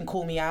you if you can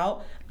call me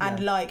out.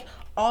 And like,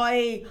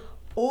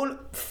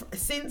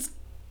 since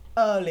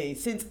early,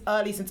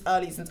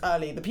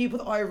 the people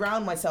that I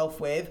surround myself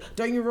with,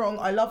 don't get me wrong,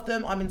 I love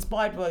them, I'm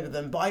inspired by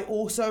them, but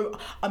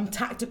I'm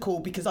tactical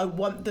because I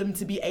want them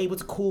to be able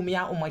to call me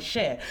out on my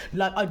shit.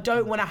 Like, I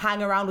don't want to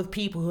hang around with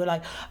people who are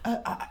like,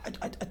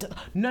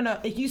 no,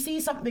 if you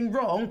see something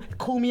wrong,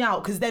 call me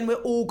out, because then we're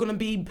all gonna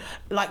be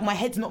like, my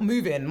head's not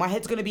moving, my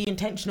head's gonna be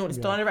intentional, it's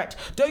direct.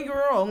 Don't get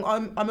me wrong,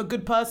 I'm a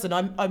good person,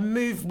 I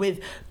move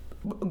with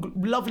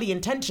lovely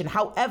intention.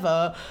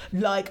 However,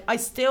 like, I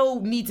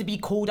still need to be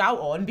called out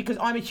on, because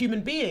I'm a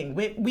human being.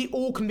 We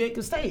all can make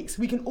mistakes.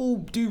 We can all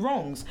do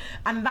wrongs.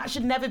 And that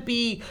should never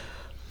be...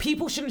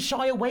 People shouldn't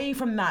shy away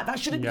from that. That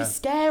shouldn't be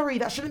scary.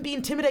 That shouldn't be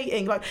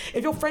intimidating. Like,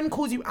 if your friend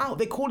calls you out,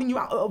 they're calling you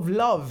out of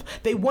love.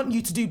 They want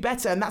you to do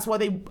better, and that's why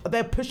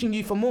they're pushing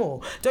you for more.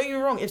 Don't get me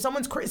wrong. If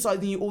someone's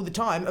criticising you all the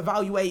time,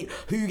 evaluate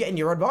who you're getting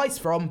your advice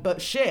from. But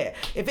shit,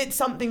 if it's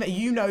something that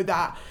you know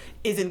that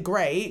isn't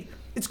great...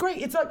 It's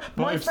great. It's like,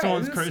 but if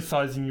someone's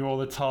criticising you all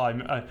the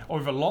time, or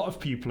if a lot of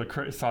people are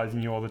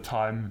criticising you all the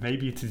time,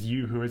 maybe it is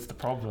you who is the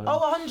problem.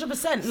 Oh,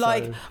 100%.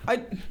 Like,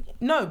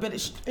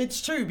 but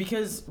it's true,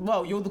 because,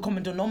 well, you're the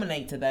common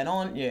denominator then,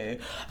 aren't you?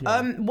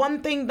 Yeah.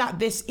 One thing that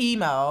this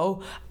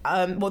email,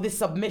 this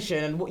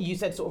submission and what you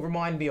said sort of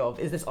remind me of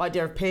is this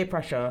idea of peer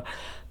pressure.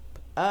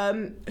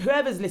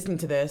 Whoever's listening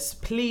to this,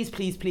 please,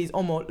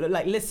 Omo,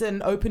 like,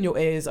 listen, open your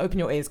ears,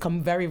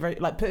 come very, very,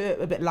 like, put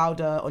it a bit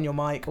louder on your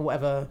mic or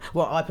whatever.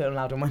 Well, I put it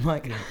louder on my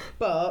mic.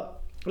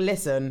 But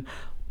listen,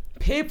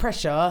 peer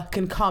pressure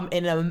can come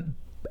in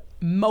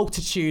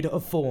multitude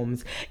of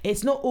forms.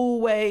 It's not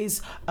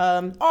always,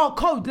 oh,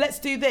 Code, let's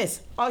do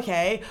this.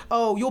 Okay.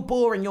 Oh, you're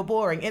boring.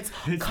 It's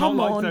come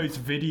not on. like those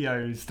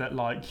videos that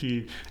like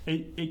you.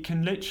 It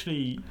can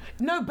literally.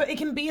 No, but it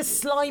can be as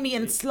slimy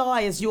and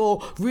sly as your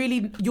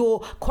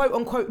quote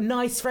unquote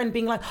nice friend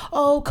being like,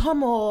 oh,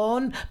 come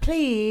on,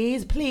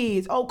 please.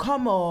 Oh,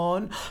 come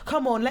on,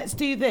 let's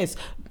do this.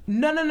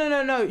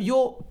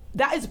 No.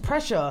 That is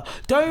pressure.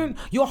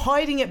 You're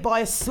hiding it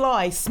by a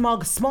sly,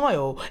 smug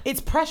smile. It's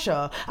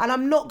pressure. And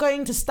I'm not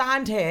going to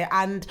stand here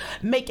and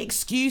make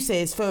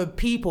excuses for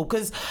people,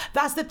 because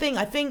that's the thing.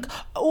 I think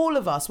all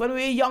of us, when we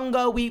were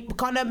younger, we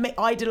kind of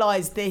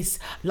idolize this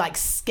like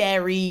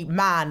scary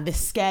man, this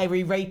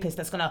scary rapist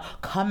that's going to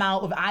come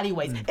out of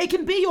alleyways. It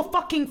can be your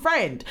fucking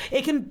friend.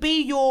 It can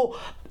be your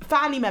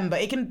family member.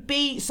 It can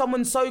be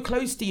someone so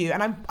close to you.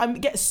 And I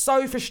get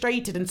so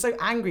frustrated and so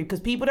angry because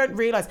people don't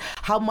realize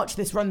how much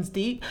this runs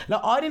deep. Like,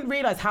 I didn't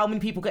realize how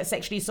many people get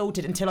sexually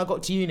assaulted until I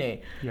got to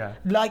uni. Yeah.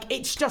 Like,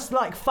 it's just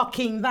like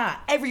fucking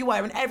that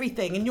everywhere and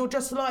everything. And you're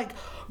just like,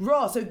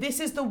 raw. So this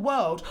is the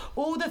world.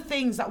 All the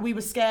things that we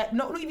were scared,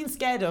 not even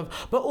scared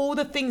of, but all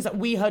the things that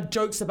we heard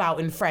jokes about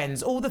in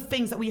Friends, all the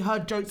things that we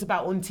heard jokes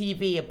about on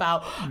TV,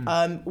 about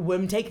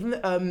women taking,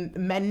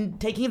 men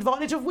taking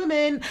advantage of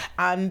women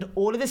and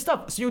all of this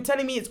stuff. So you're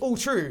telling me it's all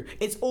true.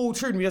 It's all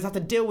true and we just have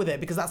to deal with it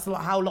because that's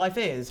how life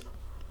is.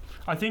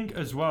 I think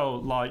as well,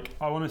 like,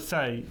 I want to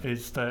say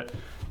is that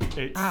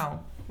it's... Ow.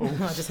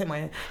 I just hit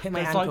my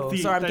Like ankle. the,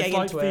 Sorry, I'm getting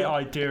like into the it.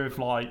 idea of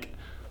like,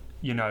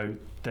 you know,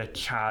 the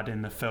Chad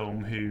in the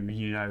film who,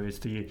 you know,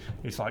 is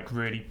like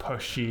really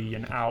pushy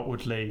and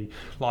outwardly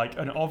like,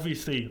 and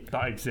obviously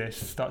that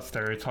exists, that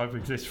stereotype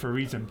exists for a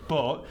reason,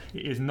 but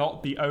it is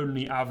not the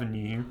only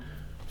avenue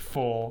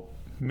for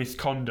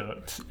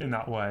misconduct in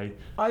that way.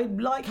 I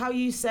like how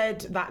you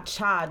said that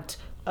Chad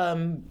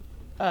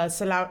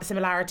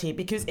similarity,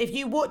 because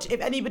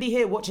if anybody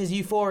here watches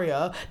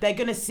Euphoria, they're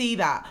gonna see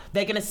that.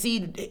 They're gonna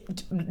see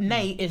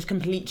Nate is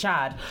complete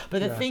Chad.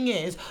 But the thing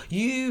is,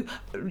 you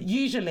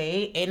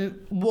usually in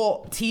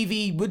what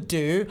TV would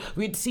do,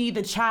 we'd see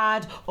the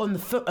Chad on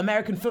the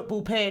American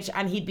football pitch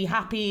and he'd be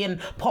happy and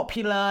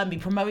popular and be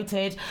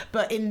promoted.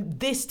 But in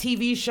this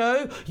TV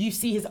show, you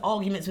see his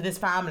arguments with his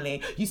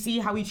family. You see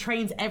how he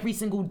trains every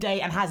single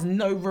day and has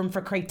no room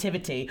for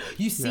creativity.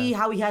 You see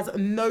how he has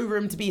no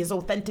room to be his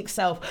authentic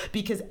self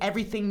because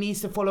everything needs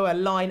to follow a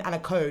line and a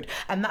code.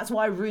 And that's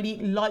why I really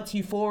liked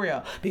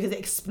Euphoria, because it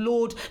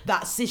explored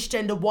that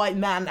cisgender white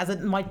man as a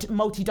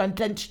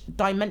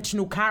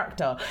multi-dimensional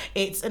character.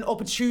 It's an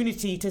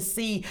opportunity to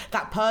see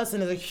that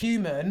person as a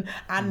human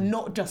and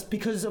not just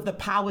because of the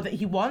power that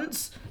he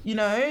wants, you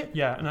know?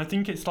 Yeah, and I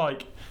think it's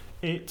like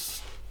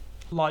there's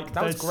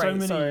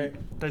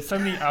so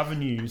many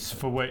avenues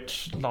for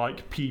which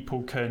like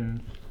people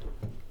can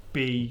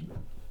be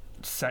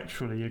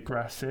sexually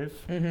aggressive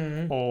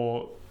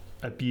or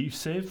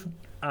abusive,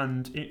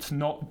 and it's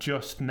not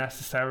just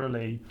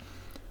necessarily,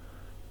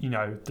 you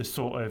know, the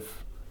sort of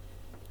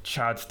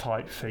Chad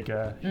type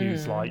figure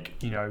who's like,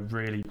 you know,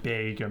 really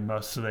big and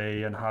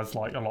muscly and has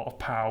like a lot of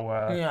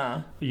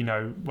power, you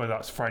know, whether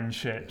that's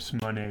friendships,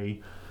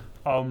 money.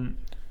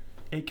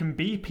 It can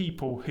be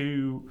people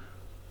who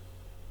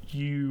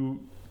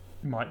you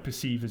might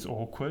perceive as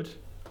awkward,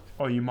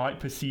 or you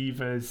might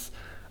perceive as,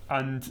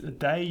 and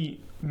they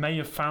may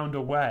have found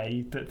a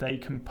way that they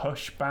can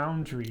push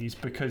boundaries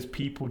because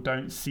people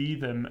don't see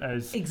them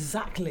as...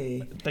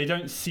 Exactly. They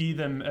don't see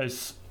them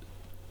as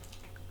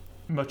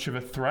much of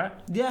a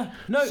threat. Yeah.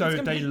 No. So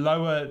they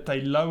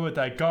lower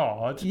their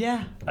guard.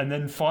 Yeah. And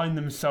then find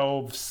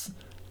themselves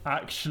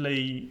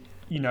actually,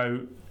 you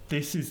know,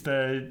 this is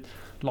the,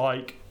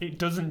 like, it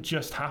doesn't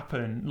just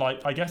happen. Like,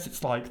 I guess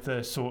it's like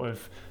the sort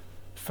of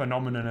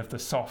phenomenon of the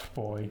soft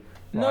boy.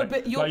 Right? No,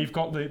 but you've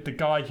got the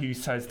guy who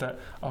says that,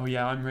 oh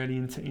yeah, I'm really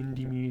into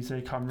indie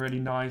music, I'm really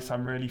nice,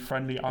 I'm really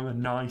friendly, I'm a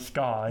nice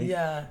guy.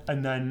 Yeah.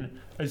 And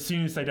then as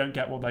soon as they don't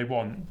get what they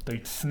want,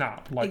 they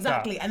snap like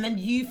exactly. that. And then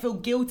you feel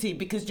guilty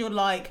because you're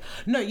like,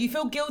 no, you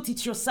feel guilty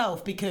to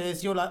yourself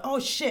because you're like, oh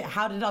shit,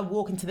 how did I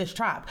walk into this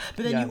trap?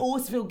 But then you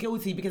also feel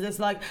guilty because it's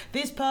like,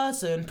 this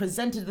person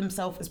presented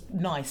themselves as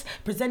nice,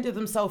 presented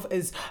themselves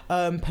as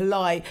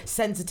polite,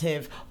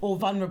 sensitive, or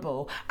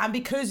vulnerable. And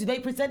because they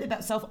presented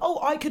that self, oh,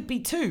 I could be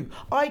too.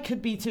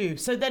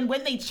 So then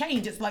when they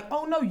change, it's like,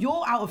 oh no,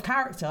 you're out of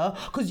character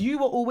because you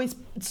were always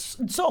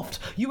soft.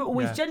 You were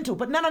always gentle.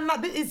 But no,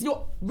 this is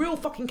your real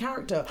fucking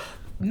character.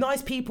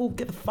 Nice people,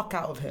 get the fuck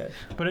out of here.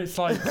 But it's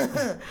like...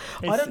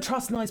 I don't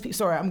trust nice people.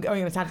 Sorry, I'm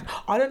going on a tangent.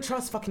 I don't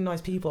trust fucking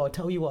nice people. I'll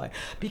tell you why.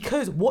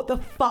 Because what the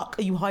fuck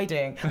are you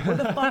hiding? What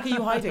the fuck are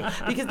you hiding?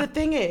 Because the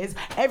thing is,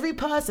 every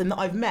person that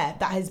I've met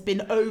that has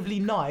been overly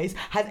nice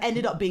has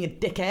ended up being a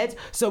dickhead.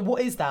 So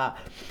what is that?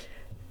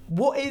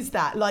 What is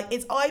that? Like,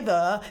 it's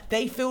either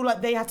they feel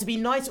like they have to be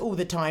nice all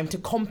the time to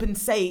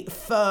compensate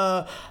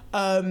for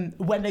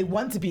when they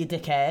want to be a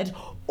dickhead,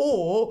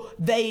 or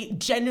they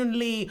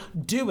genuinely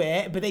do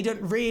it, but they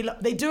don't realize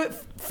they do it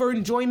for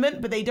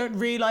enjoyment, but they don't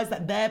realize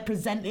that they're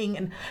presenting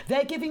and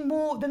they're giving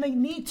more than they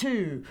need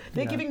to.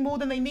 They're giving more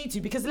than they need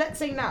to, because let's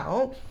say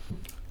now,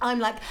 I'm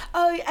like,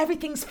 oh,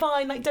 everything's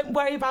fine. Like, don't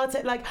worry about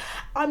it. Like,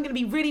 I'm going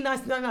to be really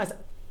nice.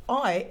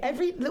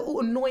 Every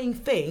little annoying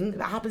thing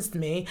that happens to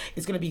me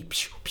is going to be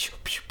pew, pew,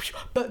 pew, pew.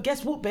 But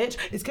guess what, bitch?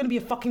 It's going to be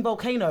a fucking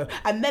volcano.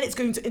 And then it's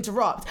going to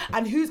interrupt.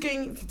 And who's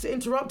going to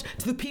interrupt?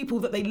 To the people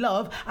that they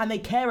love and they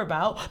care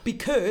about,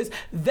 because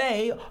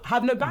they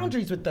have no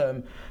boundaries with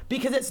them.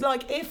 Because it's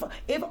like, if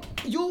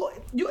you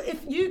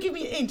give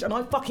me an inch and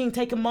I fucking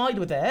take a mile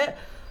with it,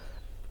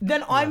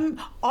 then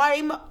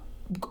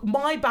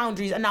my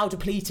boundaries are now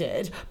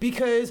depleted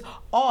because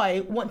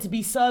I want to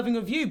be serving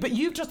of you, but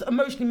you've just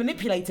emotionally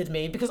manipulated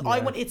me because I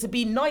want it to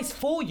be nice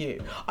for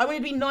you. I want it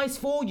to be nice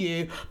for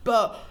you,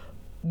 but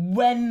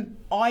when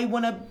I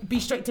want to be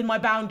strict in my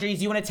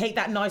boundaries, you want to take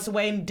that nice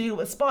away and deal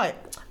with spite.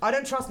 I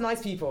don't trust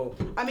nice people.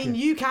 I mean,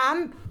 you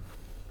can,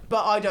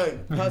 but I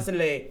don't,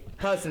 personally.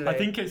 I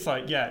think it's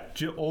like,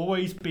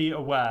 always be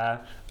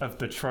aware of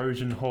the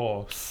Trojan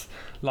horse.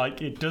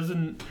 Like,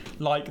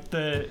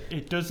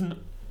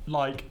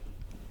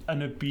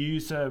 an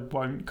abuser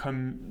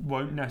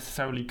won't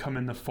necessarily come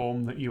in the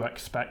form that you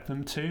expect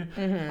them to.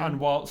 And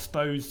whilst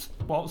those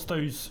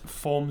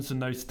forms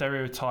and those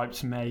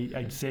stereotypes may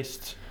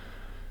exist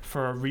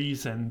for a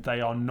reason,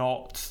 they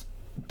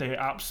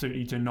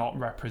absolutely do not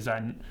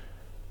represent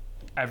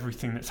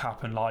everything that's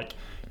happened. Like,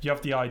 you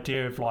have the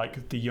idea of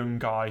like the young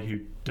guy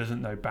who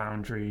doesn't know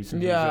boundaries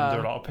and who's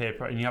under a lot of peer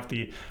pressure, and you have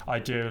the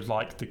idea of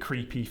like the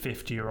creepy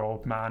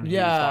 50-year-old man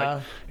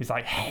who's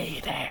like, hey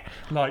there,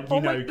 like,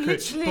 you know, but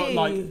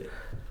like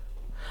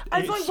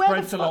it like,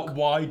 spreads a lot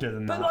wider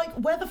than that. But like,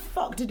 where the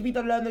fuck did we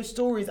learn those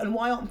stories, and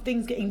why aren't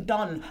things getting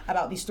done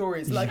about these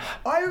stories? Like,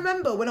 I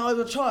remember when I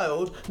was a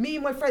child, me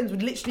and my friends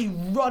would literally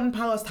run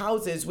past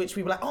houses which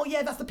we were like, oh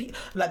yeah, that's the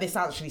like, this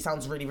actually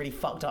sounds really, really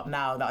fucked up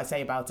now that I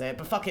say about it,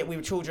 but fuck it, we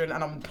were children,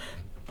 and I'm,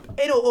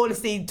 in all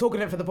honesty,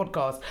 talking it for the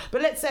podcast.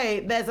 But let's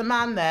say there's a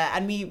man there,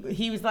 and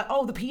he was like,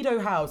 "Oh, the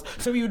pedo house."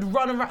 So we would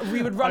run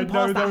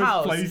past that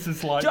house.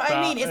 Places like Do you know what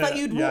I mean? It's like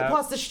you'd walk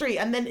past the street,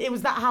 and then it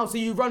was that house, so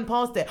you run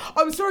past it.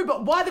 I'm sorry,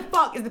 but why the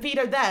fuck is the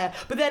pedo there?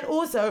 But then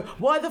also,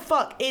 why the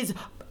fuck is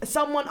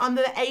someone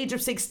under the age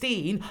of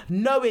 16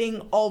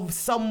 knowing of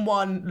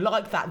someone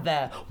like that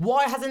there?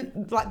 Why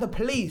hasn't like the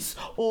police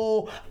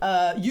or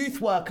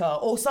youth worker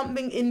or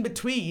something in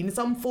between,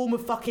 some form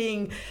of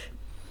fucking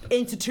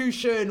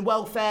institution,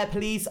 welfare,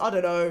 police, I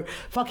don't know,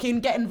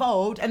 fucking get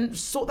involved and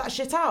sort that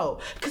shit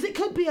out? Because it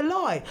could be a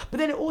lie, but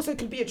then it also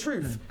could be a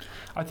truth.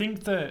 I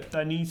think that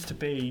there needs to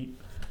be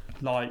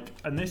like,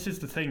 and this is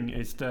the thing,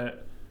 is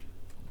that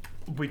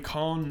we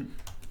can't,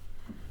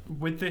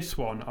 with this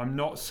one, I'm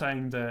not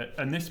saying that,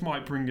 and this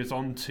might bring us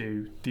on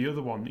to the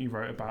other one that you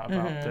wrote about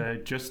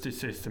the justice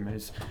system,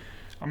 is,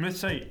 I'm going to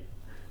say,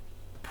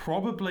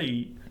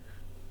 probably,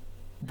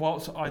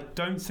 whilst I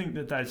don't think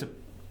that there's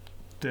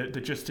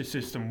the justice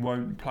system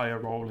won't play a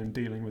role in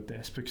dealing with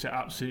this, because it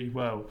absolutely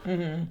will.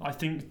 I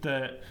think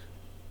that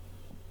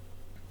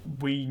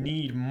we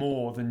need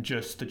more than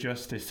just the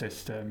justice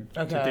system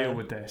to deal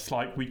with this.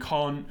 Like, we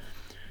can't.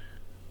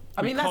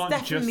 I mean, that's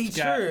definitely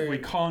true. We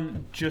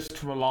can't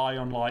just rely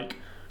on like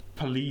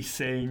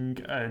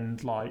policing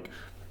and like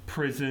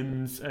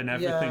prisons and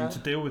everything to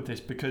deal with this,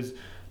 because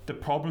the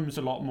problem's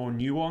a lot more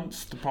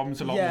nuanced, the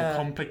problem's a lot more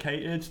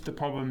complicated, the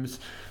problem's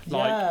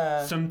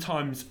like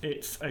sometimes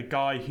it's a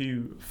guy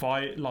who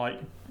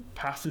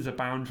passes a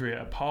boundary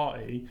at a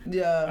party,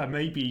 and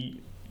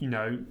maybe, you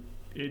know,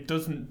 it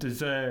doesn't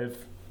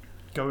deserve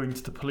going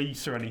to the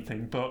police or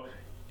anything, but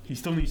he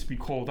still needs to be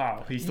called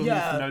out. He still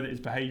needs to know that his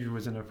behaviour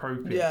was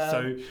inappropriate.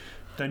 So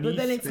there needs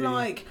to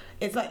be...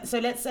 it's like so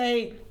let's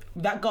say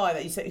that guy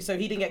that you said, so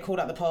he didn't get called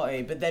out the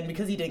party, but then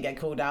because he didn't get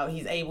called out,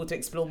 he's able to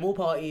explore more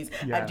parties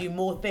and do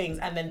more things,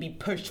 and then be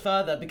pushed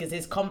further because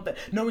his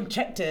no one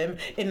checked him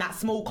in that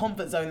small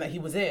comfort zone that he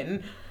was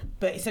in.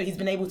 But so he's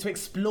been able to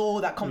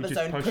explore that comfort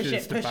zone, push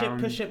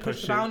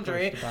the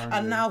boundary,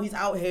 and now he's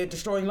out here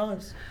destroying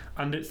lives.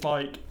 And it's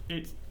like,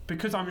 it's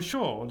because I'm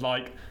sure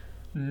like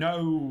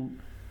no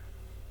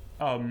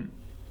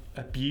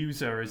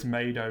abuser is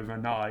made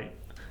overnight.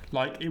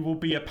 Like, it will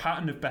be a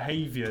pattern of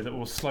behaviour that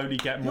will slowly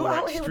get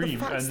more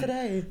extreme,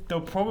 and they'll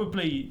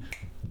probably,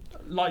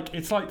 like,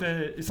 it's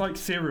like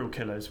serial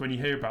killers. When you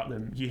hear about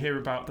them, you hear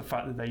about the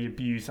fact that they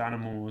abuse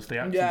animals, they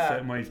act in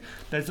certain ways.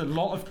 There's a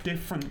lot of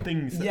different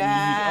things that lead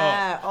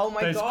up. Oh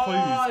my There's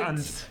God.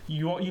 clues,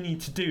 and what you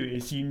need to do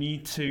is you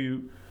need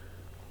to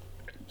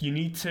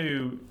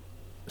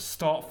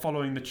start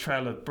following the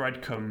trail of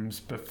breadcrumbs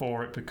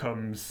before it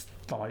becomes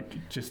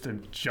like just a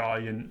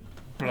giant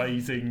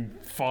blazing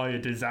fire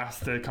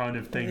disaster kind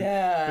of thing,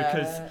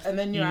 because and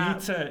then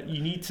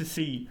you need to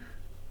see,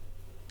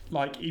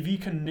 like, if you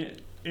can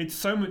it's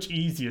so much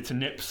easier to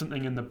nip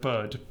something in the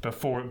bud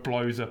before it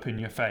blows up in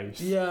your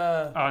face,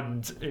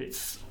 and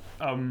it's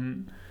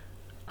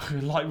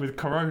like with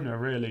Corona,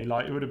 really,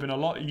 like, it would have been a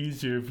lot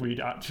easier if we'd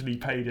actually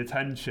paid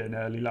attention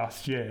early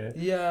last year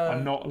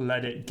and not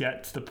let it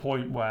get to the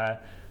point where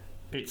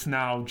it's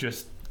now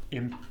just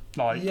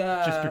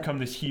just become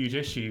this huge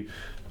issue.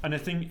 And I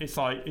think it's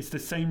like, it's the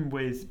same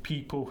with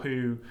people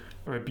who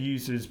are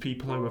abusers,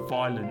 people who are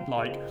violent.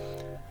 Like,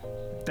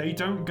 they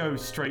don't go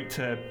straight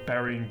to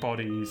burying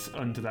bodies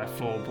under their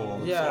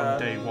floorboards on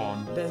day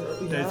one.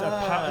 There's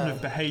a pattern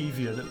of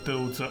behaviour that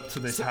builds up to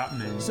this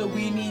happening. So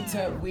we need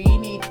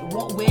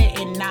what we're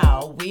in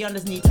now. We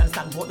just need to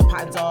understand what the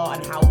patterns are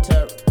and how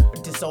to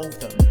dissolve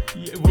them.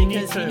 Yeah, we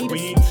need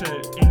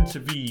to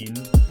intervene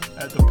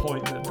at the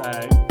point that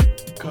they're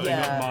cutting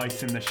up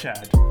mice in the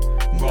shed,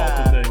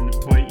 rather than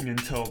waiting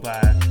until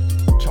they're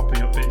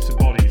chopping up bits of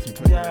bodies and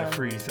putting them in a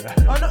freezer.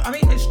 Oh no, I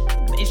mean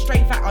it's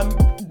straight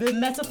fact. The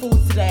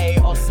metaphors today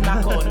are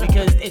smack on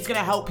because it's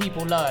gonna help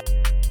people learn.